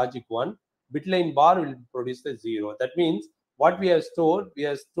produce a logic 1, bit line bar will produce a 0. That means what we have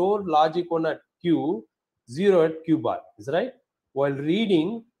stored logic 1 at Q, 0 at Q bar. Is that right? While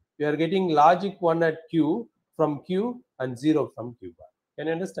reading, we are getting logic 1 at Q from Q and 0 from Q bar. Can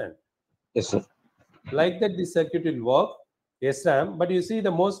you understand? Yes, sir. Like that, this circuit will work. SRAM, but you see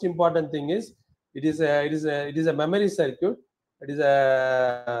the most important thing is it is a memory circuit. It is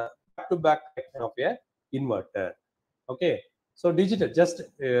a back-to-back connection of a inverter. Okay, so digital, just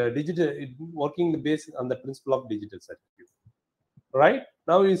digital, working based on the principle of digital circuit. Right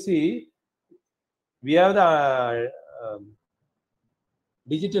now, you see we have the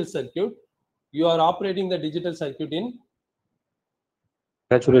digital circuit. You are operating the digital circuit in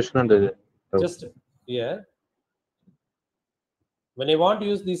Saturation and just here. When I want to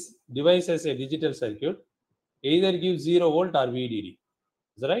use this device as a digital circuit, either give 0 volt or VDD.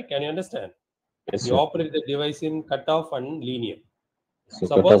 Is that right? Can you understand? yes, You sir. operate the device in cutoff and linear. So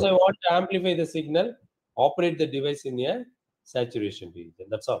Suppose cut I off. want to amplify the signal, operate the device in a saturation region.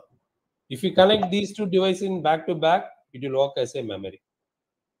 That's all. If you connect these two devices in back to back, it will work as a memory.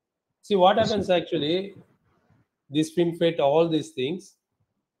 See what happens actually, this FinFET, all these things,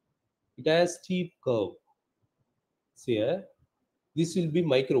 it has steep curve. See here, this will be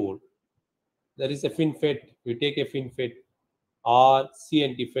microvolt. There is a FinFET, you take a FinFET or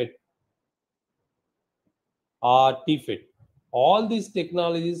CNT FET or TFET. All these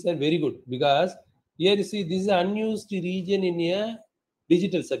technologies are very good because here you see this is an unused region in a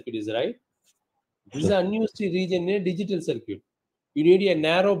digital circuit, is right? This is an unused region in a digital circuit. You need a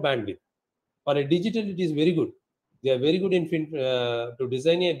narrow bandwidth. For a digital, it is very good. They are very good in to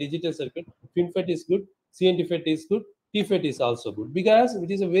design a digital circuit. FinFET is good, CNT FET is good, TFET is also good because it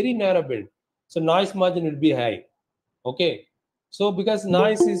is a very narrow band. So noise margin will be high. Okay. So because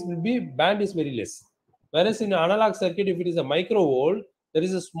noise will be, band is very less. Whereas in analog circuit, if it is a microvolt, there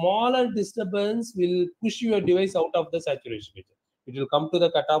is a smaller disturbance will push your device out of the saturation region. It will come to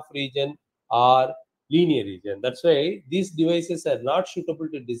the cutoff region or linear region. That's why these devices are not suitable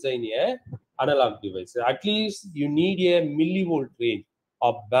to design a analog device. At least you need a millivolt range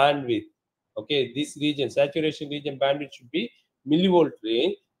of bandwidth. Okay, this region, saturation region bandwidth should be millivolt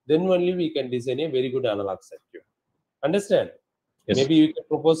range. Then only we can design a very good analog circuit. Understand? Yes. Maybe you can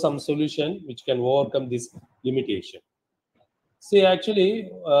propose some solution which can overcome this limitation. See, actually,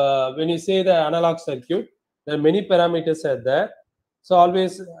 when you say the analog circuit, there are many parameters are there. So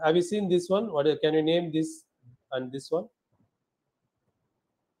always, have you seen this one? What can you name this and this one?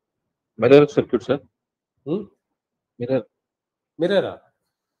 Mirror circuit, sir. Mirror.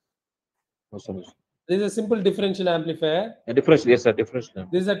 No solution. This is a simple differential amplifier. A differential, yes, sir. Differential.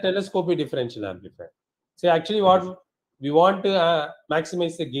 This is a telescopic differential amplifier. See, actually, what we want to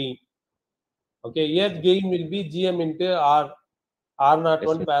maximize the gain. Okay, here gain will be GM into R01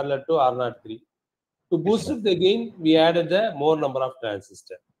 Yes, parallel to R03. To boost up the gain, we added the more number of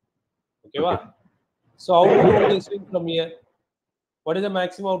transistors. Okay, wow. So output voltage swing from here. What is the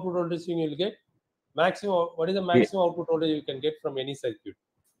maximum output voltage swing you will get? Maximum. What is the maximum output voltage you can get from any circuit?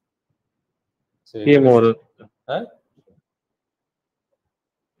 So more. Huh?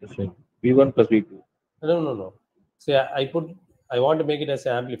 Yes, sir. V1 plus V2. No. See, I want to make it as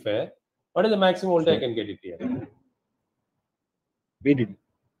an amplifier. What is the maximum voltage I can get it here? VDD.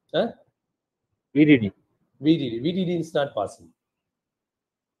 Huh? VDD. VDD is not possible.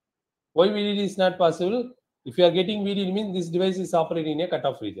 Why VDD is not possible? If you are getting VDD, means this device is operating in a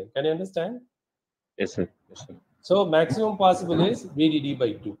cutoff region. Can you understand? Yes, sir. Yes, sir. So maximum possible is VDD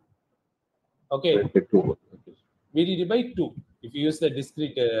by 2. Okay. VDD by 2 if you use the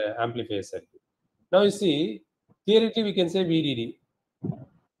discrete amplifier circuit. Now you see, theoretically we can say VDD.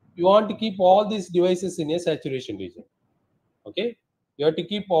 You want to keep all these devices in a saturation region. Okay. You have to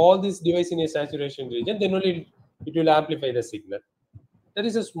keep all these devices in a saturation region, then only it will amplify the signal. There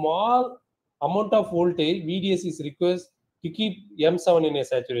is a small amount of voltage VDS is required to keep M7 in a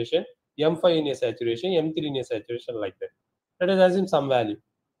saturation. M5 in a saturation, M3 in a saturation, like that. Let us assume some value.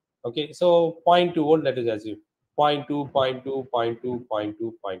 Okay, so 0.2 volt, let us assume 0.2, 0.2, 0.2, 0.2,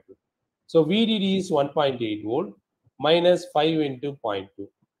 0.2. So VDD is 1.8 volt minus 5 into 0.2.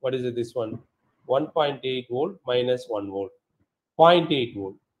 What is it, this one? 1.8 volt minus 1 volt. 0.8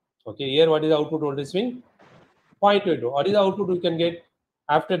 volt. Okay, here what is the output voltage swing? 0.8 volt. What is the output you can get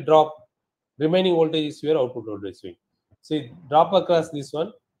after drop? Remaining voltage is your output voltage swing. See, drop across this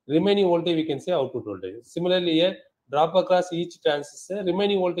one, remaining voltage we can say output voltage. Similarly here, drop across each transistor,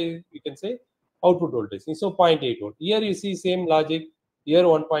 remaining voltage we can say output voltage. So 0.8 volt. Here you see same logic. Here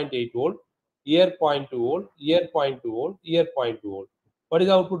 1.8 volt, here 0.2 volt, here 0.2 volt, here 0.2 volt. What is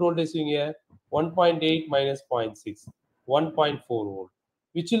the output voltage swing here? 1.8 minus 0.6, 1.4 volt.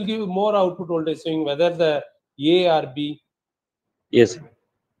 Which will give more output voltage swing, whether the A or B? Yes.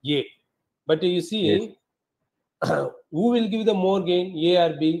 A. But you see, Yes. who will give the more gain, A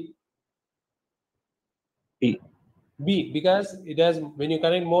or B? B. B, because it has, when you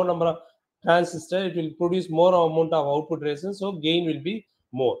connect more number of transistors, it will produce more amount of output resistance, so gain will be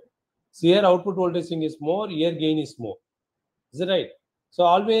more. So here output voltage swing is more, here gain is more. Is it right? So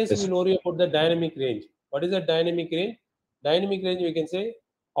always Yes. we will worry about the dynamic range. What is the dynamic range? Dynamic range we can say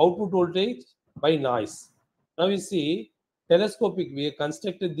output voltage by noise. Now you see telescopic, we have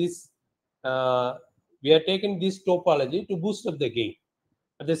constructed this, we have taken this topology to boost up the gain.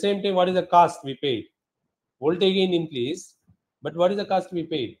 At the same time, what is the cost we paid? Voltage gain increase, but what is the cost we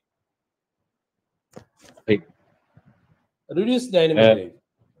paid? Right. Reduce dynamic range.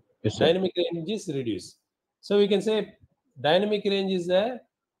 Yes, sir. Dynamic range is reduced. So we can say dynamic range is a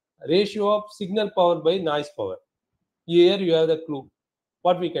ratio of signal power by noise power. Here you have the clue.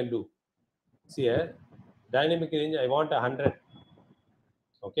 What we can do? See here, dynamic range, I want 100.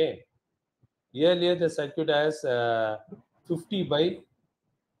 Okay. Earlier the circuit has 50 by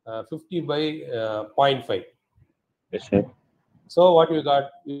 0.5. Yes, sir. So what you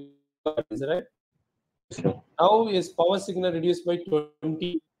got? Is right? Yes, sir. Now is power signal reduced by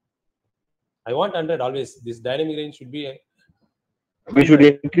 20. I want 100 always. This dynamic range should be. We should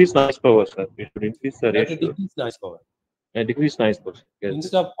increase noise power, sir. We should increase the Have to ratio decrease noise power. and decrease noise power. Yes.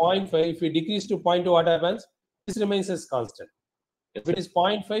 Instead of 0.5, if we decrease to 0.2, what happens? This remains as constant. Yes, If it sir. is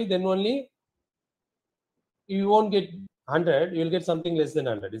 0.5, then only you won't get 100, you will get something less than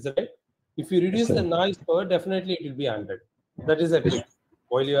 100. Is that right? If you reduce sir. the noise power, definitely it will be 100. That is a trick.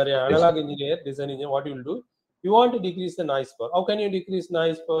 While you are an analog engineer, design engineer, what you will do? You want to decrease the noise power. How can you decrease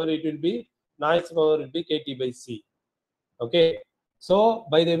noise power? It will be noise power will be KT by C. Okay. So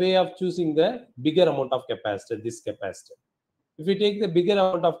by the way of choosing the bigger amount of capacitor, this capacitor. If you take the bigger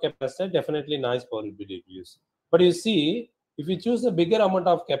amount of capacitor, definitely noise power will be reduced. But you see, if you choose a bigger amount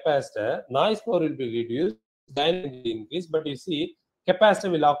of capacitor, noise power will be reduced, dynamic will increase. But you see,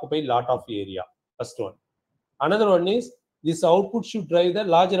 capacitor will occupy a lot of area. First one. Another one is this output should drive the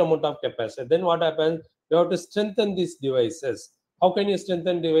larger amount of capacitor. Then what happens? You have to strengthen these devices. How can you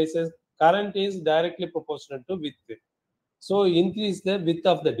strengthen devices? Current is directly proportional to width. So increase the width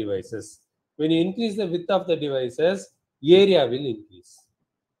of the devices. When you increase the width of the devices, area will increase.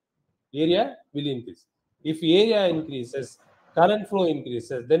 Area will increase. If area increases, current flow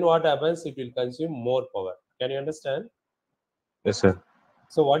increases, then what happens? It will consume more power. Can you understand? Yes, sir.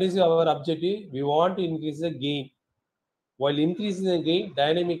 So what is our objective? We want to increase the gain. While increasing the gain,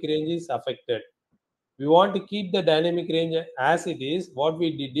 dynamic range is affected. We want to keep the dynamic range as it is. What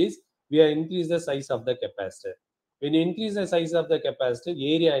we did is we have increased the size of the capacitor. When you increase the size of the capacitor,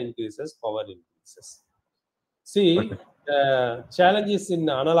 area increases, power increases. See, the challenges in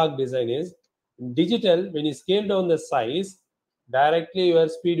analog design is in digital, when you scale down the size, directly your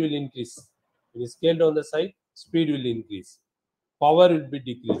speed will increase. When you scale down the size, speed will increase. Power will be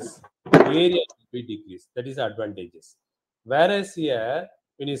decreased. Area will be decreased. That is advantages. Whereas here,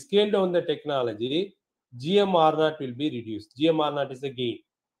 when you scale down the technology, GMR0 will be reduced. GMR0 is the gain.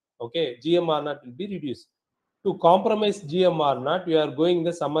 Okay, GMR0 will be reduced. To compromise GMR0, you are going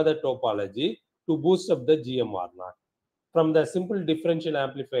the some other topology to boost up the GMR0 from the simple differential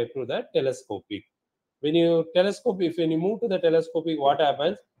amplifier to the telescopic. When you telescope, when you move to the telescopic, what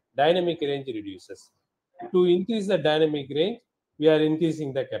happens? Dynamic range reduces. To increase the dynamic range, we are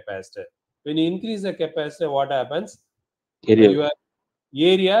increasing the capacitor. When you increase the capacitor, what happens? Area. Your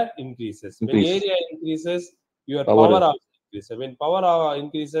area increases. When area increases, your power also increases. When power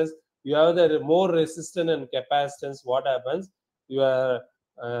increases, you have the more resistance and capacitance. What happens? Your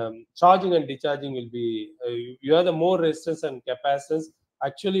charging and discharging will be, you have the more resistance and capacitance.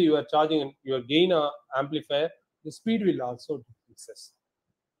 Actually, you are charging your gain amplifier, the speed will also decreases.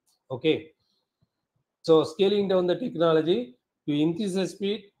 Okay. So scaling down the technology, you increase the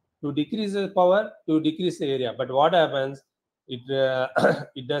speed, To decrease the power, to decrease the area. But what happens? It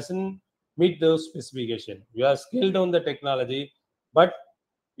it doesn't meet those specifications. You have scaled down the technology, but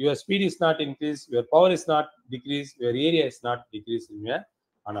your speed is not increased, your power is not decreased, your area is not decreased in your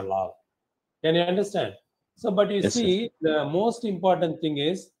analog. Can you understand? So, but you Yes, see, the most important thing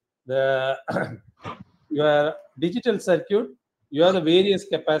is the your digital circuit. You have the various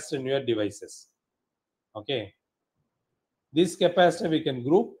capacitors in your devices. Okay, this capacitor we can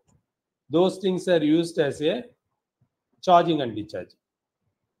group. Those things are used as a charging and discharging.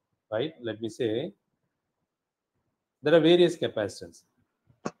 Right? Let me say there are various capacitors: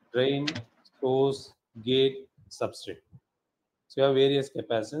 drain, source, gate, substrate. So you have various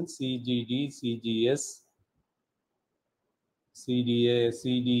capacitors: CGD, CGS, CDA,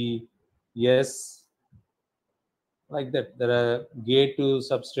 CDS, like that. There are gate to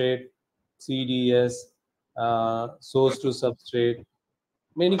substrate, CDS, source to substrate.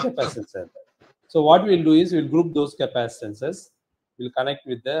 Many capacitors are there. So what we'll do is we'll group those capacitances. We'll connect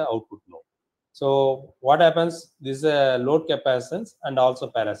with the output node. So what happens? This is a load capacitance and also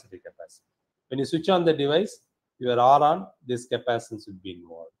parasitic capacitance. When you switch on the device, your R on, this capacitance will be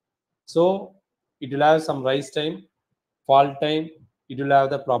involved. So it will have some rise time, fall time. It will have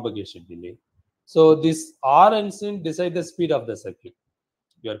the propagation delay. So this R and SIN decide the speed of the circuit.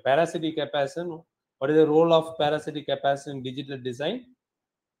 Your parasitic capacitance. What is the role of parasitic capacitance in digital design?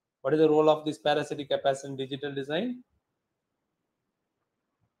 What is the role of this parasitic capacitor in digital design?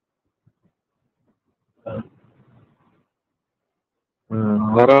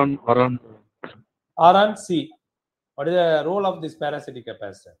 Around R and C. What is the role of this parasitic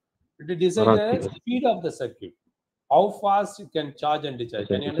capacitor? To decide the speed of the circuit. How fast it can charge and discharge.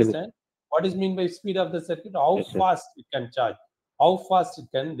 Can you understand? What is mean by speed of the circuit? How fast it can charge. How fast it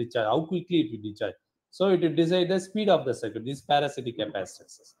can discharge. How quickly it will discharge. So it will decide the speed of the circuit. These parasitic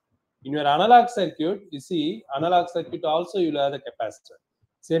capacitors. In your analog circuit, you see, analog circuit also you will have the capacitor.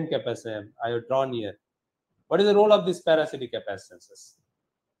 Same capacitor I have drawn here. What is the role of these parasitic capacitors?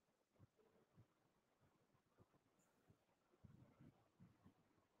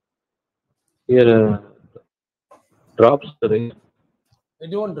 here drops the range. They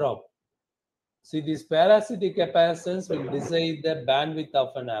don't drop. See, this parasitic capacitance will decide the bandwidth of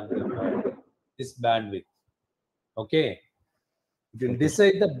an amplifier. This bandwidth. Okay. It will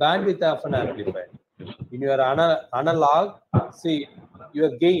decide the bandwidth of an amplifier. In your analog, see,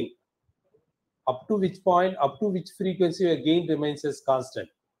 your gain, up to which point, up to which frequency your gain remains as constant.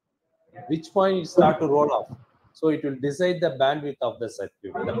 Which point it start to roll off. So it will decide the bandwidth of the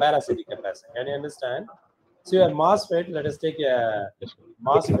circuit, the parasitic capacitor. Can you understand? So your MOSFET, let us take a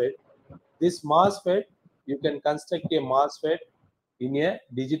MOSFET. This MOSFET, you can construct a MOSFET in a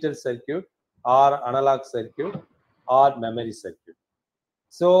digital circuit or analog circuit or memory circuit.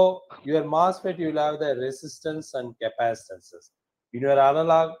 So your MOSFET, you will have the resistance and capacitances. In your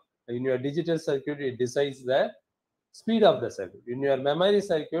analog, in your digital circuit, it decides the speed of the circuit. In your memory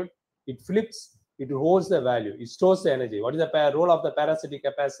circuit, it flips, it holds the value, it stores the energy. What is the role of the parasitic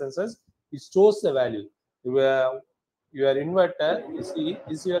capacitances? It stores the value. Your inverter, you see,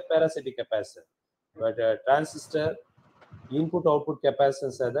 is your parasitic capacitor. But transistor, input-output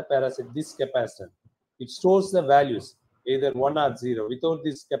capacitance are the parasitic, this capacitor. It stores the values, either 1 or 0. Without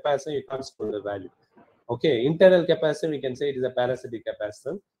this capacitor, you can't store the value. Okay, internal capacitor, we can say it is a parasitic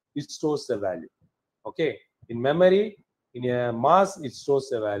capacitor. It stores the value. Okay, in memory, in a MOS, it stores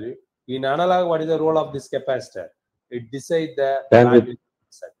the value. In analog, what is the role of this capacitor? It decides the bandwidth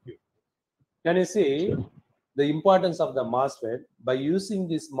circuit. Can you see the importance of the MOSFET? By using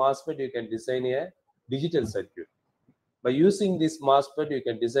this MOSFET, you can design a digital circuit. By using this MOSFET, you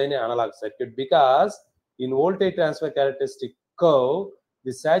can design an analog circuit, because in voltage transfer characteristic curve,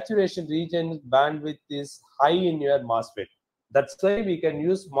 the saturation region bandwidth is high in your MOSFET. That's why we can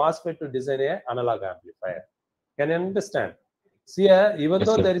use MOSFET to design an analog amplifier. Can you understand? See here, even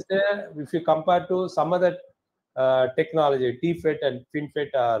though there is a, if you compare to some other technology, TFET and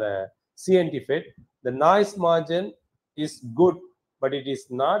FinFET or CNT-FET, the noise margin is good, but it is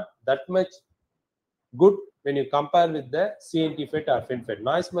not that much good when you compare with the CNT-FET or FinFET.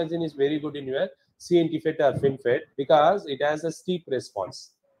 Noise margin is very good in your CNT-FET or FinFET because it has a steep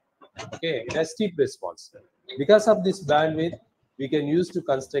response. Okay, it has steep response. Because of this bandwidth, we can use to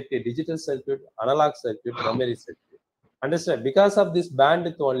construct a digital circuit, analog circuit, memory circuit. Understand? Because of this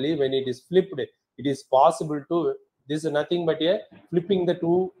bandwidth only, when it is flipped, it is possible to, this is nothing but a flipping the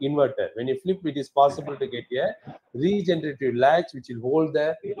two inverter. When you flip, it is possible to get a regenerative latch which will hold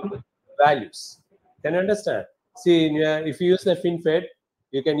the values. Can you understand? See, if you use the FinFET,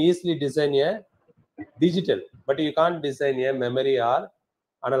 you can easily design a digital, but you can't design a memory or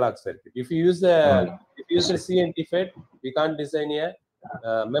analog circuit. If you use the CNT FET, we can't design a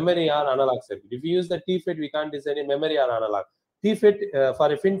memory or analog circuit. If you use the TFET, we can't design a memory or analog. TFET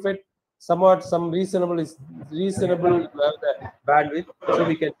for a FinFET, somewhat some reasonable to have the bandwidth, so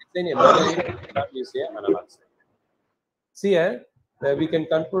we can design a memory and use a analog circuit. See here, we can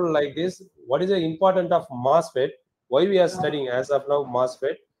control like this. What is the importance of MOSFET? Why we are studying as of now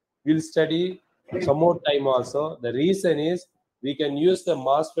MOSFET? We'll study some more time also. The reason is we can use the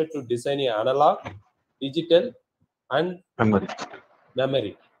MOSFET to design a analog, digital, and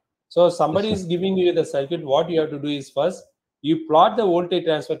memory. So somebody is giving you the circuit. What you have to do is first you plot the voltage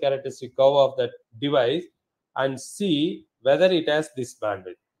transfer characteristic curve of that device and see whether it has this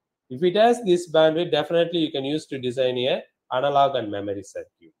bandwidth. If it has this bandwidth, definitely you can use to design a analog and memory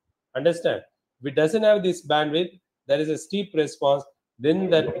circuit. Understand? If it doesn't have this bandwidth, there is a steep response, then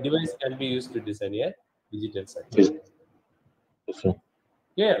that device can be used to design a digital circuit.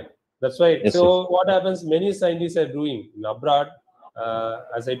 Yeah, that's right. Yes, so what happens, many scientists are doing in abroad,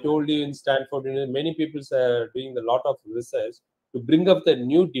 as I told you in Stanford, many people are doing a lot of research to bring up the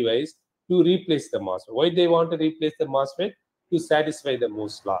new device to replace the MOSFET. Why they want to replace the MOSFET? To satisfy the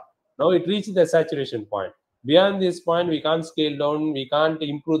Moore's law. Now it reached the saturation point. Beyond this point, we can't scale down, we can't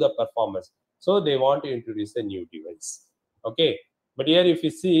improve the performance. So they want to introduce a new device. Okay, but here if you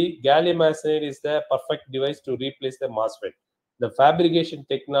see, gallium arsenide is the perfect device to replace the MOSFET. The fabrication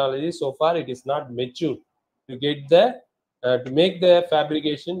technology, so far it is not mature to get the to make the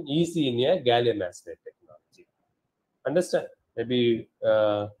fabrication easy in a gallium arsenide technology. Understand? Maybe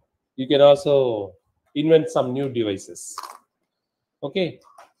you can also invent some new devices. Okay,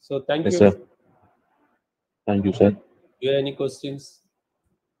 so thank you. Sir. Thank you, sir. Do you have any questions?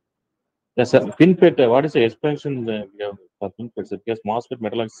 Yes, sir. FinFET, what is the expansion we have for FinFET? Because MOSFET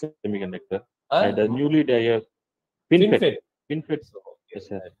metal semiconductor. And the newly FinFET. FinFET. Yes,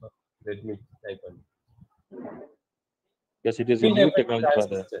 sir. Let me type on. Yes, it is a new technology for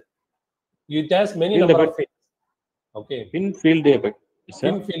the. It has many number of fins. Okay. Fin field effect.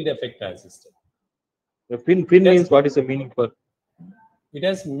 Fin field effect transistor. The fin means what is the meaning for? It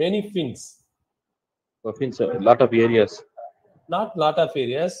has many fins. For fins, a lot of areas. Not lot of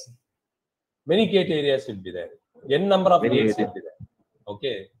areas. Many gate areas will be there. N number of gates will be there.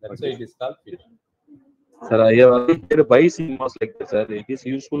 Okay, that's why it is called fin. Sir, I have a BiCMOS like this, sir. It is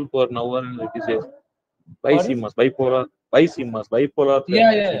useful for now and it is a BiCMOS, bipolar.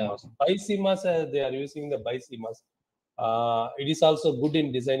 Yeah. BiCMOS, they are using the BiCMOS. It is also good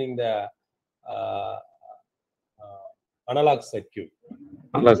in designing the analog circuit.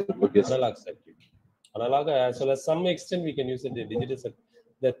 Analog circuit. Analog, as well as some extent we can use it in digital circuit.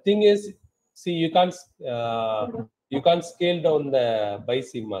 The thing is, see, you can't scale down the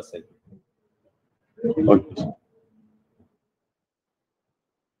BiCMOS circuit. Okay.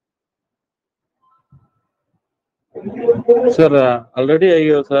 Sir, already I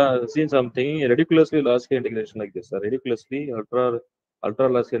have seen something ridiculously large scale integration like this. Ridiculously ultra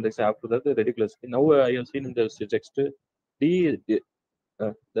large scale integration. After that, ridiculously. Now I have seen in the text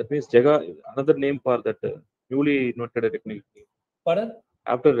that means Jaga, another name for that newly noted technique. Pardon?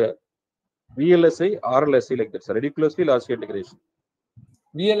 After VLSI, RLSI like that. Ridiculously large scale integration.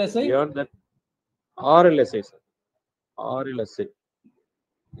 VLSI? Beyond that, RLSI, sir. RLSI.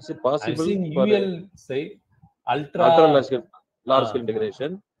 Is it possible? I've seen VLSI, ultra large scale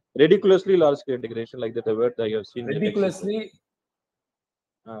integration, ridiculously large scale integration like that. The word I have seen. Ridiculously.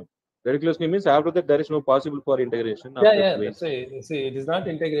 Ridiculously means after that there is no possible for integration. Yeah. That's why, see, it is not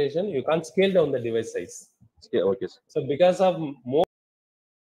integration. You can't scale down the device size. Yeah, okay. So because of more